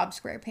SpongeBob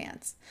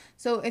SquarePants."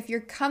 So if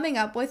you're coming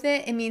up with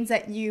it, it means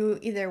that you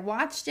either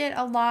watched it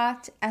a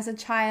lot as a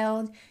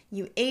child,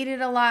 you ate it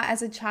a lot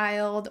as a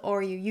child,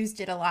 or you used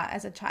it a lot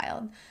as a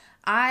child.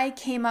 I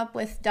came up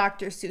with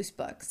Dr. Seuss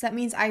books. That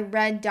means I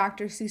read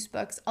Dr. Seuss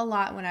books a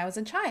lot when I was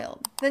a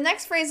child. The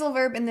next phrasal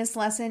verb in this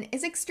lesson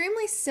is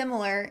extremely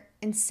similar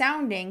in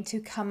sounding to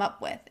come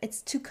up with.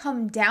 It's to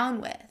come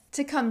down with.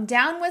 To come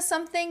down with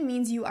something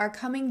means you are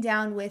coming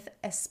down with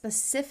a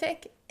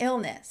specific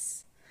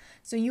illness.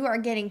 So you are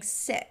getting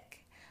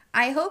sick.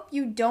 I hope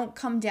you don't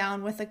come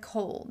down with a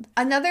cold.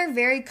 Another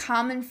very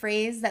common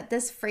phrase that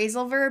this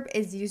phrasal verb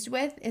is used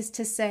with is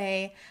to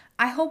say,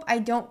 "I hope I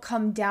don't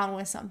come down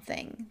with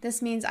something."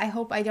 This means I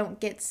hope I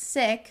don't get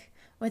sick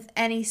with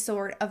any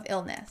sort of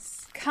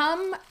illness.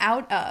 Come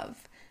out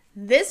of.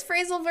 This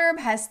phrasal verb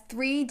has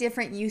 3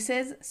 different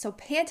uses, so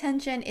pay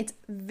attention. It's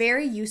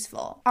very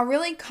useful. A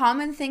really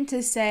common thing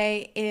to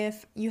say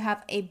if you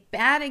have a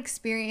bad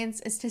experience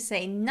is to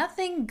say,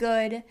 "Nothing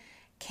good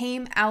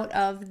came out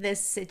of this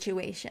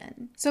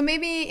situation." So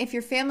maybe if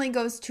your family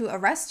goes to a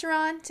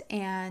restaurant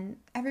and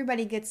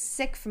everybody gets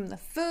sick from the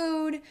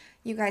food,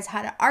 you guys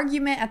had an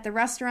argument at the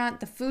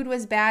restaurant, the food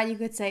was bad, you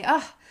could say,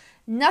 "Oh,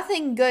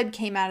 nothing good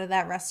came out of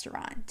that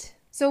restaurant."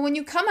 So when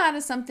you come out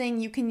of something,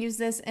 you can use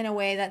this in a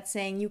way that's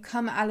saying you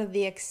come out of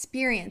the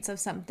experience of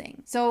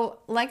something. So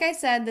like I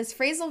said, this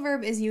phrasal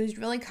verb is used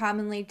really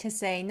commonly to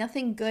say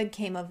nothing good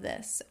came of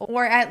this,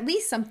 or at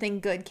least something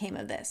good came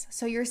of this.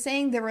 So you're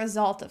saying the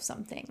result of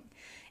something.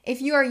 If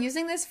you are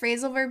using this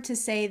phrasal verb to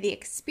say the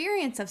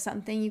experience of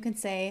something, you can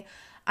say,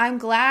 "I'm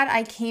glad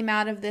I came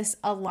out of this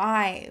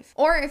alive."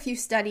 Or if you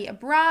study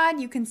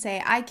abroad, you can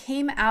say, "I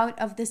came out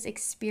of this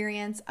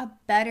experience a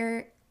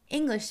better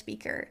English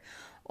speaker."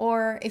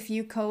 Or if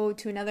you go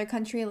to another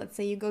country, let's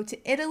say you go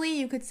to Italy,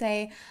 you could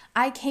say,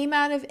 "I came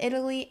out of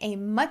Italy a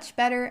much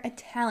better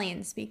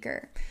Italian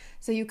speaker."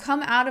 So you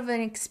come out of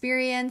an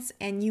experience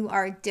and you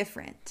are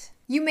different.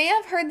 You may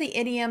have heard the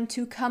idiom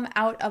 "to come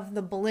out of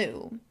the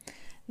blue."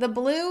 The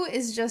blue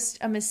is just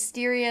a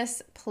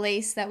mysterious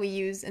place that we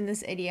use in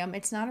this idiom.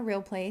 It's not a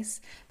real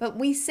place, but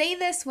we say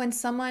this when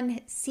someone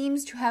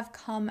seems to have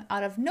come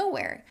out of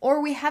nowhere, or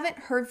we haven't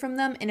heard from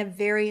them in a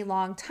very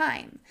long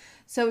time.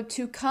 So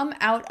to come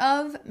out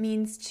of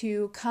means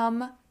to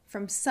come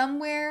from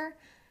somewhere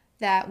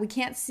that we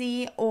can't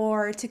see,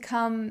 or to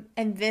come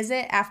and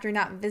visit after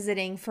not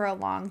visiting for a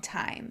long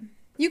time.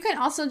 You can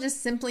also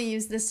just simply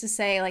use this to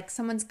say like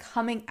someone's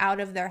coming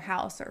out of their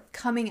house or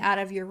coming out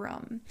of your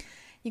room.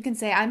 You can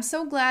say, "I'm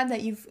so glad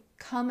that you've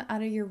come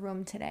out of your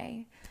room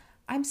today.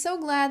 I'm so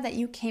glad that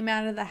you came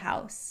out of the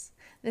house."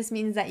 This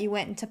means that you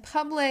went into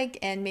public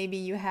and maybe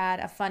you had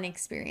a fun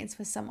experience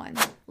with someone.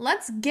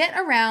 Let's get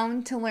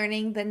around to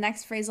learning the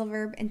next phrasal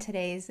verb in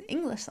today's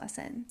English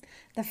lesson.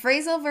 The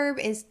phrasal verb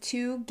is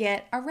to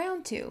get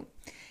around to.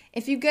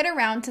 If you get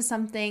around to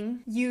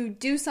something, you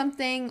do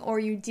something or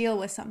you deal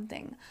with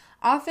something.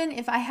 Often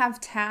if I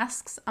have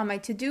tasks on my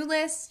to-do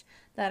list,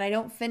 that I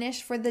don't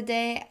finish for the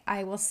day,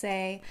 I will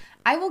say,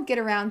 I will get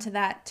around to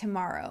that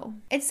tomorrow.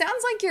 It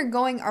sounds like you're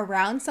going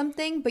around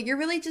something, but you're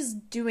really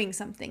just doing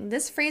something.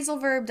 This phrasal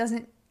verb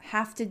doesn't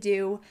have to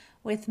do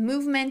with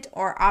movement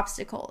or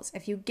obstacles.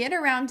 If you get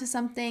around to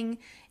something,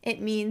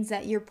 it means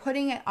that you're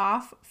putting it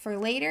off for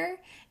later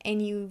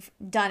and you've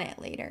done it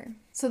later.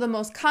 So the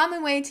most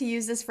common way to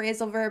use this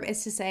phrasal verb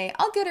is to say,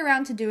 I'll get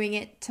around to doing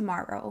it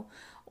tomorrow,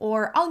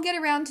 or I'll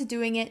get around to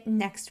doing it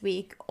next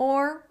week,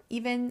 or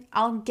even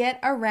I'll get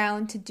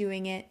around to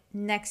doing it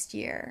next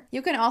year.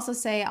 You can also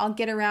say, I'll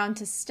get around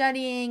to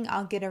studying,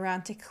 I'll get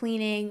around to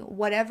cleaning,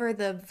 whatever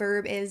the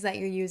verb is that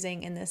you're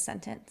using in this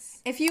sentence.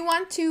 If you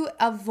want to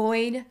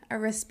avoid a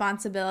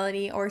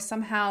responsibility or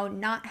somehow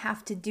not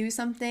have to do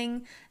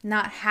something,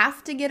 not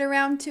have to get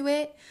around to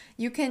it,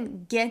 you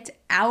can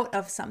get out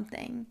of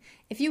something.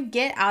 If you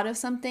get out of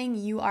something,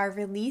 you are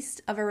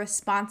released of a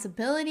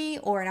responsibility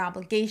or an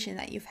obligation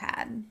that you've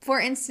had.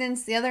 For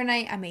instance, the other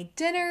night I made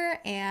dinner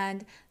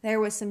and there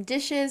was some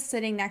dishes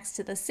sitting next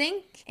to the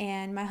sink,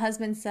 and my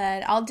husband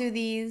said, I'll do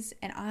these,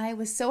 and I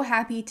was so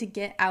happy to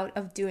get out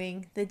of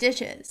doing the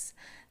dishes.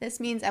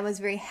 This means I was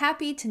very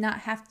happy to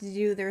not have to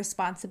do the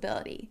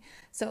responsibility.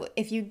 So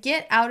if you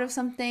get out of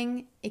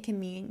something, it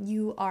can mean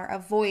you are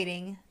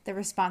avoiding the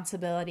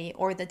responsibility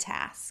or the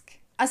task.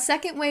 A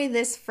second way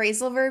this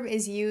phrasal verb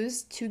is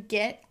used to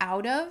get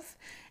out of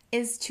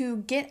is to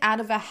get out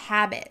of a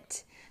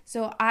habit.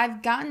 So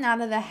I've gotten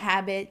out of the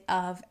habit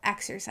of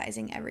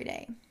exercising every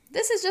day.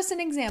 This is just an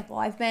example.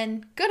 I've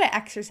been good at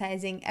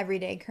exercising every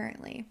day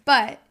currently.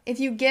 But if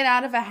you get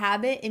out of a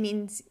habit, it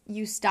means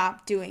you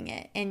stop doing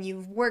it and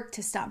you've worked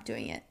to stop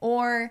doing it.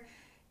 Or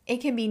it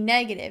can be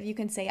negative. You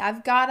can say,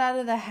 I've got out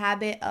of the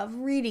habit of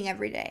reading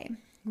every day.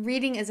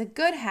 Reading is a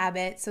good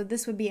habit, so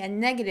this would be a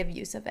negative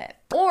use of it.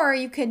 Or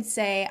you could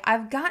say,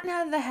 I've gotten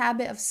out of the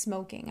habit of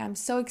smoking. I'm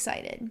so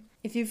excited.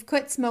 If you've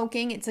quit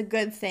smoking, it's a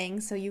good thing,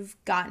 so you've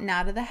gotten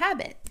out of the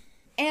habit.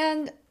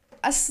 And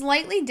a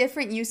slightly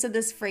different use of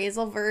this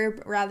phrasal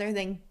verb rather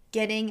than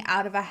getting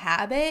out of a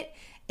habit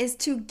is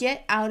to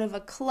get out of a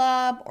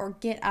club or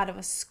get out of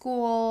a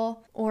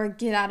school or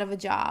get out of a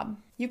job.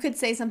 You could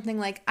say something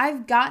like,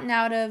 I've gotten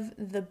out of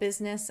the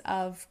business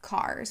of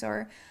cars,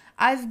 or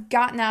I've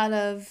gotten out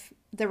of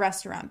the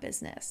restaurant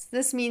business.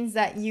 This means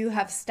that you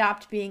have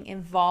stopped being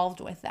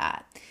involved with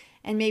that.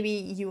 And maybe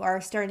you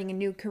are starting a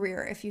new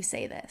career if you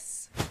say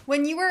this.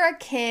 When you were a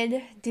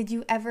kid, did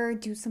you ever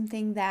do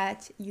something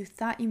that you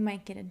thought you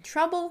might get in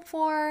trouble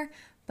for,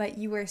 but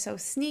you were so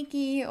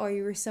sneaky or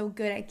you were so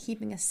good at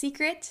keeping a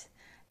secret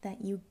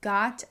that you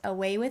got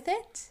away with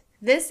it?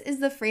 This is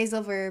the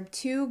phrasal verb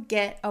to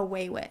get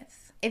away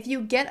with. If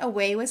you get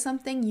away with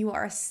something, you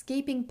are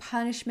escaping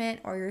punishment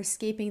or you're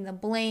escaping the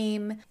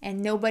blame,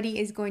 and nobody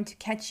is going to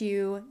catch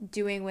you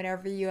doing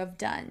whatever you have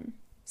done.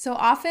 So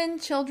often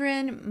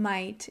children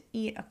might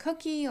eat a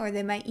cookie or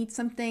they might eat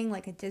something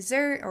like a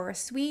dessert or a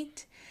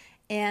sweet,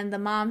 and the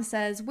mom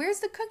says, where's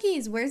the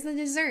cookies? Where's the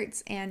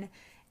desserts? And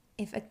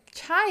if a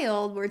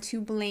child were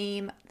to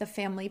blame the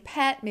family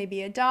pet,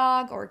 maybe a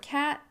dog or a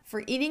cat,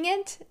 for eating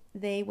it,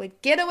 they would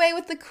get away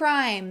with the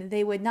crime.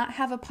 They would not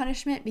have a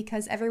punishment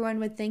because everyone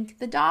would think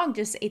the dog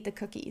just ate the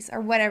cookies or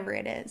whatever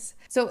it is.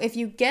 So if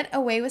you get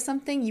away with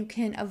something, you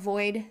can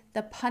avoid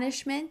the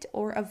punishment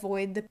or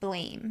avoid the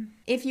blame.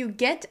 If you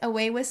get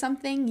away with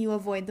something, you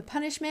avoid the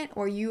punishment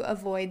or you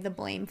avoid the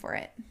blame for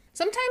it.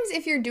 Sometimes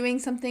if you're doing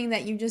something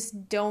that you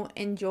just don't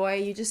enjoy,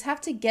 you just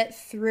have to get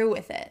through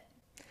with it.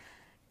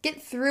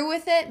 Get through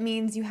with it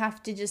means you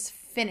have to just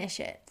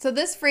finish it. So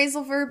this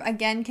phrasal verb,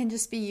 again, can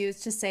just be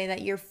used to say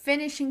that you're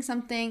finishing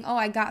something. Oh,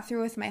 I got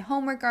through with my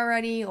homework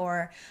already,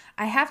 or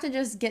I have to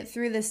just get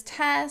through this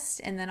test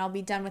and then I'll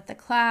be done with the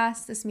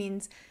class. This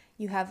means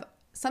you have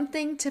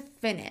something to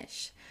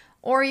finish.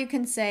 Or you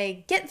can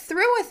say, get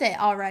through with it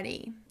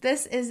already.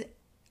 This is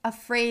a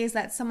phrase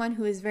that someone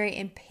who is very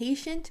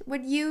impatient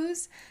would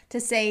use to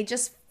say,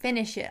 just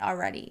finish it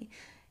already.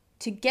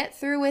 To get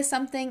through with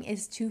something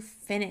is to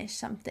finish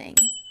something.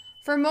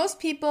 For most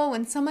people,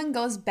 when someone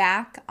goes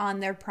back on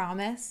their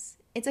promise,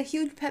 it's a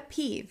huge pet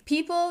peeve.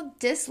 People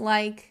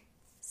dislike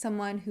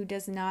someone who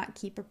does not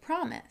keep a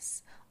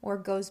promise or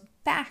goes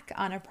back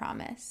on a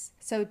promise.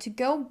 So to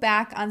go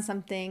back on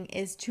something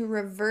is to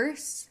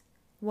reverse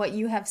what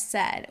you have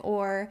said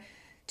or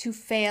to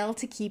fail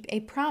to keep a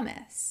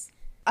promise.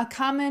 A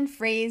common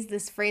phrase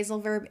this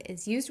phrasal verb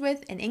is used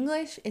with in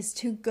English is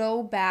to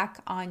go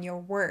back on your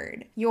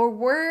word. Your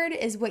word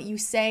is what you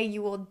say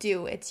you will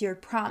do. It's your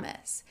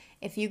promise.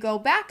 If you go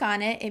back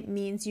on it, it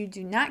means you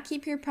do not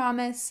keep your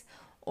promise,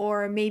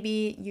 or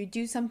maybe you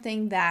do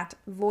something that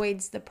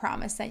voids the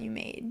promise that you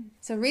made.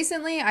 So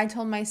recently I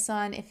told my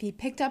son if he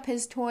picked up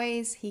his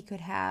toys, he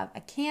could have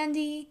a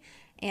candy,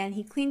 and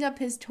he cleaned up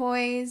his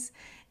toys.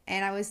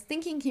 And I was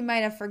thinking he might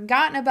have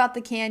forgotten about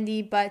the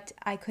candy, but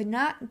I could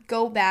not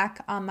go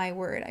back on my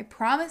word. I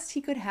promised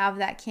he could have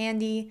that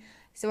candy,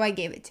 so I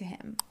gave it to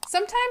him.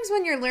 Sometimes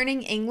when you're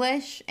learning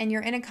English and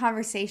you're in a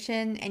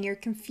conversation and you're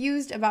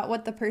confused about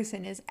what the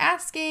person is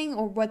asking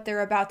or what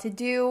they're about to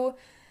do,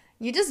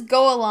 You just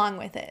go along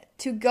with it.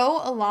 To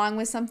go along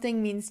with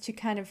something means to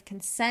kind of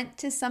consent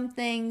to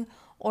something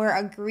or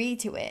agree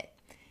to it.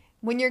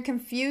 When you're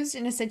confused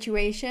in a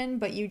situation,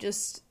 but you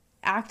just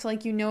act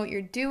like you know what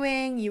you're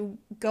doing, you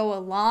go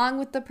along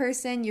with the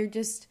person, you're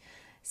just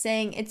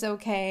saying, it's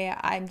okay,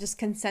 I'm just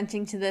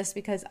consenting to this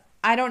because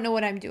I don't know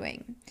what I'm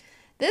doing.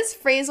 This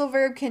phrasal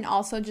verb can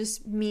also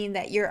just mean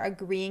that you're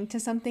agreeing to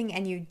something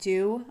and you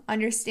do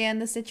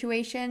understand the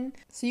situation.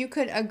 So you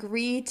could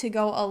agree to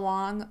go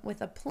along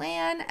with a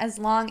plan as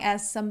long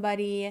as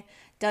somebody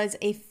does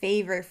a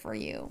favor for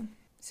you.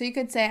 So you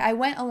could say, I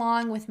went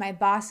along with my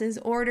boss's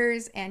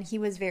orders and he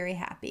was very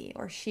happy,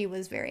 or she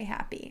was very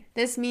happy.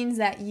 This means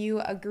that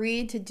you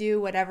agreed to do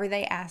whatever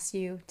they asked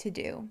you to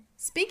do.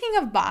 Speaking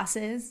of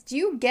bosses, do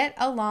you get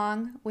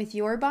along with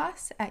your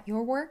boss at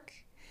your work?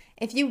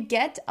 If you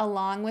get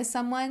along with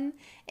someone,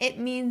 it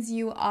means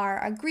you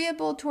are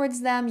agreeable towards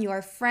them, you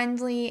are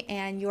friendly,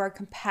 and you are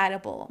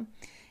compatible.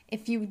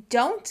 If you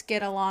don't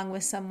get along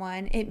with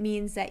someone, it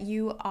means that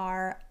you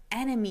are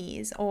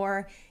enemies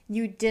or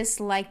you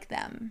dislike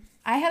them.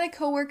 I had a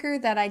coworker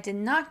that I did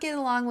not get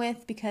along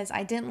with because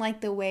I didn't like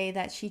the way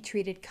that she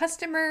treated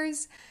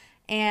customers,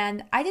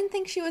 and I didn't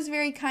think she was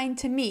very kind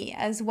to me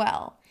as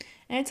well.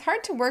 And it's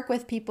hard to work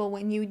with people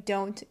when you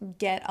don't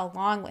get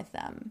along with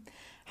them.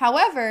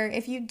 However,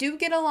 if you do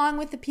get along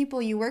with the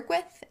people you work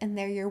with and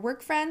they're your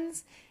work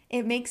friends,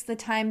 it makes the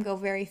time go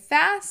very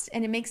fast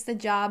and it makes the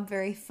job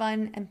very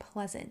fun and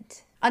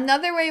pleasant.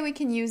 Another way we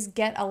can use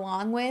get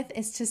along with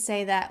is to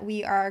say that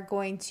we are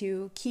going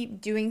to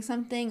keep doing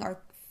something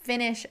or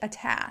finish a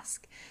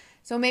task.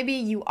 So maybe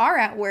you are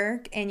at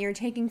work and you're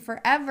taking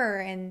forever,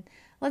 and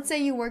let's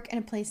say you work in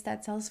a place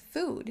that sells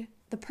food.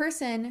 The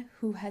person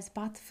who has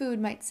bought the food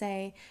might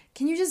say,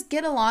 can you just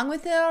get along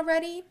with it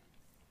already?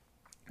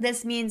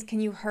 This means,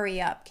 can you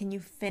hurry up? Can you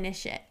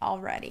finish it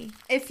already?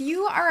 If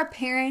you are a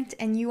parent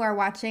and you are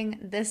watching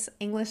this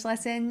English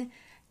lesson,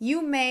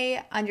 you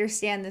may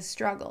understand this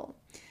struggle.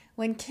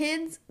 When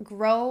kids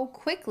grow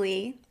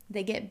quickly,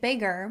 they get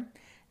bigger,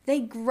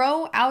 they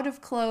grow out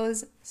of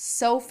clothes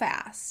so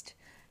fast.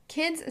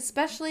 Kids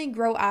especially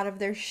grow out of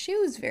their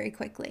shoes very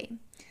quickly.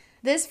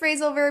 This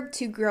phrasal verb,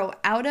 to grow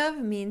out of,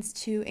 means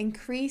to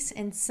increase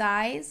in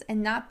size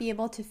and not be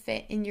able to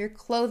fit in your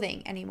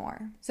clothing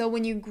anymore. So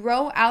when you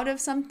grow out of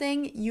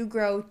something, you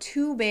grow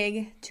too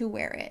big to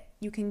wear it.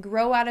 You can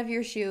grow out of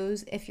your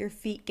shoes if your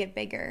feet get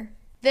bigger.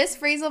 This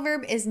phrasal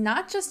verb is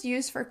not just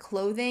used for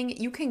clothing.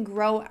 You can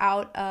grow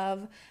out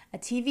of a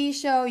TV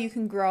show. You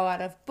can grow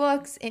out of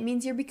books. It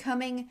means you're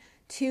becoming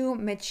too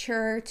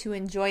mature to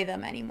enjoy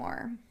them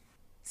anymore.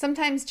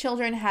 Sometimes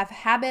children have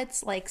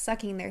habits like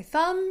sucking their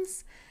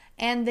thumbs,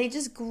 and they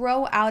just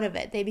grow out of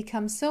it. They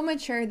become so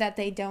mature that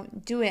they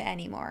don't do it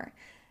anymore.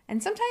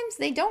 And sometimes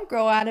they don't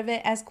grow out of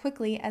it as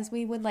quickly as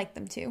we would like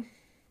them to.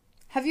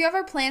 Have you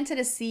ever planted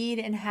a seed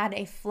and had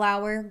a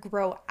flower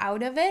grow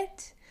out of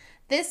it?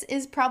 This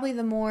is probably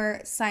the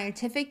more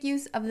scientific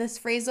use of this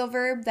phrasal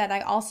verb that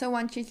I also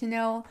want you to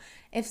know.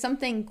 If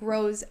something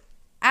grows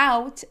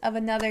out of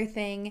another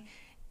thing,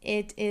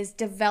 it is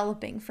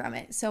developing from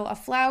it. So a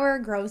flower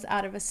grows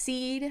out of a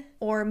seed,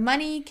 or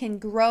money can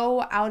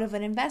grow out of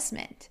an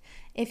investment.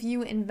 If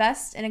you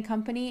invest in a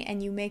company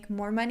and you make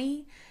more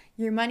money,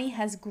 your money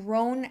has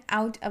grown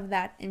out of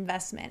that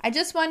investment. I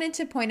just wanted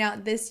to point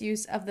out this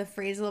use of the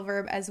phrasal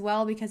verb as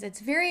well because it's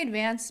very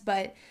advanced,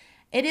 but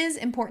it is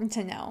important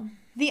to know.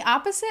 The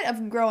opposite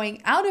of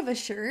growing out of a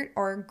shirt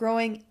or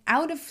growing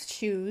out of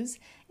shoes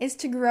is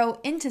to grow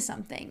into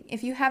something.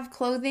 If you have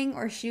clothing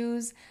or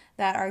shoes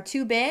that are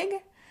too big,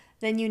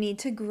 then you need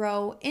to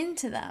grow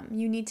into them.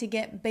 You need to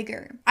get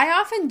bigger. I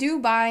often do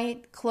buy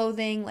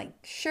clothing like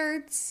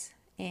shirts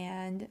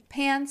and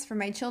pants for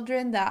my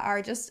children that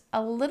are just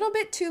a little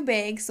bit too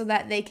big so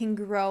that they can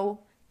grow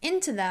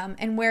into them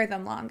and wear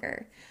them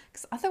longer.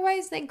 Because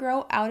otherwise they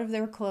grow out of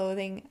their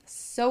clothing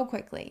so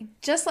quickly.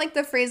 Just like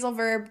the phrasal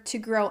verb to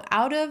grow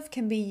out of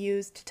can be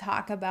used to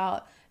talk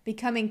about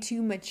becoming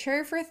too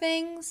mature for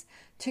things.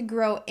 To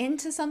grow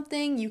into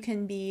something, you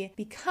can be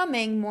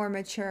becoming more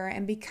mature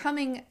and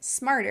becoming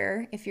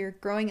smarter if you're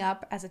growing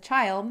up as a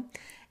child,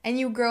 and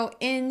you grow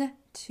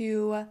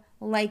into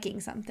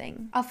liking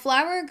something. A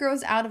flower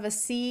grows out of a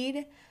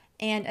seed,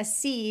 and a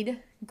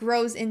seed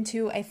grows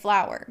into a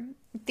flower.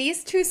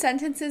 These two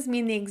sentences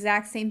mean the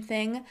exact same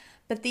thing,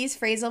 but these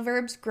phrasal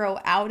verbs, grow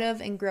out of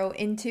and grow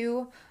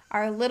into,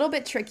 are a little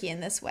bit tricky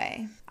in this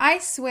way. I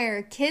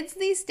swear, kids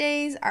these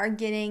days are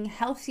getting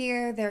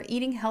healthier, they're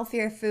eating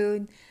healthier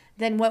food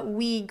than what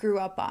we grew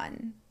up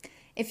on.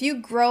 If you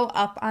grow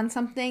up on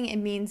something, it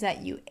means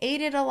that you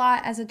ate it a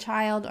lot as a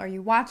child or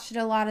you watched it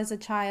a lot as a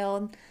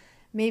child.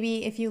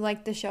 Maybe if you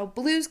like the show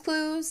Blue's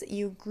Clues,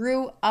 you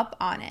grew up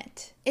on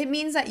it. It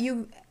means that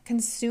you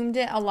consumed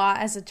it a lot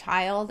as a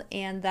child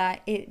and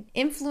that it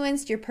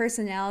influenced your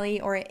personality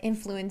or it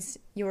influenced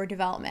your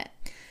development.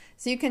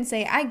 So you can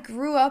say, I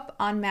grew up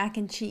on mac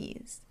and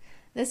cheese.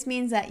 This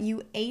means that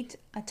you ate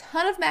a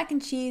ton of mac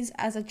and cheese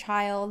as a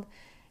child,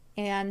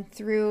 and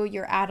through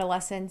your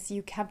adolescence,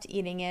 you kept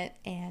eating it,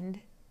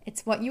 and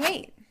it's what you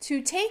ate.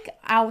 To take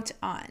out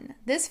on.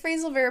 This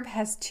phrasal verb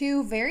has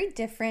two very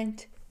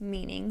different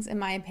meanings, in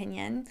my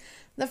opinion.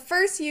 The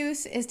first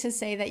use is to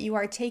say that you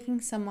are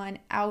taking someone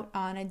out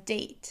on a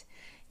date.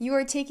 You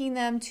are taking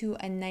them to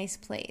a nice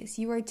place.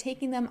 You are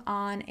taking them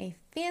on a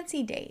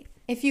fancy date.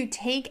 If you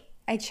take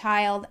a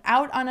child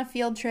out on a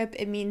field trip,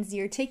 it means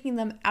you're taking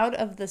them out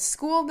of the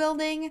school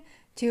building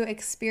to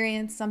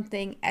experience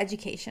something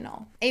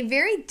educational. A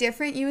very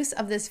different use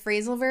of this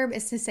phrasal verb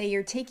is to say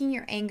you're taking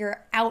your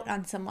anger out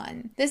on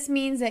someone. This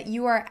means that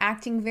you are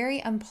acting very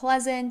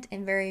unpleasant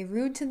and very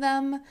rude to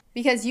them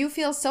because you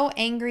feel so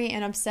angry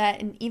and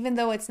upset, and even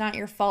though it's not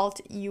your fault,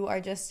 you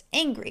are just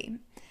angry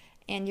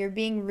and you're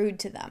being rude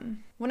to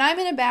them. When I'm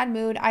in a bad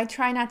mood, I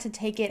try not to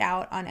take it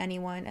out on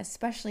anyone,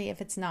 especially if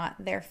it's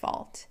not their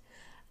fault.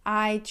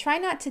 I try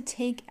not to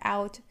take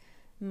out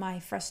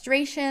my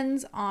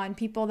frustrations on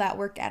people that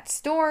work at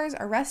stores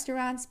or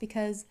restaurants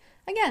because,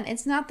 again,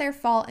 it's not their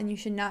fault and you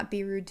should not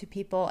be rude to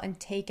people and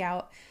take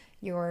out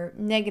your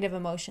negative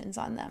emotions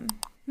on them.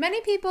 Many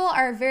people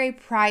are very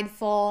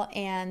prideful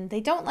and they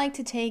don't like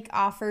to take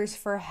offers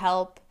for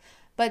help,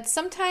 but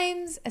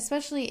sometimes,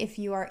 especially if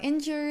you are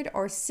injured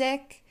or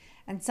sick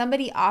and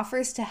somebody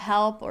offers to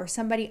help or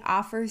somebody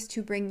offers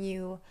to bring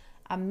you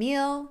a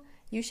meal,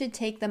 you should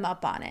take them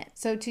up on it.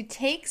 So to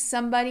take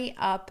somebody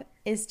up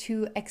is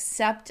to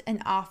accept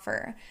an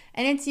offer,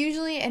 and it's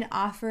usually an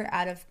offer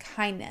out of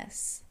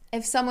kindness.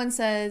 If someone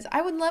says,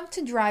 I would love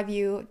to drive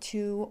you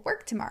to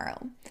work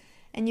tomorrow,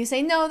 and you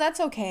say, no, that's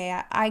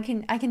okay, I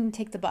can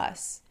take the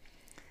bus.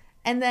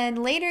 And then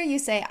later you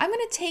say, I'm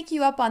going to take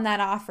you up on that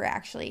offer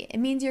actually. It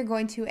means you're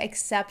going to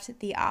accept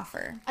the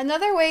offer.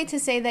 Another way to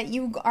say that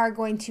you are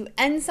going to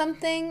end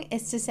something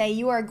is to say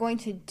you are going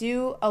to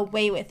do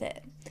away with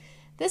it.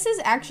 This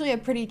is actually a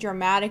pretty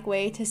dramatic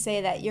way to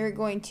say that you're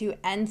going to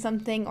end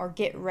something or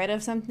get rid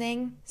of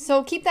something.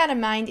 So keep that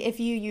in mind if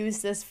you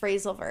use this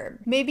phrasal verb.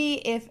 Maybe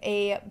if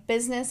a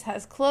business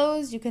has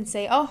closed, you can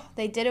say, oh,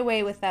 they did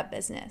away with that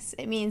business.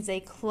 It means they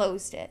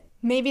closed it.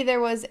 Maybe there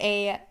was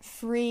a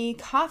free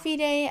coffee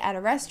day at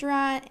a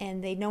restaurant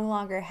and they no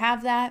longer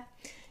have that.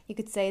 You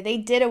could say they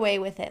did away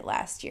with it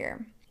last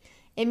year.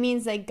 It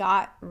means they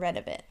got rid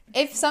of it.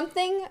 If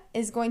something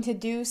is going to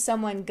do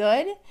someone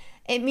good,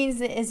 it means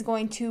it is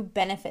going to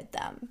benefit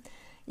them.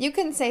 You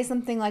can say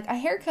something like, a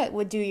haircut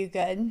would do you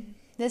good.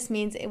 This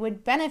means it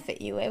would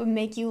benefit you. It would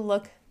make you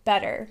look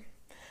better.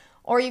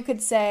 Or you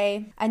could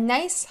say, a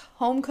nice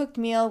home-cooked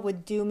meal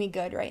would do me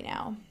good right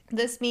now.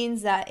 This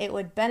means that it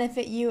would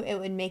benefit you. It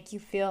would make you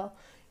feel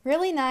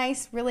really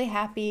nice, really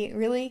happy,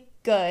 really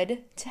good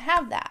to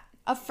have that.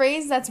 A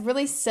phrase that's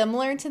really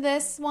similar to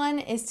this one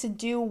is to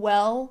do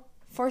well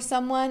for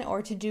someone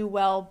or to do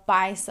well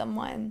by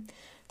someone.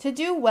 To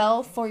do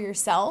well for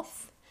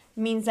yourself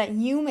means that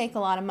you make a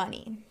lot of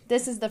money.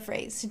 This is the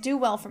phrase, to do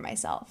well for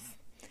myself.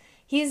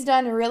 He's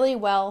done really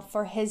well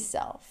for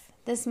himself.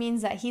 This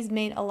means that he's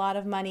made a lot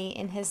of money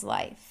in his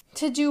life.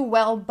 To do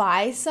well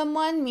by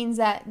someone means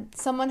that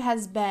someone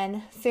has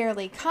been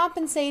fairly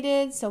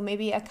compensated, so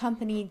maybe a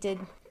company did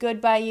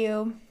good by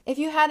you. If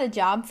you had a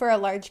job for a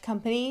large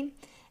company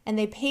and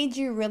they paid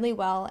you really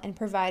well and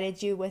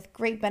provided you with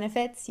great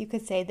benefits, you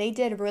could say they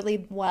did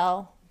really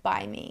well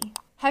by me.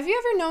 Have you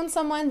ever known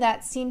someone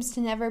that seems to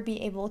never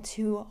be able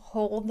to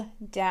hold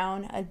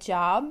down a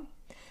job?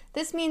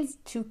 This means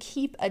to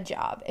keep a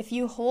job. If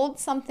you hold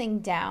something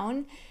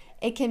down,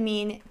 it can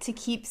mean to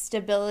keep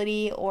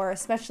stability or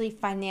especially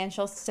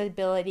financial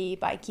stability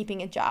by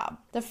keeping a job.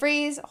 The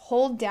phrase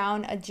hold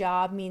down a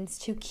job means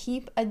to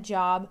keep a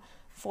job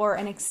for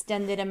an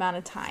extended amount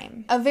of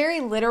time. A very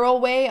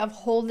literal way of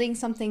holding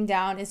something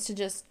down is to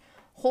just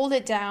hold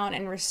it down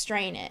and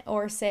restrain it,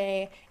 or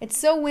say, it's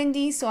so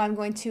windy, so I'm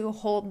going to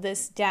hold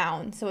this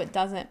down so it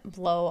doesn't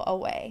blow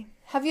away.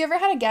 Have you ever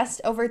had a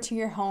guest over to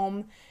your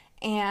home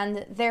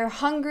and they're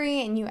hungry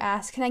and you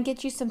ask, can I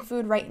get you some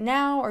food right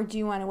now, or do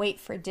you want to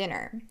wait for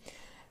dinner?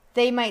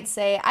 They might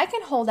say, I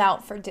can hold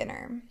out for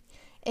dinner.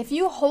 If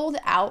you hold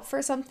out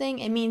for something,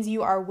 it means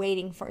you are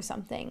waiting for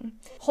something.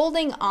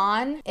 Holding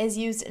on is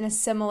used in a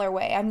similar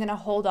way. I'm going to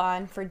hold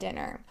on for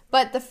dinner.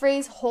 But the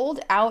phrase hold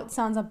out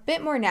sounds a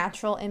bit more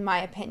natural in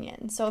my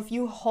opinion. So if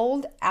you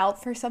hold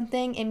out for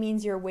something, it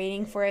means you're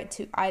waiting for it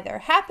to either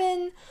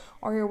happen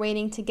or you're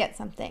waiting to get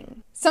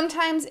something.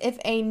 Sometimes if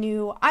a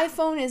new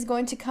iPhone is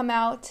going to come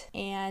out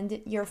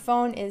and your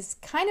phone is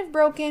kind of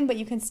broken, but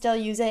you can still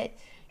use it,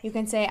 you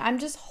can say, I'm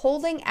just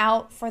holding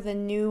out for the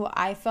new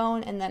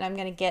iPhone and then I'm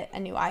going to get a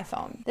new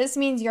iPhone. This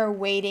means you're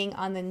waiting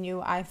on the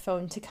new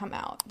iPhone to come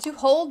out. To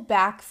hold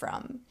back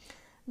from.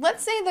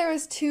 Let's say there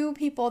was two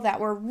people that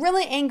were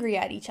really angry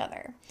at each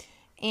other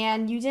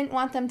and you didn't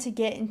want them to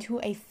get into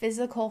a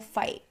physical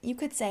fight. You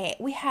could say,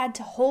 we had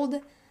to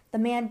hold the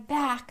man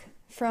back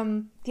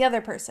from the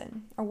other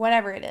person or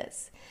whatever it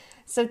is.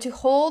 So to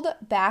hold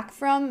back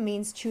from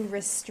means to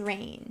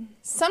restrain.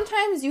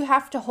 Sometimes you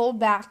have to hold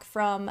back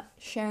from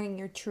sharing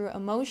your true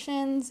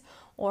emotions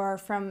or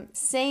from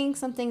saying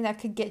something that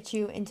could get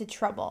you into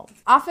trouble.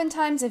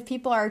 Oftentimes, if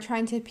people are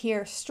trying to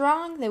appear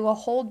strong, they will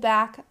hold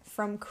back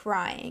from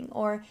crying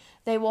or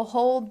they will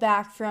hold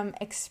back from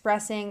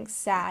expressing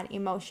sad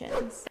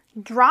emotions.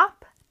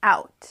 Drop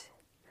out.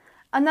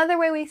 Another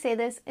way we say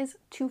this is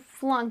to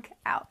flunk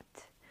out.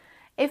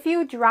 If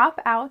you drop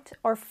out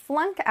or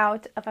flunk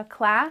out of a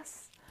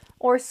class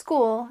or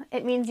school,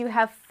 it means you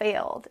have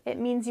failed. It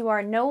means you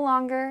are no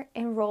longer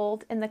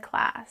enrolled in the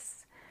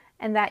class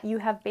and that you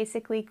have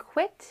basically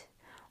quit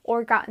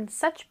or gotten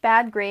such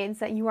bad grades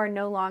that you are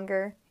no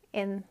longer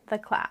in the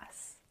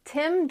class.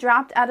 Tim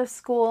dropped out of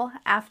school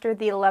after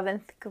the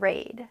 11th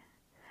grade.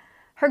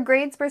 Her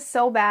grades were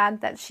so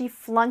bad that she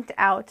flunked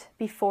out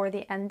before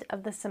the end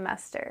of the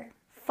semester.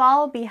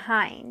 Fall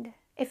behind.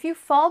 If you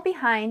fall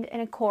behind in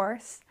a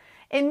course,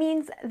 it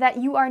means that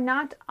you are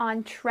not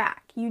on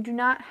track. You do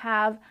not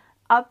have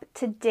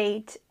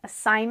up-to-date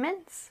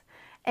assignments,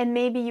 and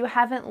maybe you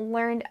haven't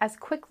learned as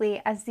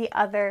quickly as the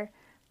other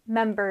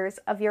members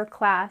of your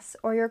class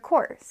or your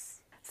course.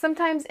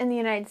 Sometimes in the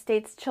United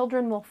States,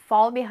 children will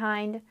fall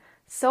behind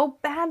so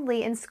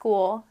badly in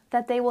school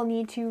that they will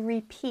need to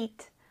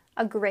repeat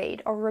a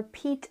grade or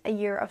repeat a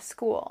year of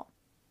school.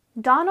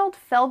 Donald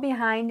fell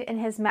behind in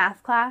his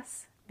math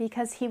class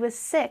because he was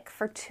sick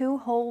for 2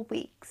 whole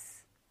weeks.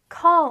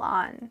 Call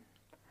on.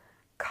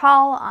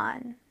 Call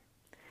on.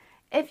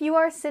 If you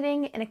are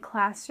sitting in a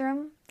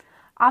classroom,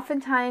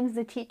 oftentimes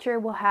the teacher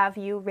will have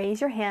you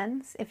raise your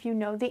hands if you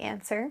know the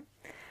answer,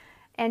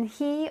 and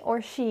he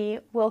or she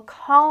will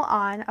call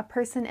on a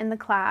person in the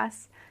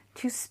class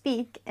to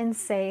speak and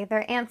say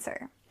their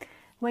answer.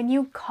 When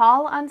you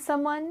call on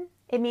someone,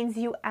 it means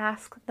you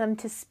ask them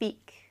to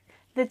speak.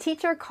 The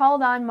teacher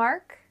called on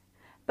Mark,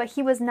 but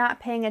he was not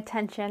paying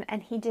attention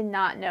and he did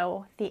not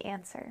know the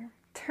answer.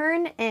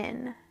 Turn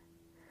in.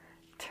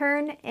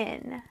 Turn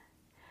in.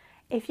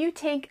 If you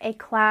take a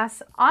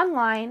class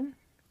online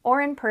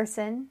or in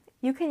person,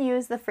 you can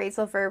use the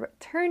phrasal verb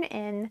turn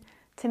in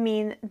to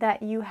mean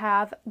that you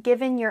have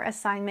given your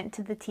assignment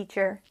to the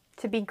teacher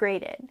to be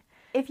graded.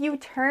 If you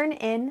turn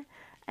in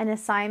an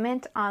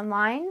assignment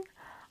online,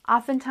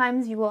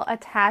 oftentimes you will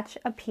attach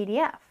a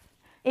PDF.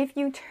 If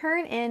you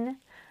turn in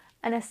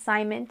an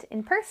assignment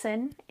in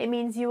person, it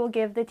means you will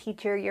give the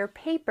teacher your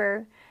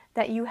paper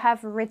that you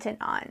have written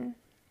on.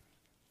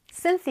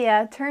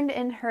 Cynthia turned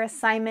in her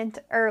assignment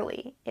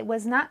early. It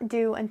was not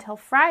due until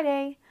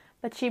Friday,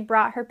 but she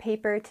brought her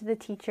paper to the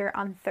teacher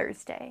on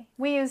Thursday.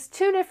 We use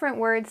 2 different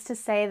words to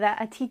say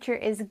that a teacher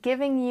is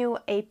giving you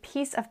a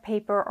piece of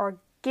paper or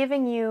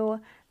giving you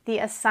the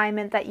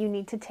assignment that you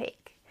need to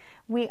take.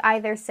 We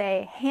either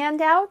say hand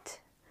out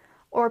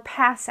or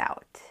pass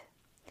out.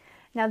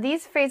 Now,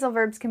 these phrasal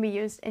verbs can be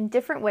used in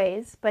different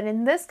ways, but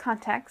in this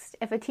context,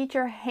 if a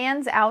teacher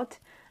hands out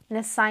an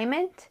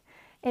assignment,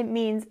 it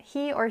means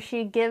he or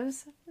she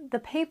gives the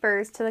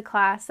papers to the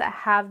class that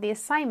have the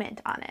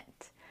assignment on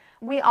it.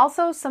 We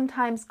also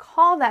sometimes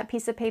call that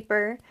piece of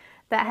paper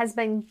that has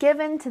been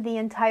given to the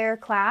entire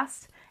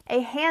class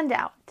a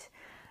handout.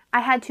 I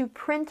had to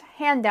print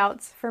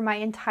handouts for my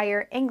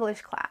entire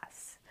English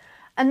class.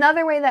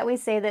 Another way that we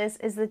say this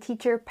is the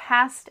teacher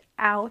passed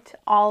out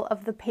all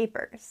of the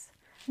papers.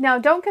 Now,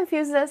 don't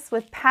confuse this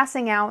with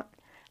passing out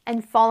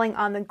and falling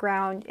on the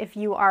ground if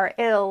you are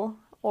ill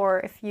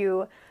or if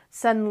you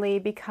suddenly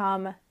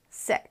become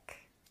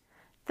sick.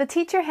 The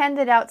teacher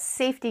handed out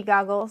safety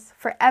goggles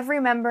for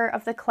every member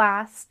of the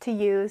class to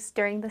use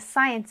during the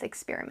science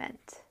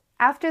experiment.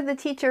 After the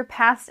teacher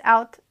passed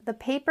out the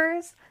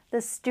papers,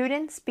 the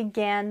students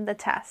began the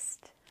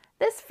test.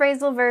 This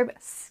phrasal verb,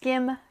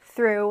 skim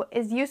through,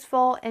 is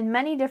useful in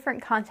many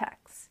different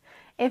contexts.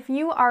 If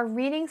you are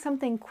reading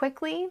something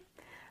quickly,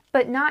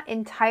 but not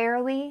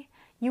entirely,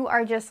 you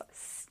are just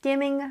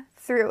skimming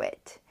through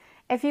it.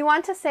 If you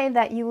want to say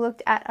that you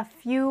looked at a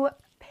few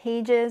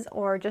pages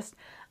or just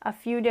a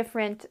few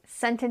different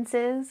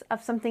sentences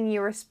of something you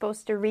were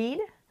supposed to read,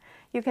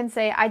 you can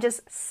say, I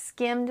just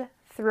skimmed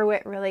through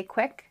it really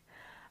quick,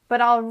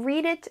 but I'll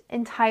read it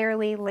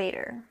entirely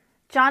later.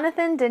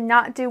 Jonathan did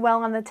not do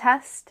well on the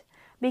test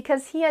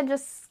because he had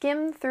just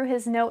skimmed through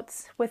his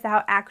notes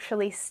without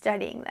actually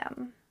studying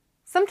them.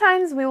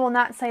 Sometimes we will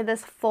not say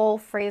this full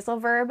phrasal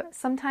verb.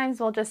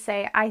 Sometimes we'll just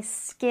say, I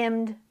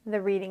skimmed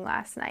the reading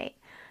last night.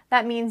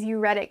 That means you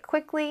read it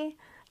quickly,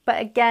 but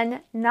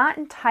again, not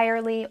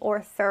entirely or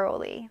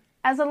thoroughly.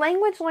 As a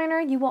language learner,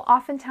 you will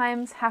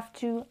oftentimes have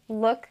to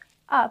look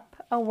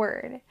up a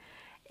word.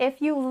 If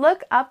you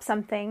look up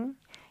something,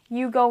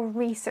 you go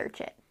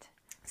research it.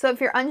 So if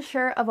you're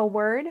unsure of a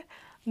word,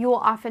 you will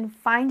often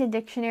find a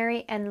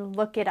dictionary and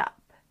look it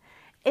up.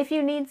 If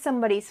you need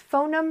somebody's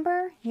phone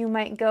number, you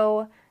might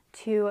go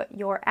to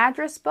your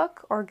address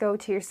book or go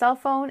to your cell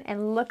phone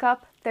and look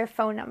up their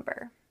phone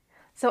number.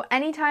 So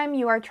anytime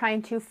you are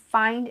trying to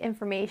find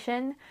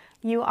information,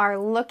 you are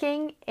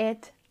looking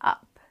it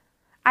up.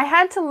 I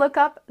had to look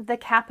up the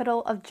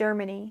capital of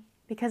Germany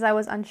because I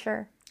was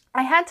unsure.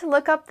 I had to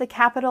look up the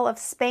capital of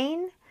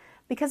Spain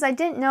because I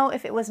didn't know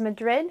if it was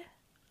Madrid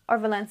or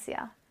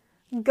Valencia.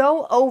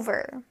 Go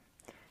over.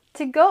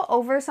 To go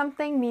over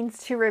something means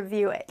to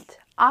review it.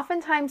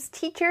 Oftentimes,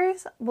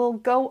 teachers will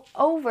go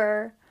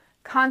over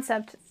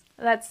concepts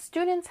that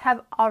students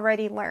have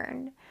already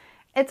learned.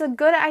 It's a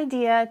good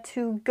idea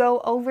to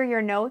go over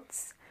your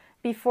notes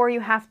before you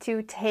have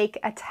to take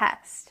a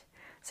test.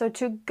 So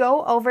to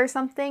go over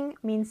something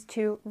means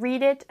to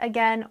read it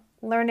again,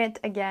 learn it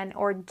again,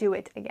 or do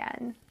it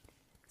again.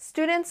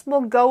 Students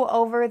will go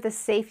over the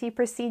safety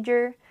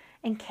procedure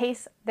in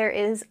case there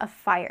is a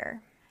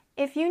fire.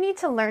 If you need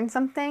to learn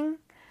something,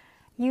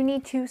 you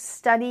need to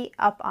study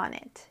up on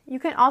it. You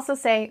can also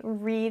say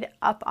read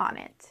up on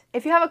it.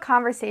 If you have a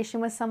conversation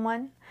with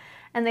someone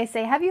and they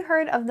say, "Have you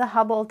heard of the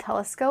Hubble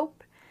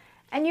telescope?"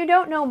 and you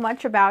don't know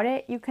much about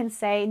it, you can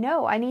say,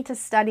 "No, I need to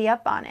study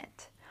up on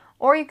it."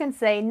 Or you can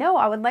say, "No,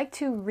 I would like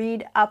to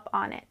read up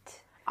on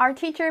it." Our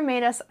teacher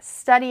made us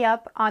study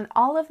up on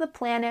all of the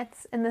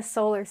planets in the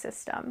solar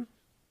system.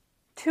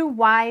 To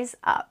wise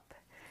up.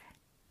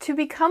 To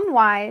become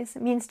wise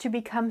means to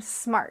become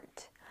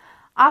smart.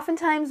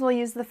 Oftentimes we'll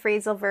use the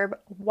phrasal verb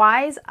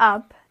wise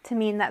up to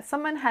mean that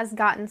someone has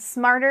gotten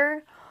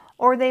smarter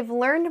or they've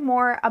learned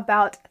more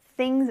about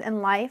things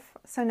in life,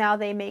 so now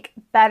they make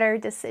better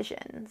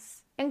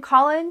decisions. In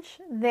college,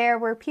 there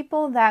were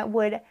people that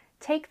would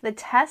take the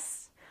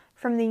tests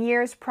from the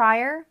years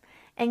prior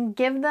and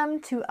give them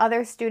to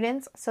other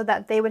students so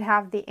that they would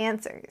have the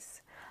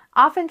answers.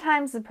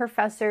 Oftentimes the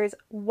professors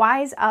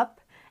wise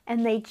up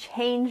and they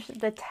change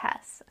the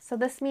tests. So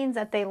this means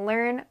that they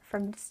learn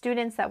from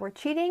students that were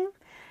cheating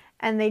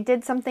and they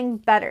did something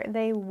better.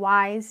 They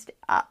wised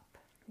up.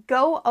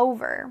 Go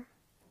over.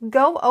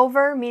 Go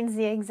over means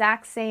the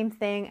exact same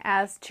thing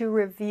as to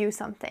review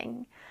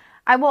something.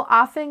 I will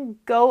often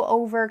go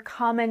over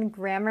common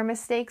grammar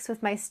mistakes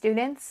with my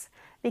students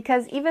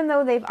because even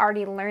though they've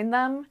already learned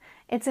them,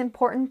 it's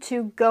important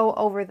to go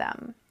over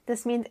them.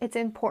 This means it's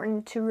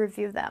important to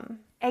review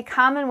them. A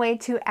common way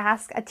to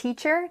ask a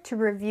teacher to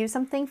review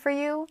something for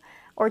you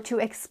or to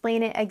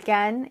explain it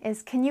again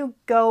is, "Can you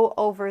go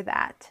over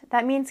that?"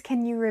 That means,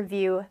 can you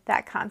review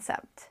that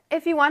concept?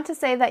 If you want to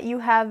say that you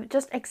have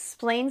just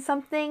explained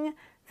something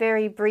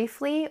very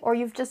briefly or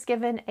you've just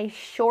given a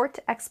short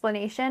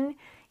explanation,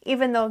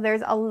 even though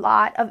there's a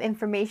lot of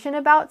information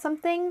about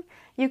something,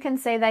 you can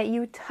say that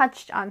you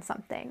touched on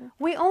something.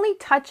 We only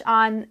touch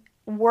on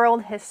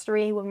world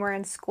history when we're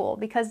in school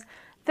because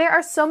there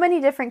are so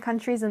many different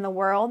countries in the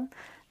world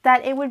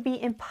that it would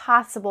be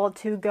impossible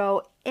to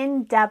go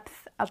in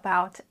depth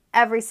about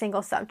every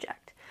single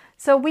subject.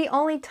 So we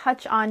only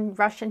touch on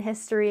Russian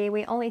history,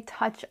 we only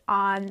touch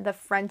on the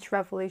French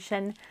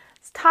Revolution.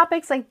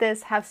 Topics like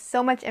this have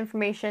so much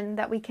information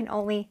that we can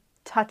only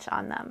touch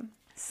on them.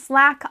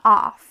 Slack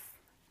off.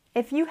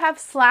 If you have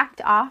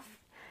slacked off,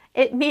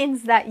 it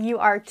means that you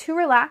are too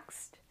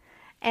relaxed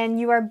and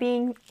you are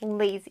being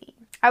lazy.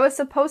 I was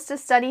supposed to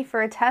study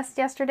for a test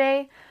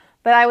yesterday,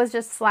 but I was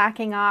just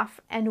slacking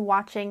off and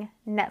watching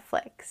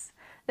Netflix.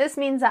 This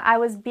means that I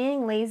was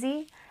being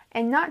lazy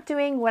and not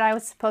doing what I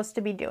was supposed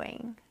to be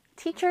doing.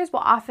 Teachers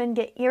will often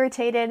get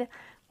irritated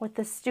with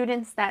the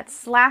students that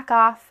slack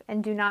off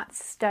and do not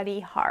study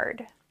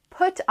hard.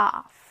 Put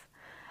off.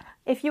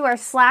 If you are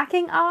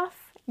slacking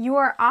off, you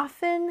are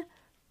often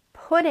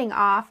putting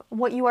off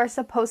what you are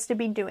supposed to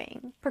be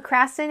doing.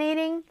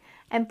 Procrastinating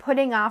and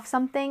putting off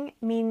something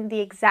mean the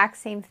exact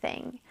same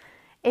thing.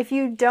 If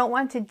you don't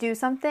want to do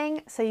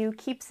something, so you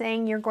keep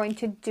saying you're going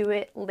to do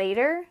it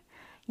later,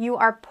 you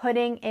are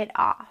putting it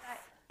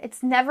off.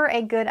 It's never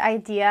a good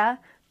idea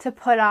to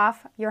put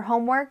off your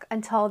homework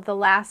until the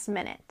last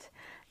minute.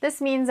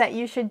 This means that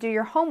you should do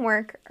your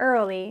homework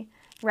early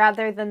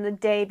rather than the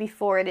day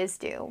before it is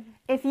due.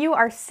 If you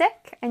are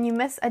sick and you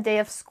miss a day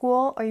of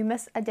school or you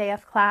miss a day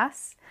of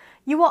class,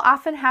 you will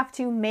often have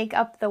to make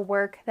up the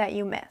work that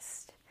you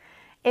missed.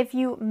 If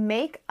you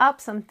make up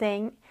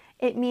something,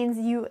 it means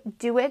you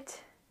do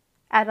it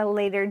at a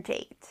later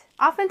date.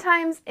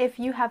 Oftentimes, if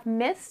you have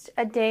missed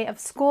a day of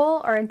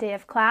school or a day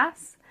of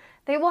class,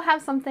 they will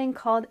have something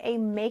called a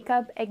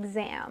makeup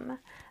exam.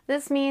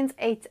 This means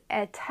it's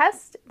a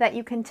test that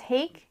you can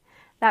take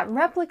that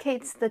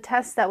replicates the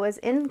test that was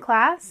in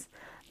class,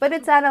 but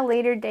it's at a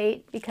later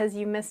date because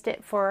you missed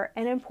it for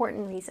an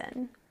important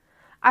reason.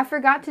 I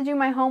forgot to do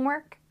my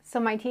homework, so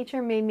my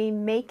teacher made me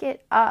make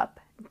it up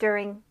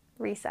during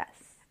recess.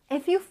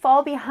 If you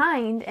fall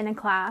behind in a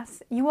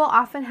class, you will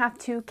often have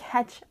to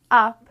catch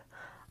up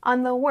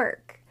on the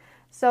work.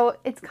 So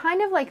it's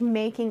kind of like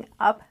making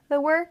up the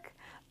work,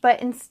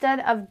 but instead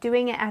of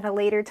doing it at a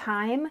later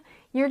time,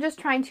 you're just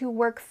trying to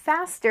work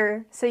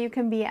faster so you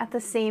can be at the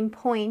same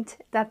point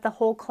that the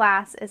whole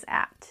class is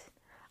at.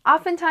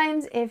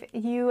 Oftentimes, if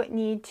you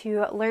need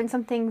to learn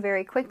something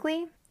very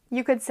quickly,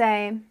 you could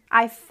say,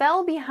 "I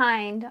fell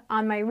behind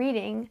on my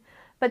reading,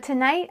 but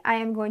tonight I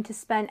am going to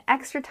spend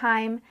extra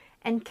time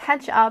and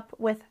catch up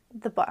with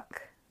the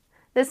book."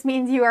 This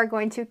means you are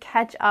going to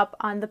catch up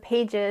on the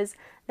pages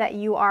that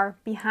you are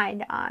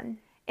behind on.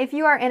 If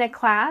you are in a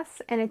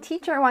class and a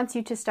teacher wants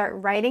you to start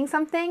writing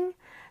something,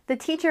 the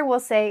teacher will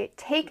say,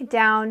 take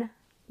down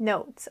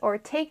notes or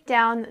take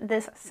down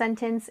this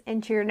sentence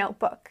into your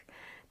notebook.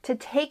 To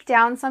take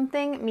down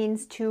something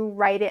means to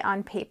write it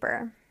on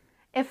paper.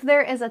 If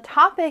there is a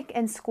topic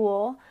in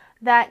school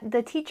that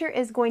the teacher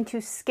is going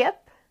to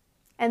skip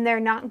and they're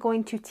not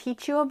going to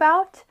teach you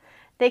about,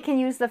 they can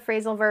use the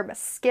phrasal verb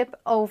skip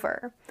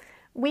over.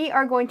 We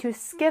are going to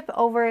skip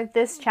over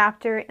this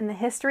chapter in the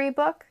history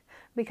book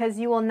because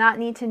you will not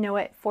need to know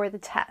it for the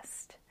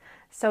test.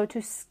 So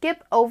to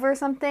skip over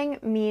something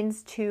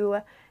means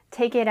to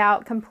take it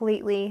out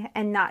completely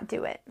and not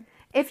do it.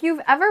 If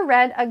you've ever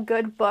read a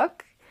good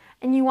book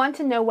and you want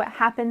to know what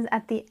happens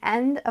at the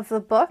end of the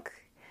book,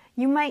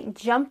 you might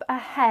jump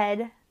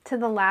ahead to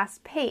the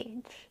last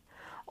page.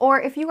 Or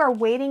if you are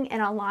waiting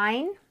in a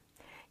line,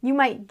 you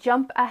might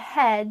jump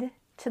ahead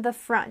to the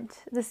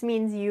front. This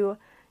means you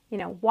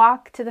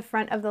walk to the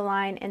front of the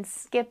line and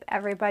skip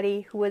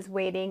everybody who is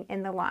waiting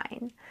in the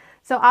line.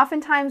 So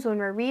oftentimes when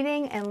we're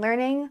reading and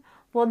learning,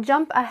 we'll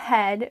jump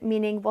ahead,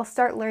 meaning we'll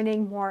start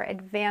learning more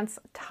advanced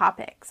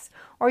topics.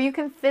 Or you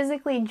can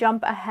physically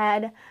jump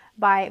ahead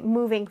by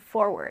moving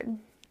forward.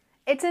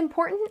 It's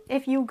important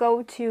if you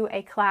go to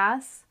a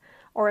class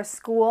or a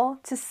school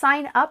to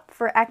sign up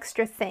for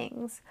extra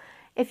things.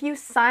 If you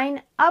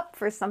sign up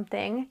for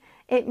something,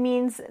 it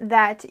means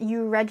that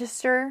you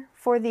register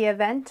for the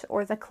event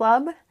or the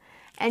club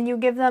and you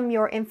give them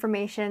your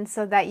information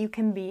so that you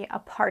can be a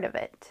part of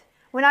it.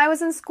 When I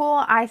was in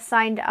school, I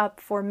signed up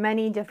for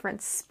many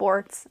different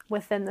sports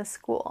within the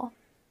school.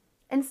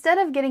 Instead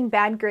of getting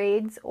bad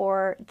grades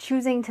or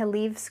choosing to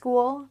leave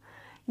school,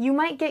 you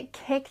might get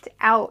kicked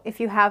out if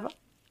you have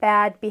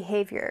bad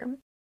behavior.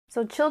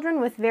 So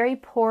children with very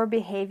poor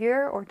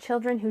behavior or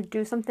children who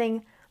do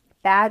something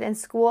bad in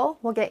school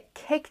will get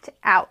kicked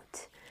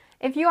out.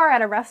 If you are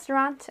at a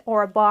restaurant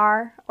or a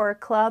bar or a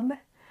club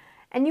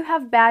and you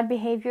have bad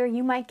behavior,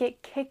 you might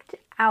get kicked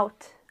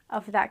out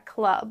of that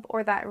club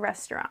or that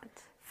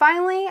restaurant.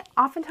 Finally,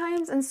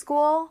 oftentimes in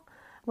school,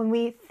 when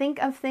we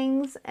think of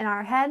things in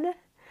our head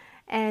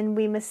and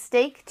we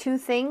mistake two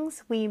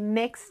things, we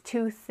mix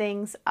two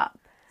things up.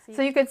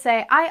 So you could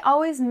say, I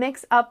always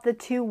mix up the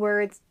two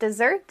words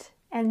dessert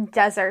and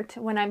desert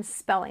when I'm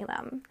spelling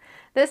them.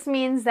 This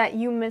means that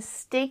you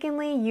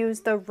mistakenly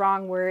use the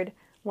wrong word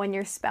when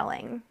you're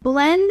spelling.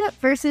 Blend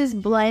versus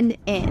blend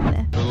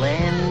in.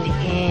 Blend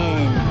in.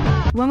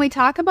 When we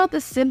talk about the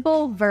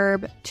simple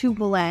verb to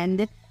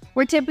blend,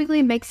 we're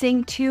typically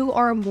mixing two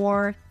or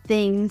more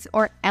things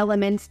or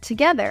elements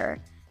together.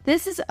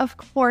 This is, of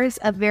course,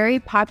 a very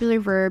popular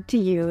verb to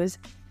use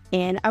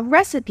in a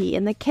recipe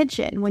in the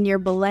kitchen when you're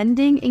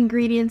blending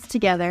ingredients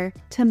together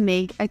to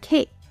make a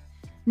cake.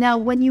 Now,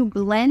 when you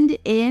blend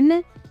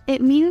in,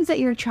 it means that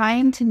you're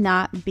trying to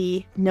not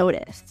be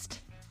noticed.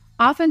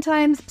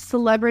 Oftentimes,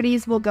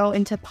 celebrities will go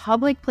into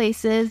public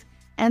places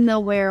and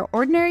they'll wear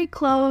ordinary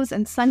clothes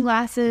and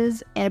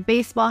sunglasses and a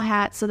baseball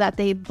hat so that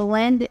they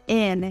blend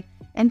in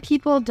and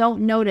people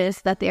don't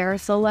notice that they are a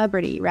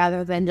celebrity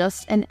rather than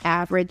just an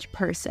average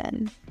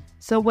person.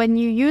 So when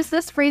you use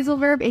this phrasal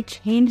verb, it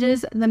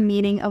changes the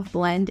meaning of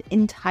blend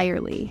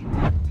entirely.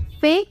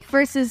 Fake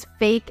versus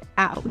fake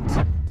out.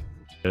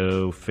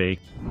 Oh,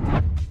 fake.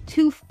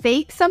 To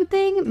fake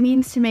something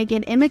means to make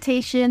an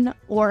imitation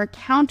or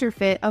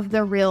counterfeit of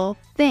the real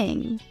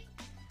thing.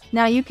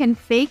 Now you can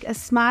fake a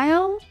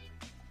smile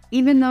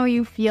even though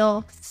you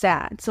feel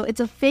sad. So it's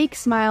a fake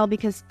smile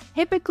because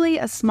typically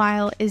a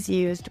smile is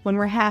used when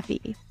we're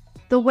happy.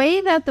 The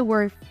way that the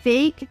word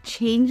fake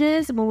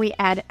changes when we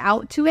add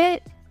out to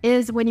it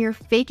is when you're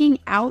faking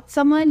out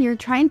someone, you're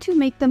trying to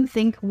make them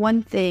think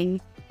one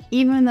thing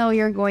even though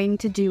you're going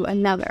to do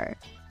another.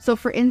 So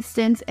for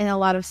instance, in a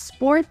lot of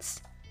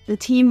sports, the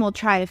team will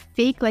try to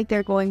fake like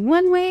they're going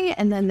one way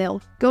and then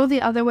they'll go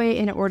the other way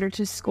in order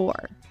to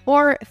score.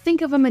 Or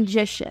think of a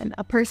magician,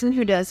 a person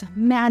who does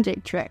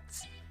magic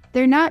tricks.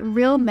 They're not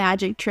real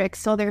magic tricks,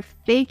 so they're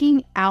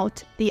faking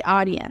out the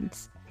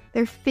audience.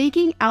 They're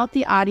faking out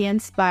the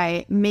audience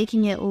by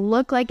making it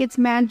look like it's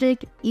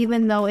magic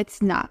even though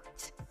it's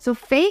not. So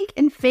fake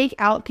and fake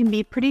out can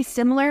be pretty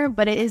similar,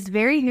 but it is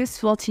very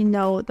useful to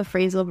know the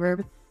phrasal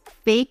verb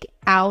fake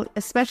out,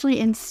 especially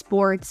in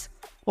sports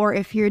or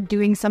if you're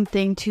doing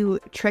something to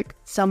trick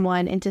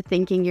someone into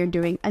thinking you're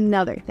doing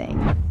another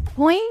thing.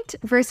 Point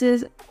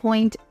versus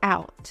point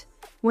out.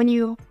 When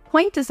you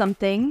point to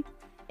something,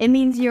 it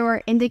means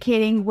you're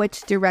indicating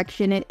which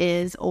direction it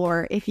is,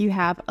 or if you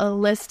have a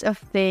list of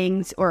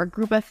things or a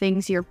group of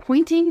things, you're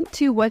pointing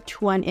to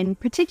which one in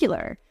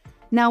particular.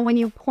 Now, when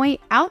you point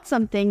out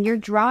something, you're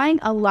drawing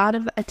a lot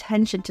of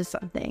attention to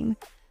something.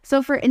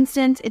 So for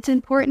instance, it's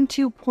important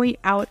to point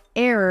out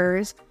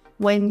errors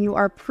when you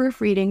are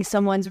proofreading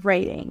someone's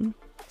writing.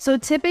 So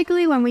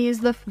typically when we use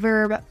the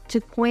verb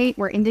to point,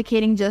 we're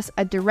indicating just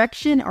a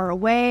direction or a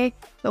way.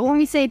 But when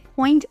we say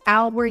point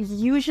out, we're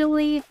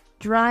usually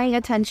drawing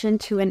attention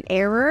to an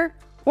error,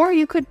 or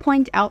you could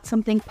point out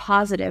something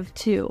positive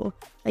too.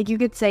 Like you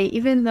could say,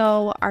 even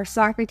though our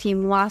soccer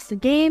team lost the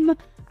game,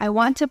 I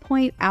want to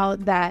point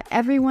out that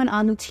everyone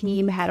on the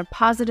team had a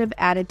positive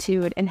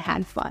attitude and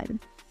had fun.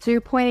 So you're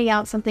pointing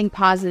out something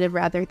positive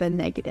rather than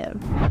negative.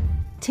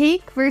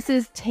 Take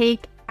versus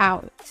take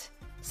out.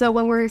 So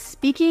when we're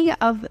speaking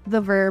of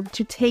the verb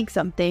to take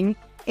something,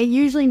 it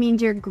usually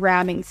means you're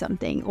grabbing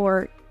something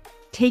or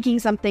taking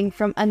something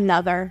from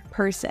another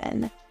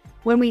person.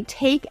 When we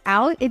take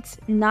out, it's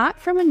not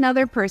from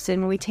another person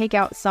when we take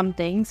out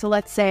something. So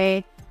let's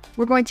say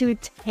we're going to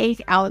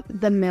take out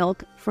the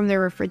milk from the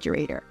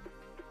refrigerator.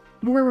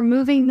 We're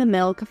removing the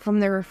milk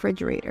from the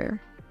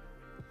refrigerator.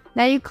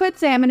 Now you could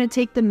say I'm going to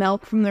take the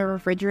milk from the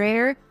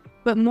refrigerator,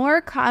 but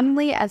more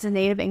commonly as a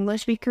native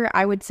English speaker,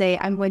 I would say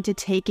I'm going to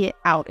take it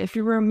out if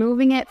you're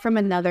removing it from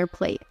another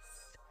place.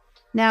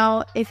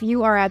 Now, if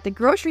you are at the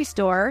grocery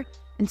store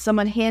and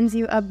someone hands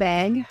you a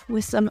bag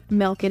with some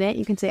milk in it,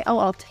 you can say, oh,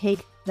 I'll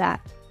take that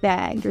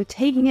bag. You're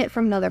taking it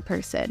from another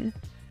person.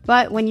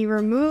 But when you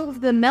remove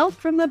the milk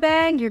from the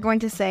bag, you're going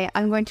to say,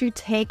 I'm going to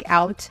take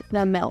out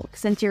the milk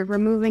since you're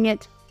removing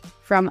it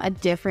from a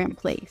different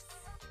place.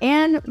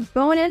 And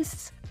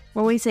bonus,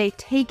 when we say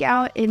take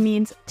out, it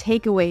means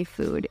takeaway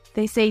food.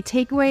 They say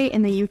takeaway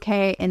in the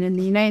UK, and in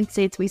the United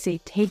States, we say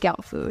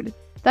takeout food.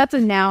 That's a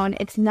noun,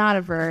 it's not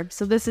a verb,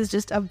 so this is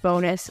just a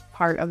bonus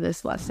part of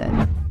this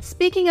lesson.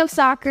 Speaking of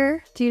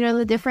soccer, do you know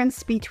the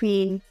difference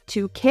between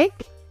to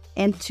kick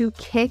and to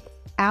kick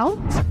out?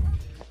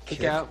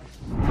 Kick out.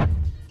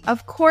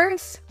 Of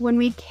course, when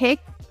we kick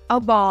a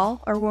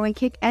ball, or when we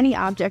kick any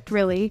object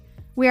really,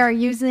 we are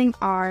using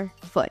our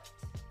foot.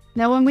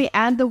 Now, when we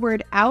add the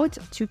word out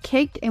to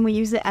kicked and we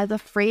use it as a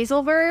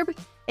phrasal verb,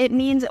 it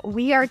means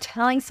we are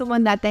telling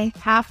someone that they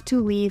have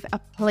to leave a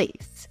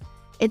place.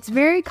 It's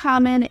very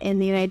common in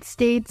the United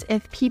States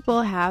if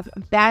people have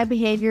bad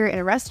behavior in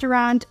a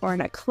restaurant or in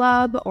a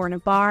club or in a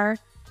bar,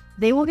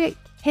 they will get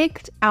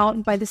kicked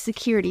out by the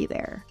security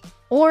there.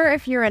 Or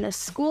if you're in a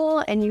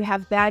school and you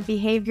have bad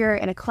behavior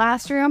in a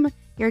classroom,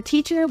 your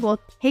teacher will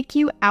kick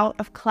you out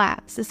of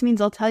class. This means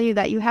they'll tell you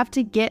that you have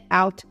to get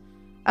out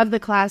of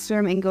the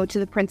classroom and go to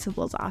the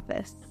principal's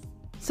office.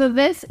 So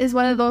this is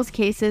one of those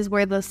cases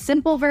where the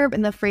simple verb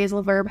and the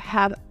phrasal verb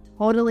have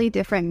totally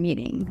different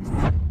meanings.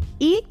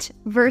 Eat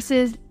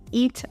versus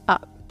eat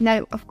up.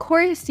 Now, of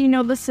course, you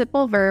know the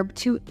simple verb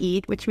to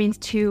eat, which means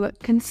to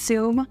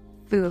consume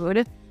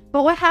food.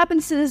 But what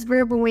happens to this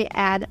verb when we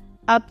add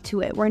up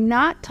to it? We're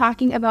not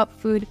talking about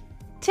food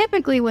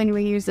typically when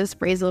we use this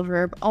phrasal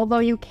verb, although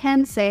you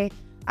can say,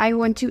 I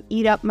want to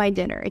eat up my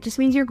dinner. It just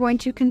means you're going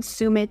to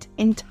consume it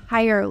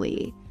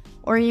entirely.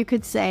 Or you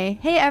could say,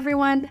 hey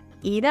everyone,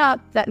 eat up.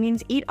 That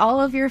means eat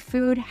all of your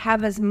food,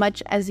 have as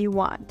much as you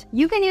want.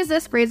 You can use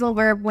this phrasal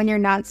verb when you're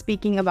not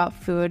speaking about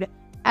food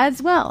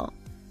as well.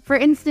 For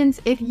instance,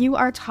 if you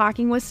are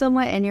talking with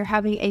someone and you're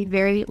having a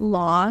very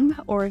long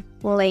or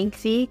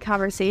lengthy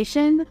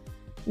conversation,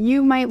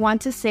 you might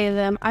want to say to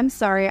them, I'm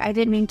sorry, I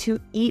didn't mean to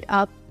eat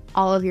up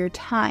all of your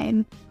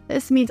time.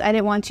 This means I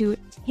didn't want to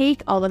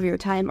take all of your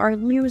time or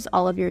lose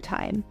all of your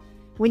time.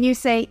 When you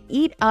say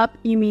eat up,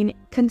 you mean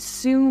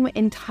consume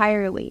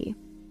entirely.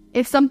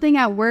 If something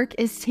at work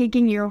is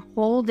taking your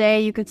whole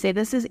day, you could say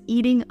this is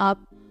eating up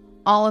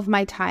all of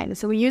my time.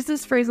 So we use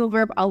this phrasal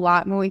verb a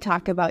lot when we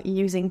talk about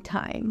using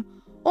time.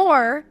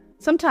 Or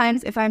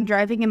sometimes if I'm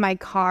driving in my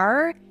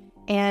car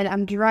and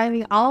I'm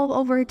driving all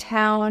over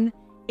town,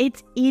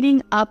 it's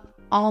eating up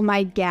all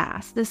my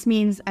gas. This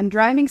means I'm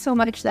driving so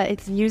much that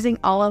it's using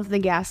all of the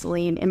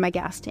gasoline in my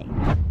gas tank.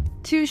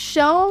 To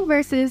show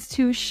versus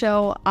to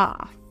show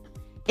off.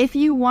 If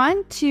you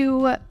want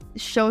to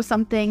show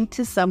something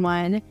to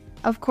someone,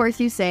 of course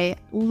you say,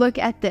 look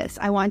at this,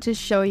 I want to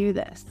show you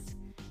this.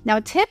 Now,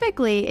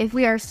 typically, if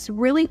we are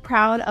really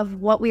proud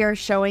of what we are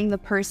showing the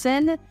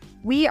person,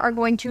 we are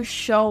going to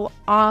show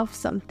off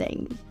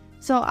something.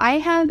 So I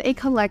have a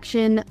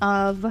collection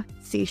of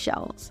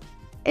seashells.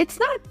 It's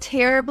not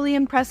terribly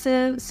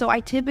impressive, so I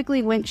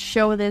typically wouldn't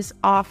show this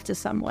off to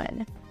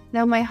someone.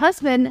 Now, my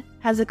husband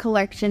has a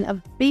collection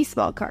of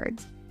baseball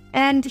cards,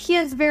 and he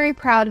is very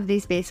proud of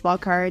these baseball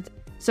cards,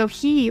 so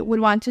he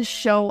would want to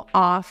show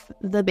off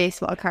the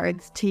baseball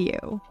cards to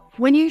you.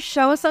 When you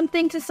show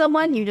something to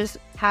someone, you just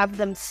have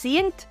them see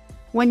it.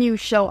 When you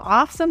show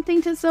off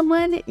something to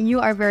someone, you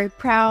are very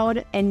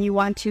proud and you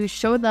want to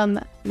show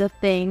them the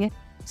thing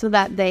so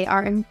that they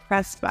are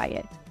impressed by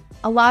it.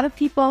 A lot of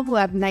people who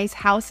have nice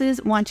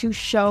houses want to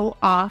show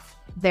off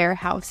their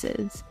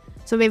houses.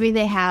 So maybe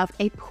they have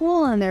a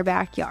pool in their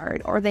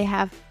backyard or they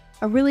have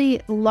a really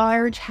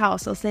large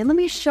house. They'll say, let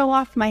me show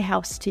off my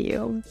house to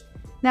you.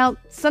 Now,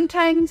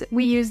 sometimes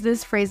we use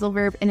this phrasal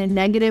verb in a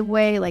negative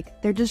way,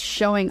 like they're just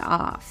showing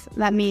off.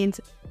 That means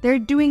they're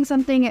doing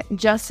something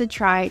just to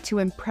try to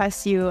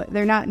impress you.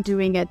 They're not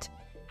doing it,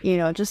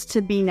 just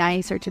to be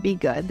nice or to be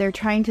good. They're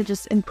trying to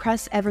just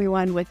impress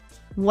everyone with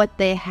what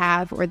they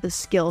have or the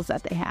skills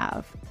that they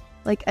have.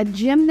 Like a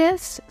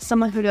gymnast,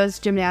 someone who does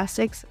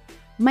gymnastics,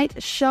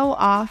 might show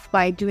off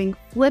by doing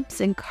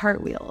flips and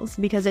cartwheels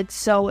because it's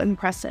so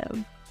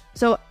impressive.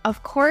 So,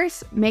 of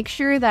course, make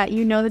sure that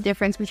you know the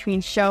difference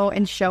between show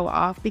and show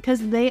off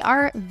because they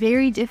are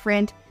very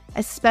different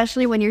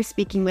especially when you're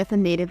speaking with a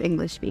native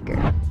English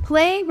speaker.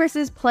 Play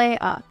versus play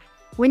up.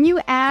 When you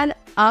add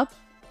up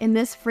in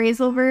this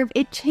phrasal verb,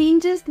 it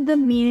changes the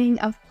meaning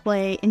of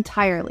play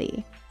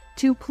entirely.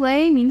 To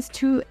play means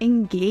to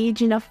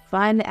engage in a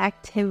fun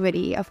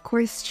activity. Of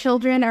course,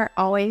 children are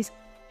always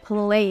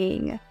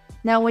playing.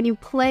 Now, when you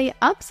play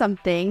up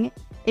something,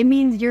 it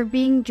means you're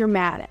being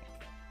dramatic.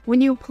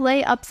 When you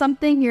play up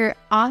something, you're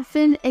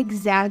often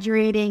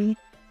exaggerating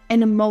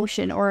an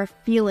emotion or a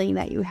feeling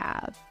that you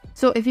have.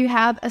 So if you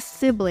have a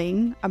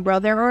sibling, a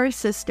brother or a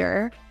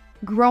sister,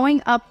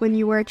 growing up when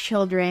you were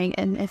children,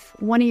 and if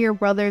one of your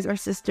brothers or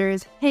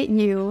sisters hit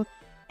you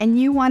and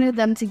you wanted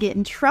them to get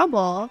in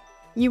trouble,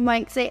 you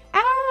might say,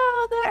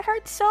 "Ow, that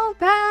hurts so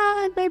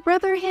bad. My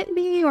brother hit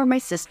me or my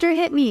sister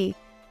hit me."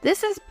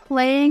 This is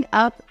playing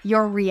up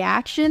your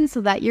reaction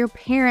so that your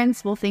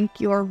parents will think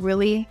you're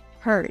really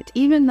hurt,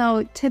 even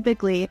though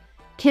typically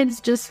kids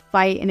just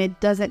fight and it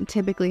doesn't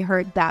typically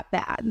hurt that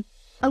bad.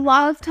 A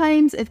lot of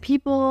times, if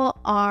people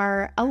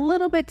are a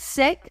little bit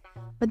sick,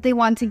 but they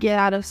want to get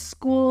out of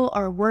school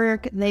or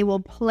work, they will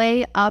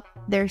play up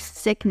their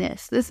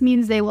sickness. This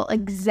means they will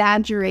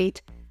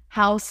exaggerate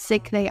how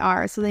sick they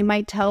are. So they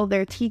might tell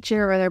their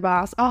teacher or their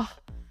boss, "Oh,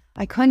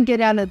 I couldn't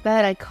get out of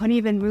bed. I couldn't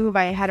even move.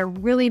 I had a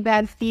really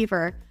bad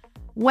fever,"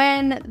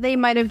 when they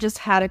might have just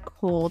had a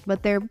cold,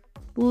 but they're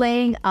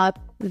playing up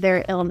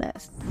their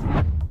illness.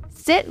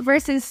 Sit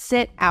versus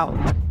sit out.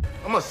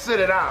 I'm gonna sit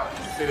it out.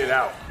 Sit it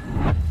out.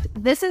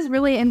 This is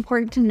really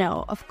important to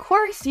know. Of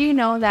course, you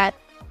know that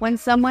when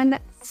someone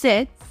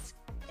sits,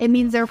 it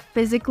means they're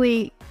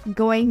physically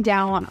going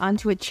down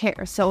onto a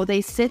chair. So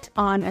they sit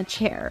on a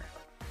chair.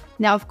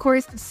 Now, of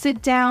course,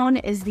 sit down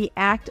is the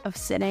act of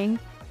sitting.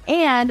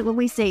 And when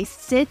we say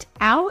sit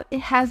out,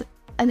 it has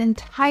an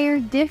entire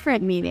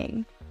different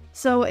meaning.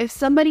 So if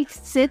somebody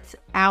sits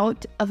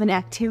out of an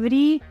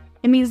activity,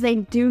 it means they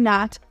do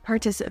not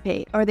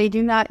participate or they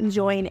do not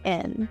join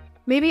in.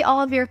 Maybe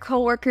all of your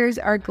coworkers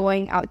are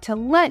going out to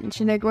lunch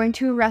and they're going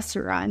to a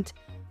restaurant,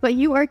 but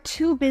you are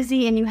too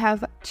busy and you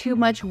have too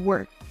much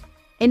work.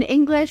 In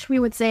English, we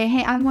would say,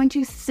 "Hey, I'm going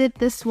to sit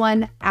this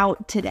one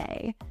out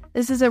today."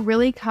 This is a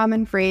really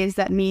common phrase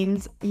that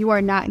means you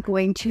are not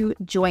going to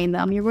join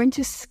them. You're going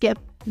to skip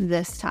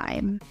this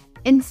time.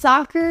 In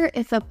soccer,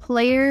 if a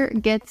player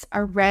gets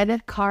a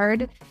red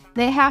card,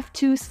 they have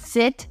to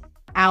sit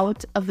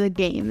out of the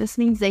game. This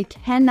means they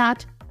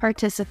cannot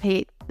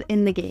participate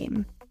in the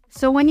game.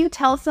 So when you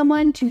tell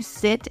someone to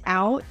sit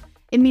out,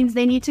 it means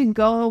they need to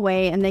go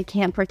away and they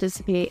can't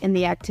participate in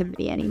the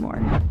activity anymore.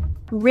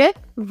 Rip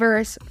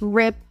versus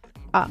rip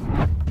up.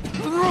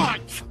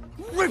 Right!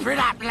 Rip it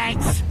up,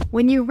 lads!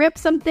 When you rip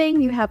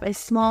something, you have a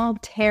small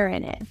tear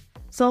in it.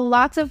 So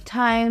lots of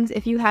times,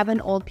 if you have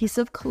an old piece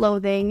of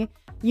clothing,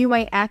 you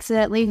might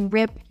accidentally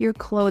rip your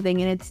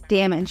clothing and it's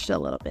damaged a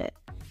little bit.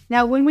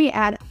 Now, when we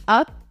add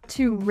up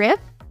to rip,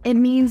 it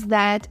means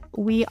that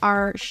we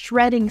are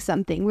shredding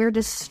something. We're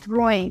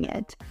destroying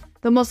it.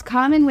 The most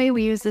common way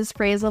we use this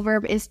phrasal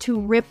verb is to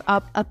rip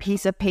up a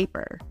piece of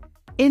paper.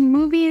 In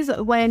movies,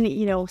 when,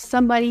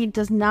 somebody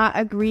does not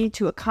agree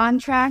to a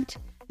contract,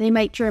 they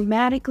might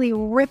dramatically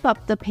rip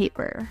up the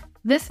paper.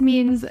 This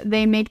means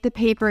they make the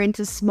paper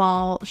into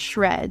small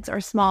shreds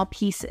or small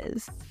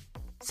pieces.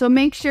 So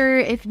make sure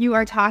if you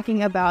are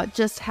talking about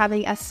just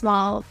having a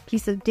small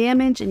piece of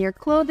damage in your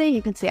clothing,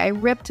 you can say, "I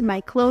ripped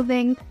my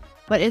clothing."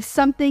 But if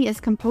something is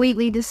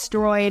completely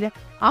destroyed,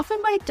 often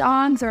by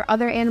dogs or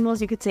other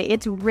animals, you could say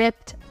it's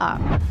ripped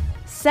up.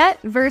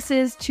 Set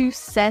versus to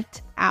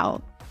set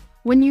out.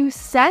 When you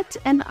set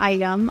an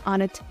item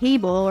on a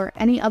table or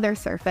any other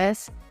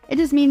surface, it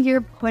just means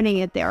you're putting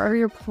it there or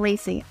you're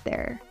placing it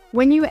there.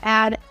 When you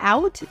add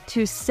out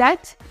to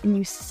set and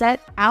you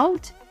set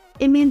out,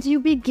 it means you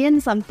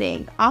begin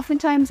something.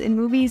 Oftentimes in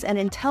movies and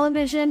in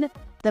television,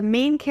 the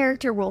main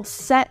character will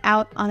set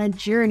out on a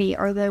journey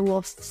or they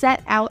will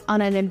set out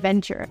on an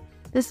adventure.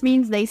 This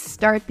means they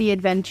start the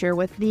adventure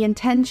with the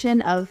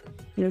intention of,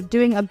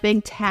 doing a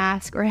big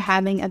task or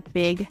having a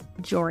big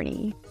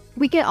journey.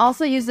 We can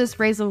also use this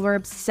phrasal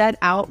verb set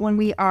out when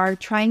we are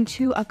trying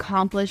to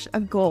accomplish a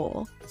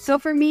goal. So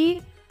for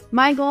me,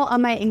 my goal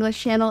on my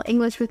English channel,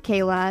 English with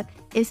Kayla,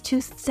 is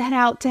to set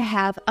out to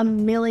have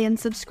 1 million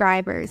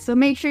subscribers. So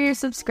make sure you're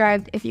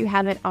subscribed if you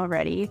haven't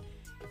already.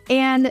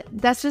 And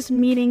that's just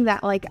meaning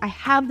that I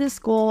have this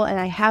goal and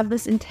I have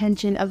this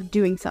intention of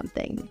doing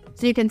something.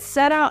 So you can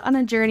set out on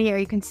a journey or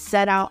you can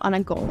set out on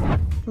a goal.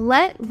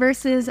 Let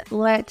versus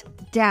let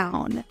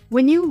down.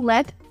 When you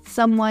let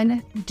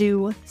someone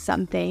do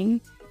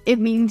something, it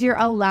means you're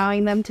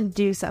allowing them to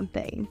do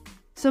something.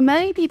 So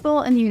many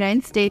people in the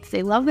United States,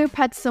 they love their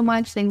pets so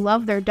much, they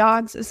love their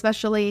dogs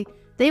especially,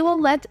 they will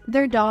let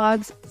their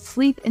dogs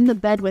sleep in the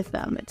bed with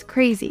them. It's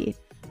crazy.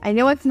 I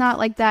know it's not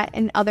like that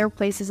in other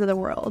places of the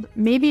world.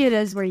 Maybe it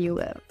is where you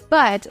live.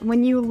 But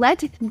when you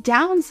let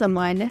down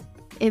someone,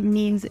 it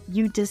means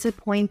you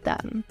disappoint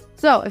them.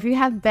 So if you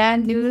have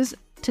bad news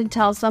to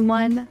tell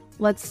someone,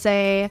 let's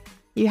say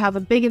you have a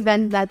big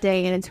event that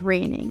day and it's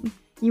raining,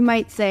 You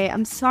might say,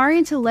 I'm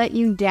sorry to let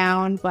you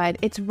down, but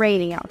it's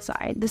raining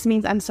outside. This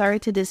means I'm sorry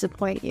to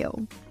disappoint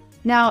you.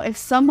 Now, if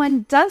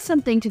someone does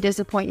something to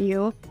disappoint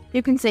you,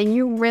 you can say,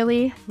 you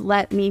really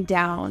let me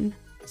down.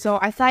 So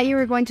I thought you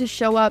were going to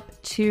show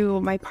up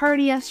to my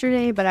party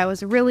yesterday, but I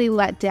was really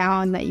let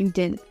down that you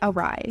didn't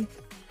arrive.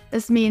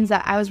 This means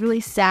that I was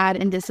really sad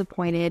and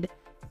disappointed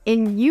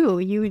in you.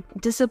 You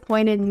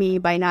disappointed me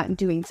by not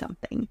doing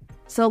something.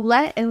 So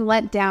let and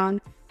let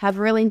down have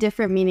really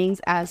different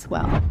meanings as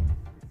well.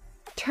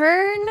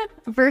 Turn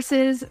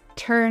versus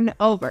turn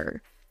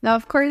over. Now,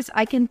 of course,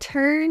 I can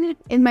turn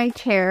in my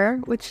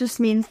chair, which just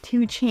means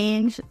to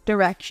change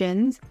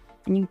directions.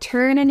 And you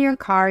turn in your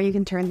car, you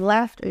can turn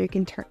left or you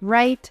can turn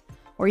right,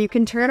 or you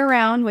can turn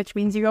around, which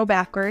means you go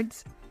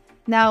backwards.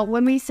 Now,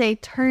 when we say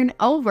turn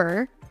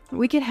over,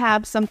 we could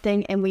have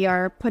something and we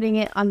are putting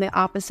it on the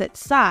opposite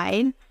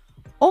side,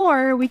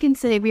 or we can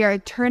say we are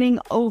turning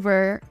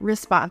over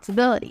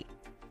responsibility.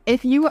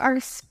 If you are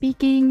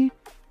speaking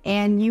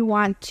and you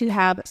want to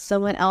have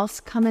someone else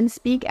come and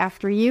speak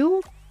after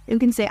you, you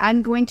can say,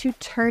 I'm going to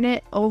turn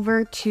it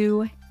over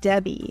to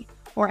Debbie,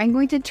 or I'm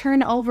going to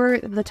turn over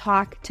the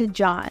talk to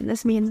John.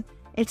 This means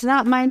it's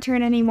not my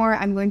turn anymore.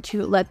 I'm going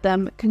to let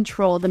them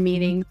control the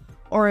meeting,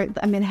 or I'm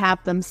going to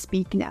have them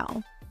speak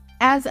now.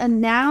 As a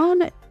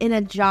noun in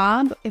a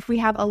job, if we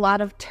have a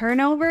lot of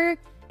turnover,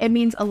 it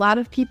means a lot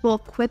of people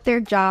quit their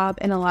job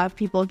and a lot of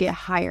people get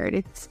hired.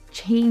 It's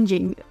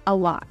changing a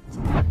lot.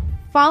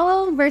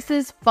 Follow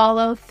versus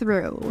follow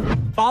through.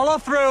 Follow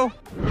through.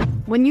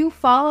 When you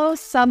follow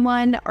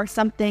someone or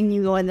something,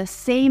 you go in the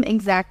same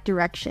exact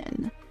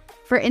direction.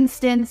 For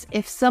instance,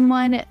 if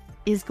someone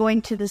is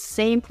going to the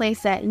same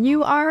place that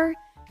you are,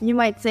 you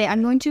might say,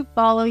 I'm going to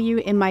follow you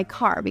in my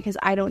car because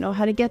I don't know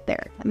how to get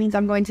there. That means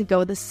I'm going to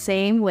go the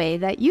same way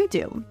that you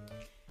do.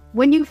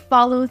 When you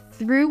follow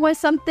through with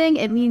something,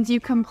 it means you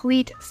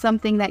complete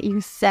something that you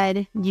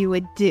said you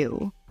would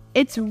do.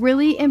 It's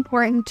really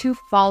important to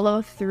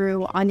follow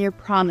through on your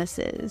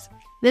promises.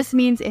 This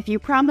means if you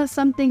promise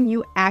something,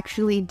 you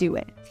actually do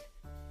it.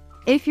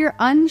 If you're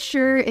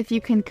unsure if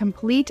you can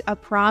complete a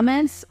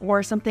promise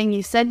or something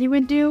you said you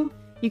would do,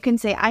 you can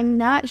say, I'm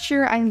not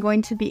sure I'm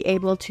going to be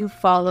able to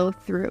follow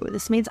through.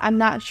 This means I'm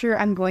not sure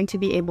I'm going to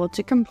be able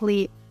to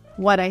complete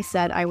what I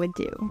said I would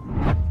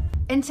do.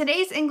 In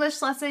today's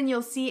English lesson,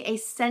 you'll see a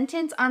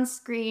sentence on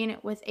screen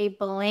with a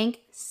blank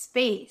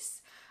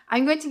space.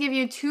 I'm going to give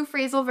you 2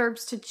 phrasal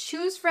verbs to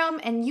choose from,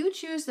 and you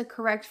choose the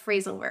correct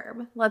phrasal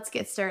verb. Let's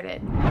get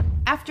started.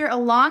 After a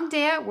long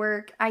day at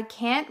work, I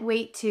can't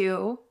wait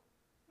to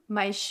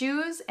my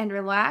shoes and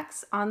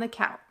relax on the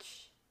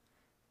couch.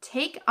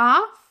 Take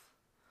off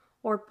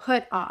or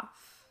put off.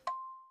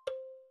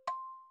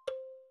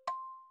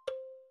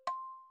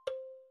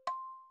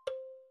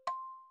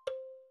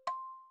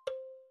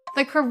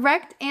 The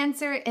correct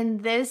answer in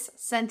this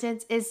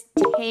sentence is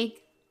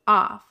take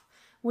off.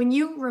 When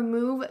you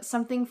remove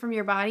something from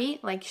your body,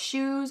 like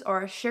shoes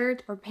or a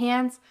shirt or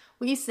pants,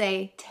 we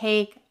say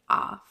take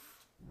off.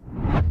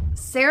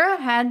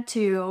 Sarah had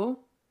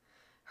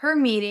her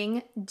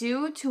meeting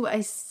due to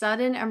a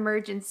sudden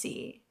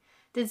emergency.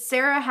 Did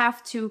Sarah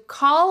have to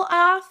call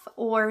off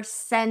or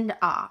send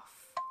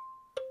off?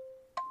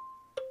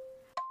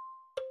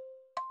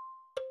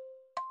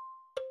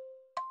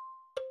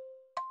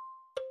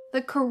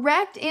 The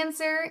correct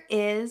answer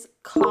is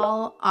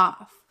call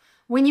off.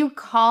 When you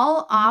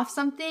call off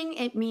something,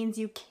 it means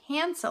you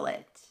cancel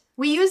it.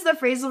 We use the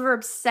phrasal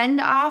verb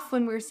send off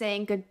when we're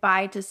saying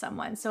goodbye to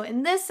someone. So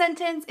in this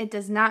sentence, it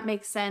does not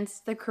make sense.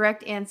 The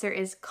correct answer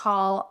is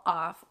call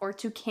off or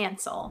to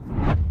cancel.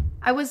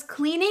 I was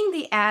cleaning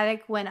the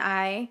attic when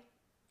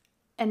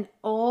an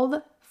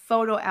old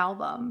photo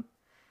album.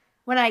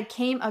 When I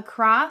came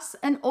across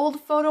an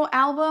old photo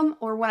album,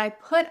 or when I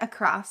put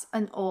across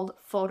an old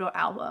photo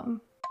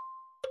album.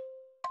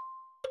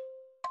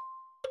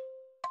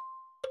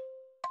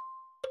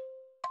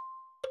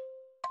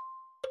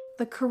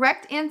 The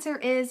correct answer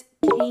is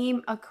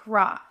came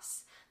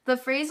across. The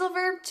phrasal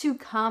verb to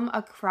come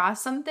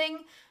across something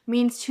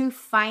means to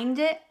find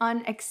it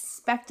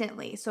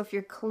unexpectedly. So if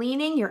you're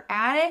cleaning your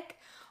attic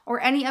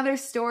or any other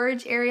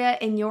storage area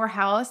in your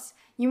house,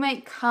 you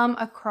might come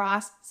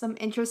across some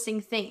interesting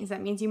things.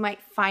 That means you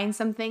might find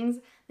some things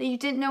that you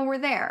didn't know were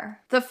there.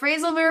 The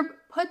phrasal verb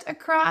put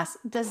across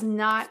does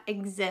not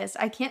exist.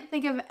 I can't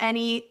think of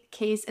any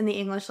case in the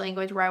English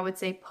language where I would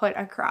say put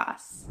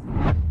across.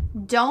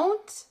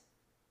 Don't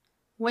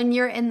when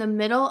you're in the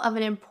middle of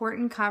an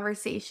important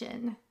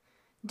conversation.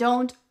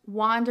 Don't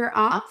wander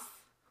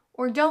off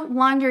or don't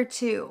wander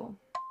to.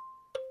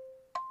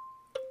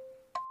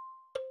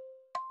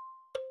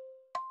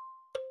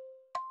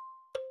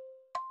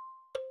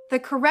 The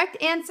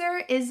correct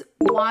answer is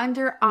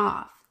wander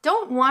off.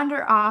 Don't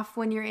wander off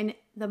when you're in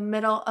the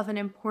middle of an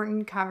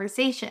important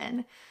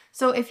conversation.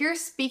 So if you're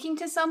speaking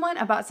to someone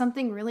about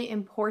something really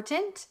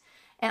important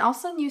and all of a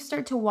sudden you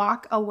start to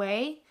walk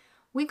away,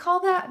 we call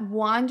that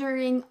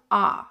wandering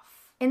off.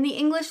 In the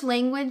English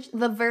language,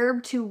 the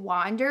verb to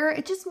wander,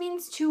 it just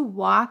means to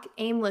walk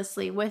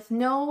aimlessly with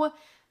no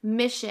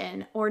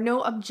mission or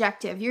no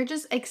objective. You're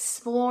just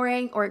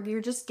exploring or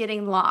you're just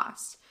getting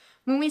lost.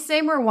 When we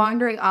say we're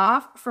wandering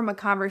off from a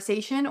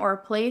conversation or a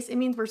place, it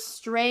means we're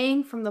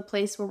straying from the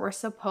place where we're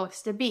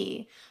supposed to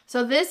be.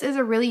 So this is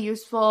a really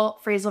useful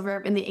phrasal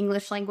verb in the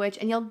English language,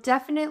 and you'll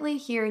definitely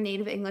hear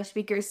native English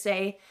speakers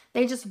say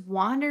they just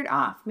wandered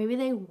off. Maybe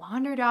they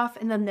wandered off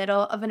in the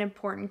middle of an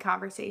important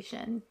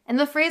conversation. And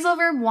the phrasal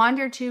verb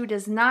wander to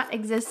does not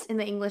exist in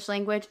the English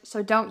language,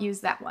 so don't use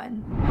that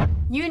one.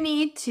 You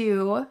need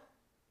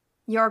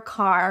your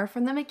car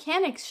from the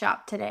mechanic's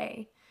shop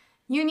today.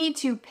 You need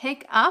to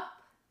pick up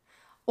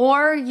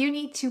or you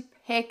need to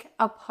pick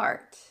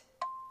apart.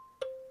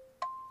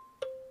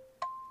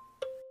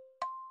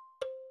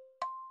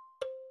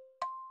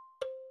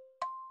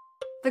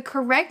 The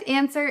correct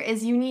answer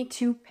is you need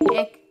to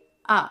pick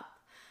up.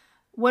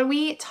 When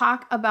we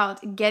talk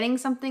about getting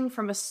something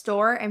from a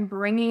store and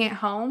bringing it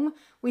home,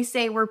 we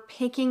say we're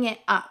picking it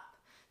up.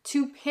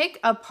 To pick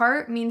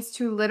apart means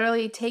to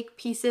literally take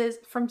pieces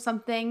from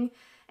something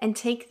and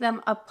take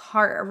them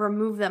apart or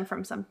remove them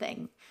from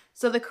something.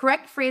 So the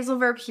correct phrasal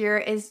verb here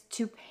is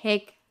to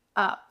pick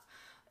up.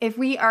 If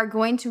we are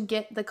going to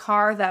get the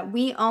car that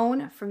we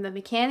own from the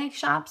mechanic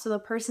shop, so the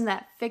person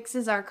that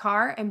fixes our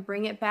car, and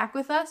bring it back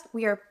with us,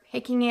 we are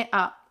picking it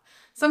up.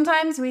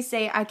 Sometimes we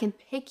say, I can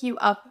pick you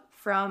up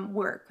from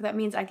work. That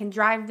means I can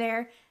drive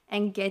there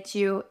and get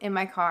you in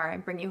my car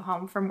and bring you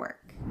home from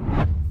work.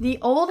 The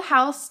old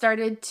house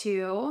started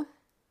to,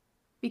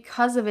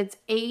 because of its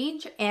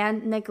age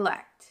and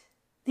neglect.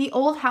 The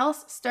old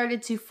house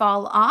started to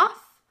fall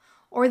off,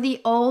 or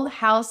the old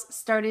house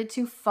started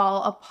to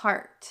fall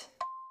apart.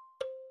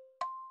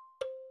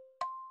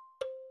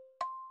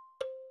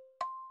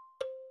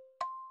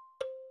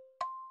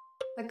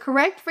 The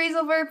correct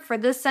phrasal verb for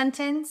this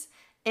sentence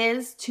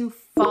is to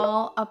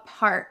fall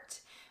apart.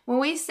 When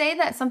we say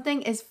that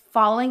something is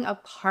falling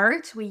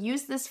apart, we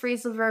use this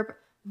phrasal verb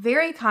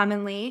very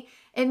commonly.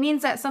 It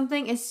means that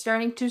something is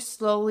starting to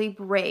slowly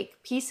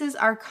break. Pieces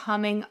are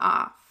coming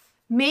off.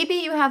 Maybe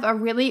you have a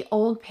really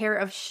old pair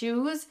of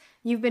shoes.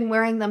 You've been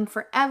wearing them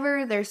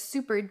forever. They're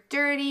super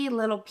dirty.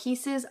 Little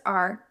pieces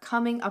are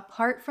coming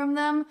apart from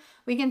them.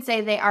 We can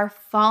say they are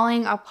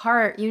falling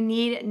apart. You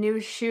need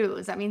new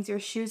shoes. That means your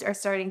shoes are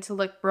starting to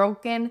look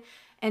broken,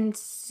 and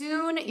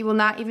soon you will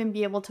not even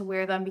be able to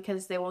wear them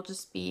because they will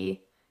just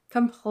be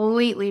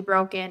completely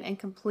broken and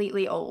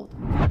completely old.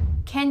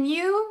 Can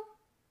you,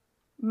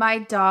 my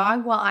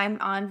dog, while I'm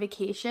on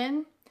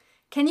vacation?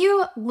 Can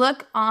you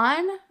look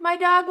on my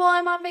dog while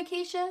I'm on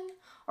vacation?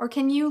 Or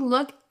can you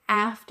look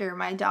after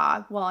my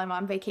dog while I'm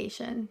on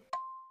vacation?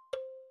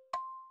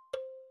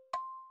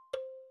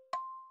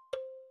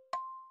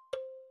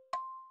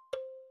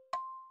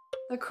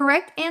 The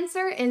correct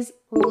answer is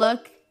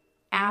look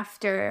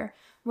after.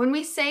 When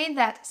we say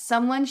that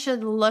someone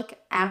should look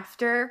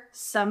after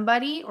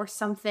somebody or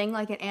something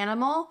like an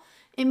animal,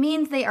 it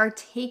means they are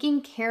taking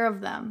care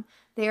of them.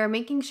 They are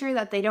making sure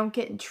that they don't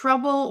get in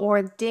trouble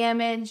or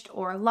damaged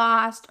or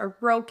lost or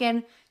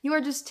broken. You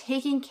are just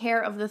taking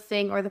care of the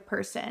thing or the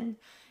person.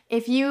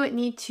 If you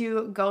need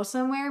to go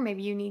somewhere,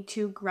 maybe you need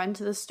to run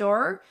to the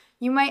store,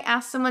 you might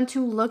ask someone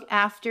to look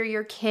after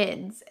your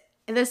kids.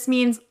 This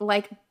means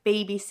like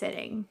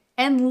babysitting.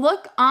 And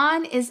look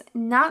on is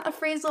not a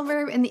phrasal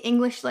verb in the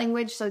English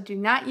language, so do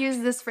not use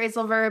this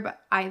phrasal verb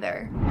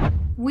either.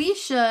 We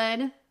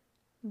should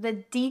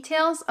the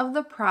details of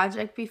the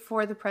project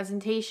before the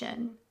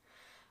presentation.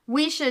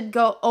 We should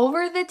go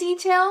over the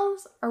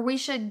details, or we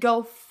should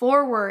go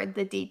forward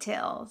the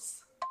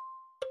details.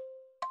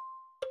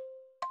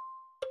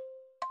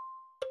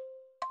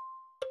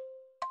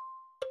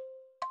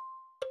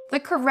 The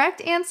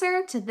correct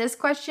answer to this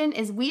question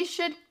is we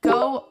should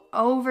go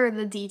over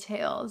the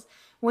details.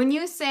 When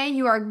you say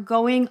you are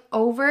going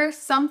over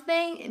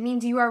something, it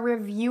means you are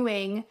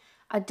reviewing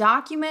a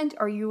document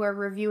or you are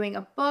reviewing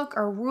a book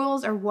or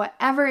rules or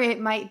whatever it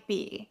might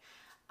be.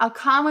 A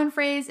common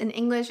phrase in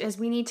English is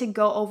we need to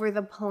go over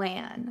the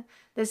plan.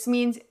 This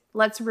means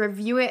let's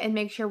review it and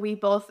make sure we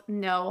both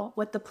know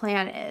what the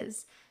plan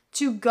is.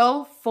 To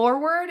go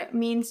forward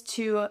means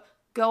to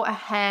go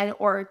ahead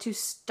or to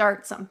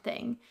start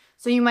something.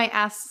 So you might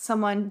ask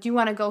someone, do you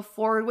want to go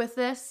forward with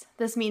this?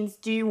 This means,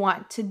 do you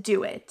want to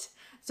do it?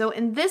 So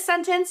in this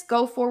sentence,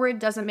 go forward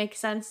doesn't make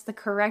sense. The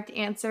correct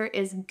answer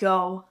is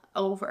go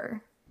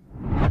over.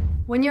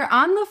 When you're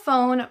on the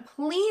phone,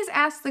 please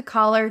ask the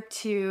caller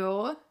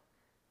to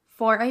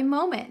for a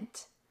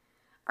moment.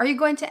 Are you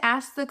going to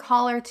ask the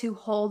caller to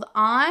hold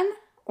on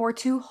or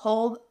to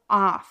hold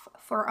off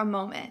for a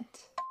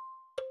moment?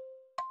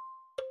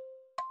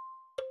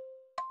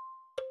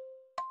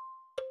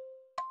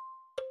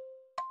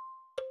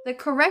 The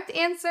correct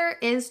answer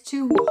is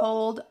to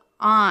hold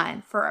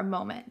on for a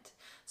moment.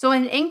 So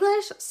in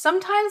English,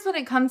 sometimes when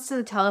it comes to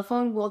the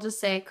telephone, we'll just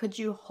say, could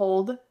you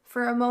hold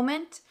for a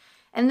moment?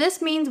 And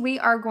this means we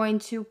are going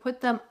to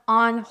put them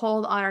on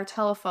hold on our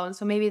telephone.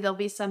 So maybe there'll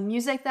be some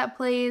music that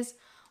plays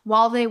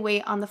while they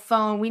wait on the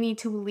phone. We need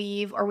to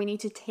leave or we need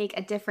to take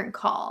a different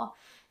call.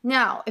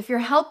 Now, if you're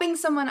helping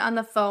someone on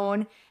the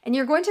phone and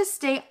you're going to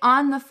stay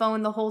on the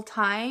phone the whole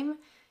time,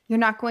 you're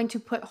not going to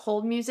put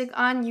hold music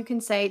on. You can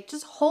say,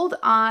 just hold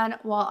on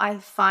while I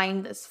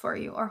find this for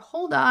you, or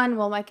hold on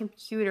while my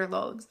computer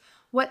loads.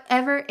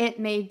 Whatever it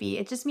may be,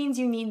 it just means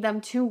you need them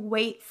to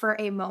wait for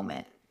a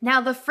moment. Now,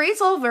 the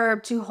phrasal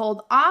verb to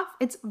hold off,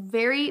 it's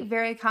very,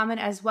 very common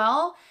as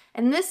well.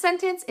 In this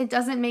sentence, it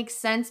doesn't make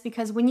sense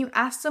because when you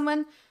ask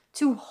someone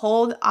to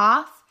hold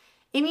off,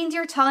 it means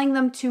you're telling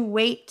them to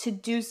wait to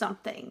do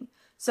something.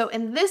 So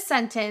in this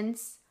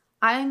sentence,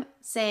 I'm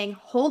saying,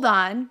 hold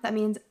on. That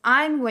means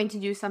I'm going to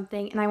do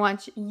something and I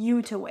want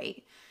you to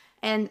wait.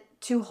 And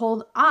to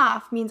hold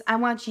off means I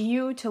want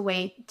you to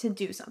wait to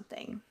do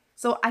something.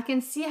 So I can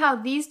see how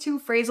these two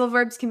phrasal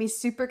verbs can be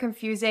super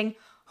confusing.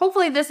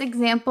 Hopefully this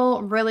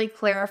example really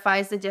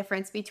clarifies the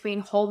difference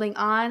between holding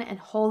on and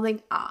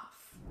holding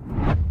off.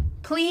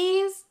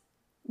 Please,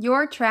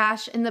 your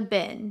trash in the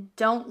bin.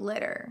 Don't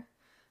litter.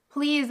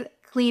 Please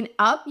clean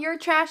up your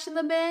trash in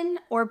the bin,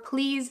 or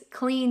please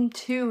clean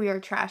to your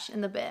trash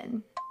in the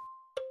bin.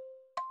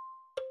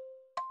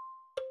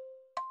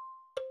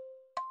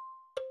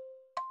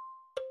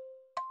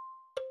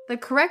 The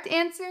correct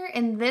answer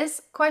in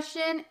this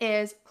question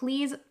is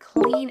please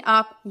clean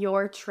up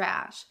your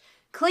trash.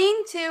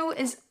 Clean to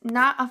is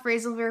not a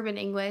phrasal verb in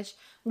English.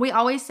 We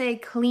always say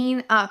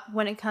clean up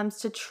when it comes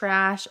to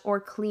trash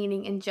or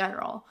cleaning in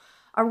general.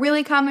 A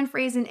really common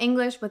phrase in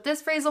English with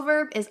this phrasal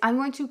verb is I'm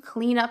going to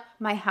clean up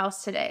my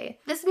house today.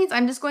 This means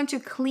I'm just going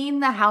to clean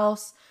the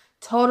house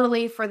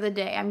totally for the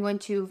day. I'm going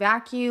to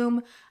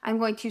vacuum, I'm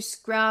going to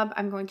scrub,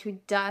 I'm going to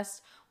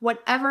dust.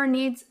 Whatever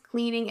needs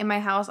cleaning in my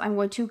house, I'm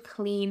going to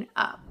clean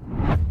up.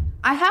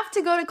 I have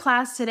to go to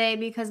class today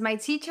because my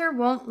teacher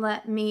won't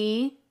let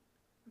me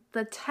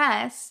the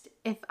test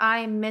if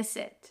I miss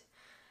it.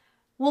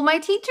 Will my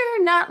teacher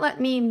not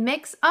let me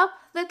mix up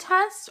the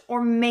test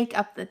or make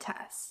up the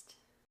test?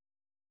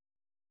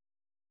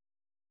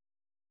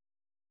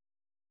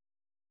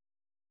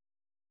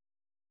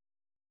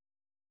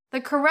 The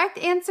correct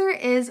answer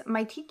is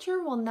my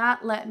teacher will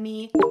not let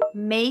me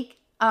make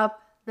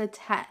up the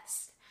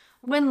test.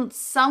 When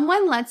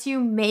someone lets you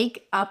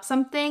make up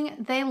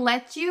something, they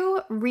let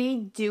you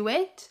redo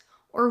it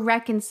or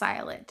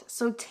reconcile it.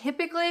 So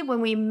typically when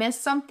we miss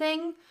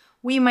something,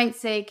 we might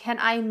say, can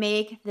I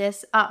make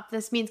this up?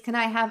 This means, can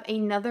I have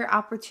another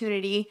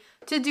opportunity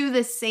to do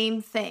the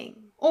same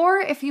thing? Or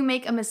if you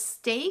make a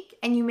mistake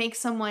and you make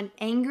someone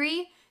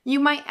angry, you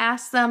might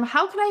ask them,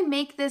 how can I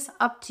make this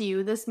up to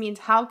you? This means,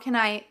 how can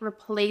I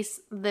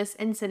replace this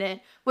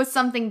incident with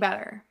something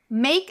better?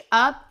 Make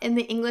up in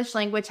the English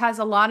language has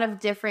a lot of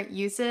different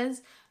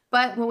uses,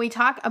 but when we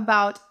talk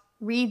about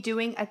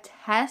redoing a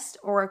test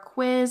or a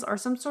quiz or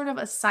some sort of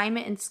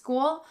assignment in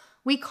school,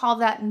 we call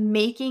that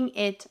making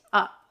it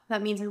up.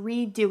 That means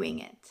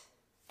redoing it.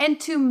 And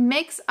to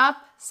mix up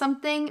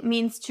something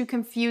means to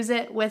confuse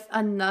it with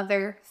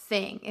another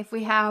thing. If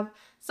we have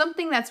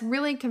something that's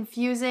really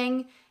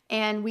confusing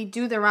and we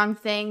do the wrong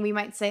thing, we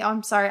might say, oh,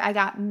 I'm sorry, I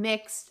got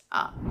mixed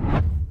up.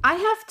 I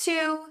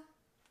have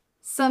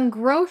some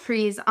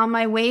groceries on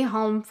my way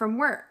home from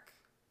work.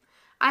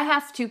 I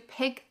have to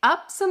pick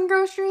up some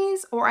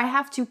groceries, or I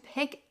have to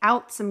pick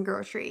out some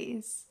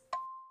groceries.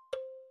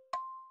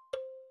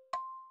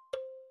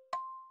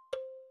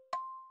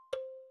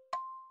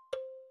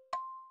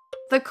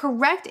 The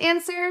correct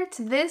answer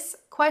to this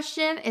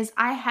question is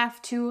I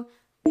have to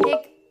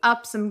pick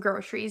up some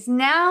groceries.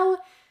 Now,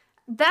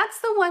 that's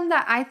the one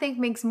that I think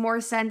makes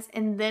more sense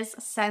in this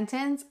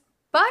sentence,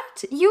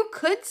 but you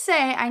could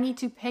say I need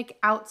to pick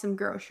out some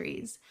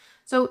groceries.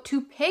 So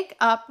to pick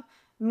up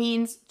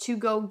means to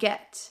go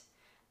get.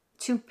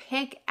 To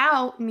pick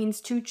out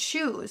means to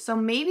choose. So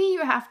maybe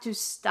you have to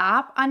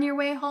stop on your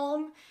way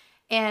home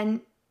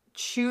and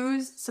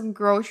choose some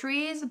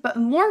groceries, but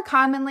more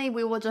commonly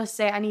we will just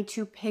say I need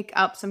to pick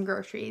up some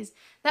groceries.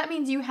 That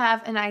means you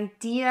have an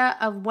idea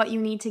of what you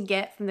need to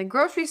get from the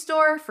grocery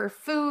store for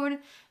food.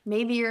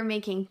 Maybe you're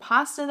making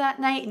pasta that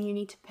night and you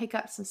need to pick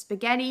up some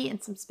spaghetti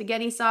and some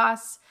spaghetti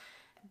sauce.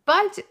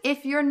 But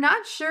if you're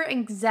not sure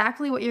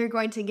exactly what you're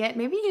going to get,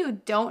 maybe you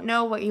don't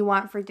know what you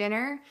want for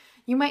dinner,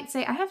 you might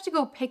say I have to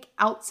go pick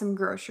out some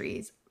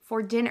groceries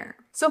for dinner.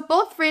 So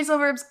both phrasal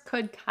verbs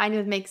could kind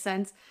of make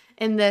sense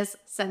in this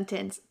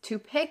sentence. To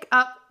pick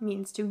up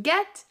means to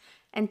get,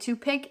 and to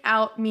pick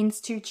out means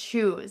to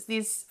choose.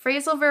 These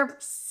phrasal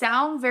verbs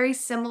sound very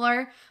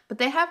similar, but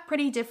they have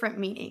pretty different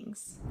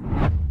meanings.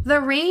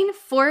 The rain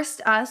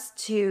forced us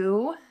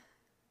to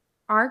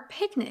our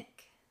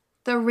picnic.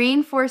 The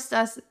rain forced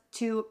us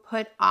to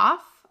put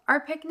off our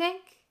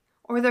picnic,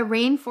 or the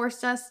rain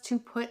forced us to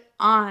put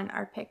on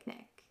our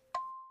picnic.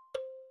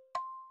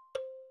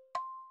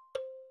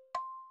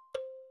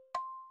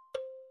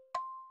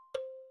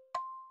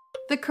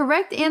 The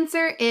correct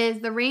answer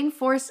is the rain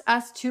forced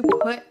us to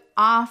put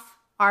off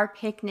our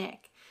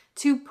picnic.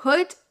 To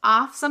put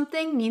off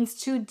something means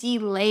to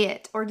delay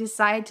it or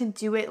decide to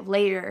do it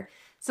later.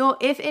 So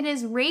if it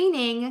is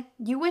raining,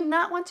 you would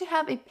not want to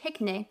have a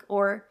picnic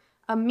or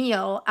a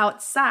meal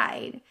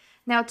outside.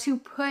 Now, to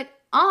put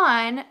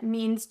on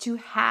means to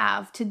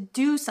have, to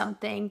do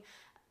something,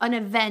 an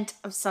event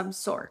of some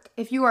sort.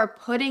 If you are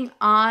putting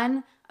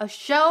on a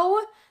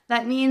show,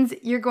 that means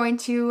you're going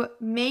to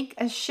make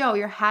a show.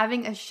 You're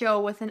having a show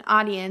with an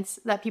audience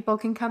that people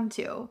can come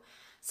to.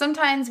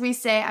 Sometimes we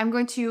say, I'm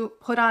going to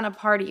put on a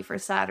party for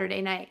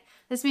Saturday night.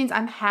 This means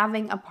I'm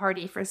having a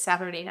party for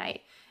Saturday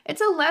night.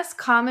 It's a less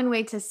common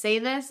way to say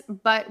this,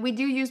 but we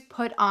do use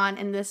put on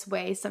in this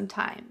way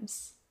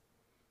sometimes.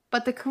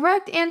 But the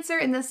correct answer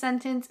in this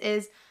sentence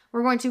is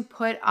we're going to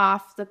put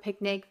off the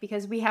picnic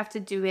because we have to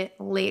do it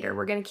later.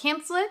 We're going to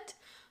cancel it,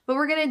 but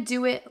we're going to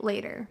do it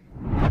later.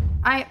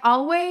 I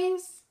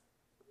always,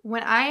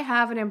 when I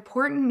have an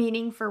important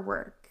meeting for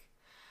work,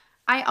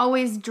 I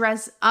always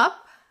dress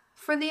up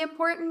for the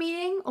important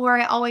meeting, or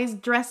I always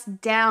dress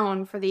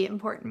down for the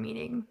important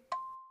meeting.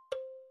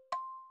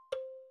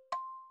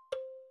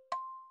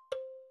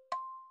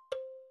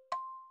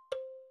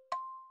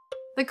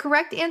 The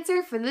correct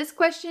answer for this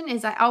question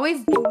is I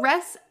always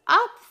dress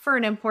up for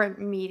an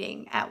important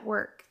meeting at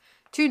work.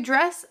 To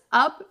dress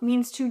up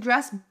means to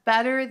dress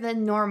better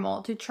than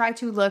normal, to try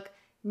to look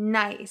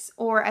nice,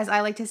 or as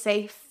I like to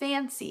say,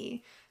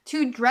 fancy.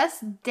 To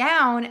dress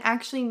down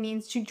actually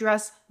means to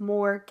dress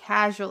more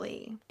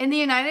casually. In the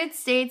United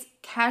States,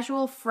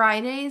 casual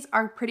Fridays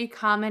are pretty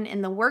common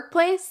in the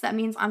workplace. That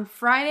means on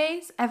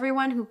Fridays,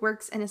 everyone who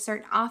works in a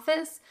certain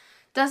office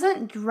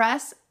doesn't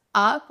dress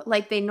up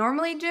like they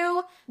normally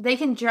do. They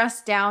can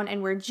dress down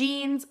and wear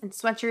jeans and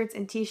sweatshirts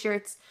and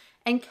t-shirts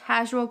and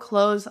casual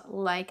clothes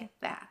like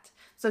that.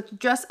 So to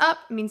dress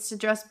up means to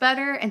dress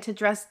better, and to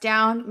dress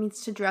down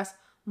means to dress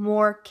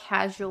more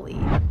casually.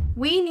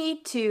 We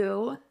need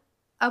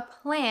a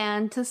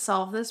plan to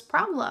solve this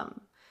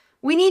problem.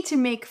 We need to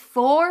make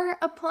for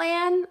a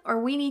plan,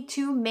 or we need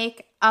to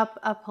make up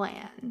a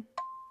plan.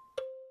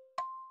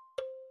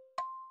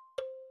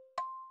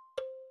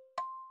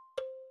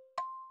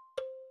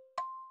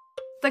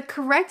 The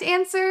correct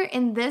answer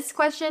in this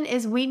question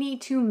is we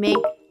need to make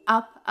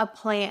up a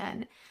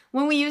plan.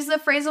 When we use the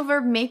phrasal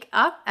verb make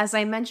up, as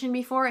I mentioned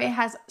before, it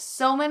has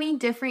so many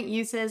different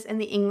uses in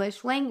the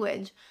English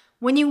language.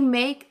 When you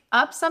make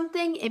up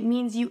something, it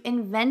means you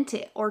invent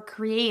it or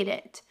create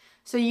it.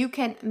 So you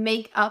can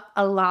make up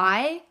a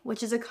lie,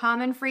 which is a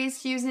common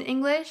phrase to use in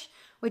English,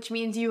 which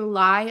means you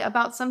lie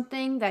about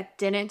something that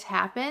didn't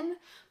happen.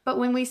 But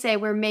when we say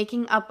we're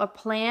making up a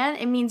plan,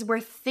 it means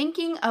we're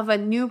thinking of a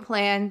new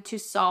plan to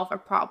solve a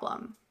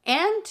problem.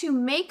 And to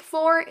make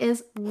for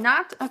is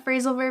not a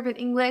phrasal verb in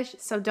English,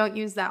 so don't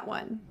use that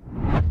one.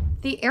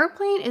 The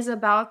airplane is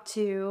about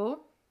to,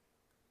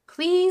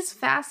 please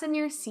fasten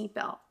your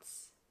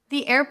seatbelts.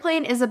 The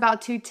airplane is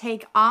about to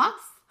take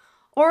off,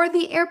 or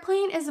the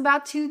airplane is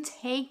about to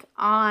take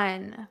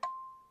on.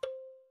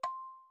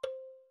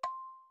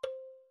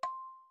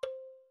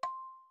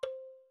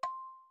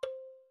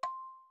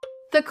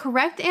 The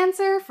correct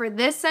answer for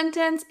this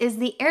sentence is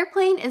the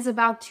airplane is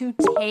about to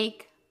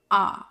take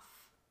off.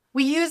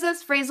 We use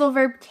this phrasal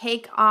verb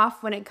take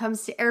off when it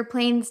comes to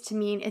airplanes to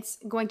mean it's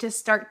going to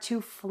start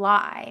to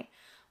fly.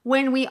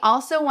 When we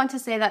also want to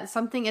say that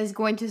something is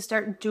going to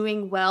start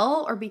doing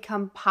well or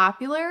become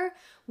popular,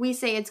 we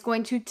say it's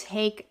going to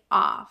take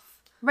off.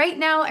 Right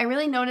now, I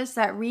really noticed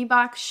that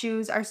Reebok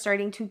shoes are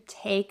starting to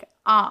take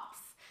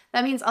off.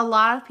 That means a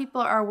lot of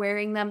people are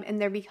wearing them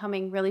and they're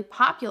becoming really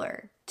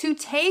popular. To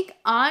take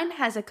on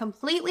has a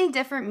completely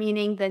different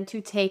meaning than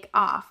to take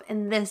off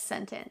in this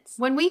sentence.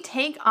 When we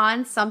take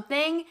on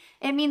something,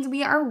 it means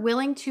we are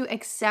willing to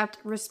accept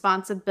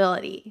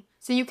responsibility.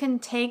 So you can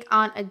take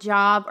on a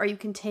job or you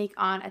can take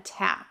on a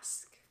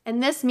task.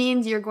 And this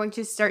means you're going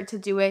to start to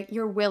do it.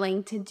 You're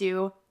willing to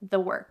do the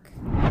work.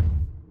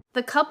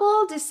 The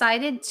couple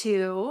decided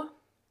to,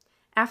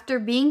 after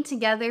being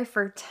together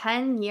for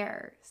 10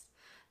 years,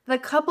 the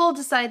couple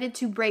decided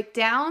to break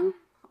down,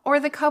 or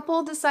the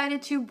couple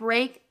decided to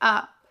break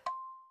up.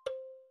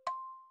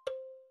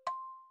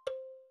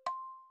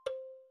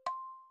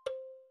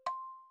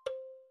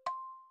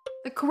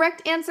 The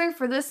correct answer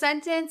for this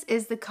sentence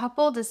is the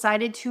couple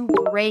decided to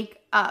break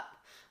up.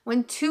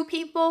 When two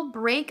people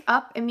break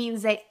up, it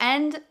means they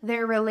end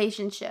their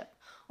relationship.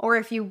 Or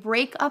if you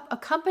break up a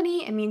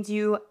company, it means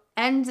you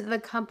end the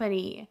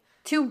company.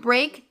 To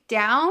break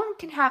down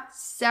can have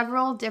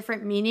several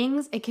different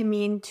meanings. It can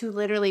mean to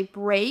literally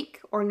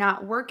break or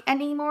not work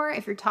anymore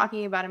if you're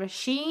talking about a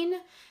machine.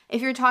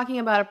 If you're talking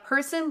about a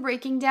person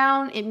breaking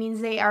down, it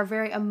means they are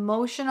very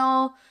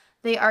emotional.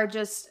 They are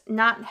just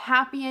not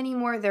happy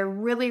anymore. They're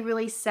really,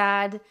 really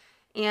sad.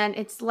 And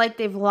it's like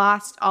they've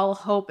lost all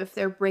hope if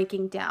they're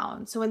breaking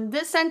down. So in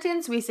this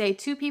sentence, we say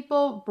two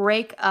people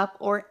break up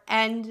or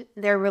end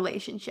their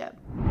relationship.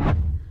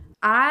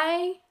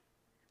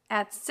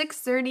 At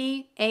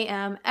 6:30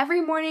 a.m. every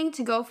morning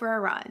to go for a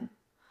run.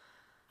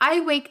 I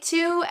wake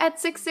too at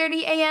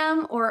 6:30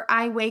 a.m. or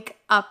I wake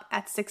up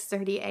at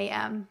 6:30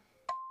 a.m.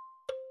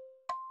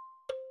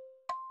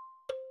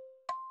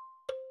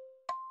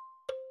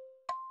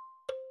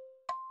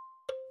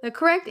 The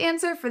correct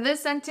answer for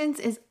this sentence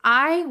is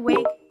I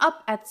wake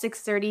up at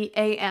 6:30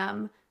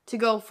 a.m. to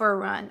go for a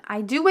run.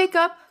 I do wake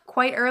up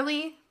quite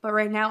early, but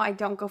right now I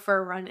don't go for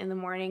a run in the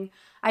morning.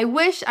 I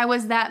wish I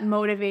was that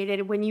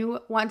motivated. When you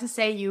want to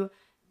say you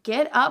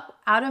get up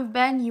out of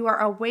bed, you are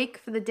awake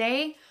for the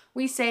day,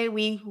 we say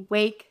we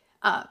wake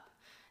up.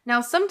 Now,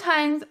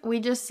 sometimes we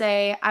just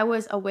say I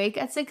was awake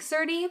at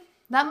 6:30.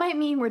 That might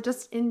mean we're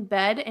just in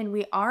bed and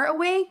we are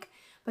awake,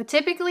 but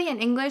typically in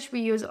English we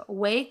use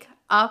wake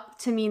up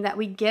to mean that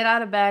we get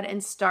out of bed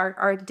and start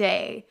our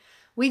day.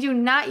 We do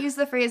not use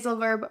the phrasal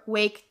verb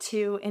wake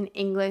to in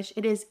English.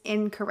 It is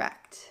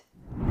incorrect.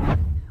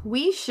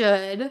 We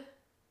should,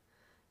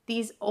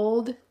 these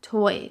old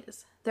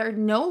toys, they're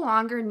no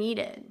longer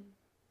needed.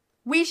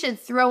 We should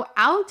throw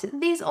out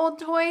these old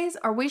toys,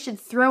 or we should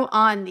throw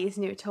on these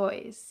new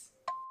toys.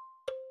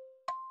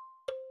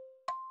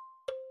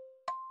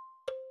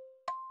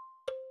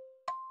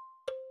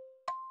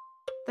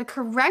 The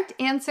correct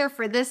answer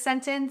for this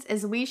sentence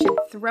is we should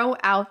throw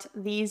out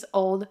these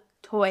old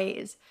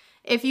toys.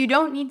 If you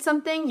don't need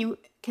something, you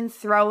can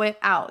throw it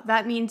out.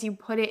 That means you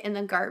put it in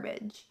the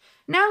garbage.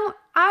 Now,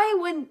 I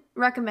would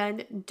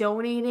recommend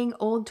donating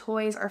old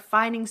toys or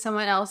finding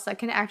someone else that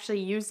can actually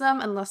use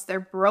them unless they're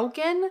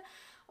broken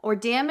or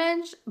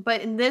damaged.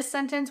 But in this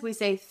sentence, we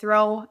say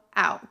throw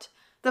out.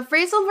 The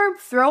phrasal verb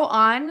throw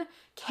on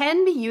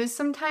can be used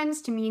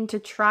sometimes to mean to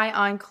try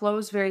on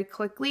clothes very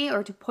quickly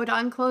or to put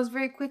on clothes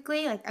very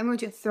quickly. Like, I'm going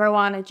to throw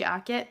on a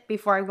jacket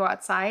before I go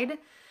outside.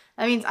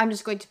 That means I'm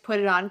just going to put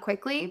it on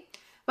quickly.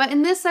 But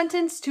in this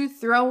sentence, to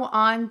throw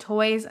on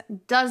toys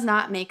does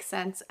not make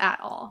sense at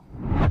all.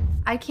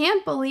 I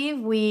can't believe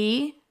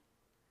we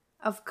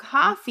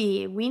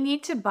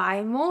need to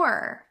buy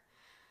more.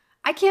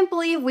 I can't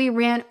believe we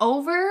ran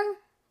over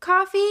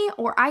coffee,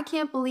 or I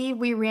can't believe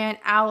we ran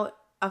out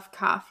of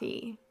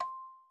coffee.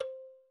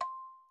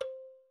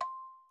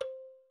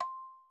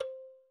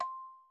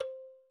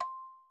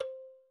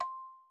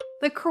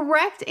 The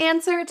correct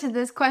answer to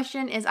this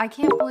question is I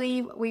can't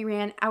believe we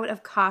ran out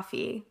of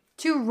coffee.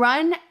 To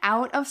run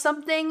out of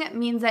something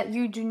means that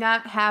you do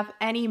not have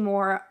any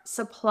more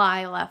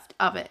supply left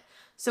of it.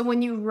 So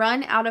when you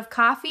run out of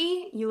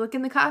coffee, you look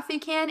in the coffee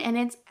can and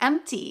it's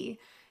empty.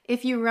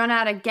 If you run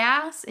out of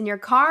gas in your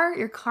car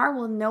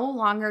will no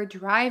longer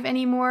drive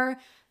anymore.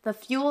 The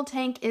fuel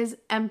tank is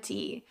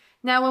empty.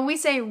 Now, when we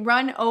say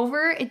run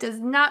over, it does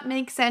not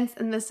make sense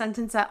in this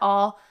sentence at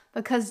all,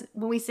 because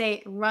when we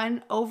say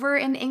run over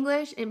in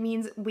English, it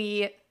means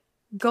we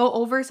go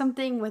over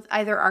something with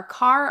either our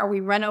car or we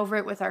run over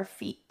it with our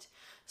feet.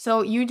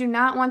 So you do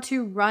not want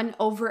to run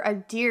over a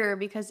deer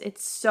because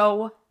it's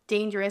so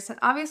dangerous. And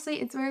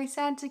obviously it's very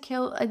sad to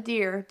kill a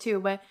deer too,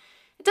 but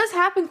it does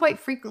happen quite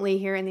frequently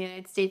here in the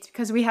United States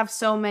because we have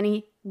so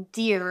many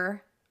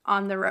deer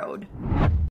on the road.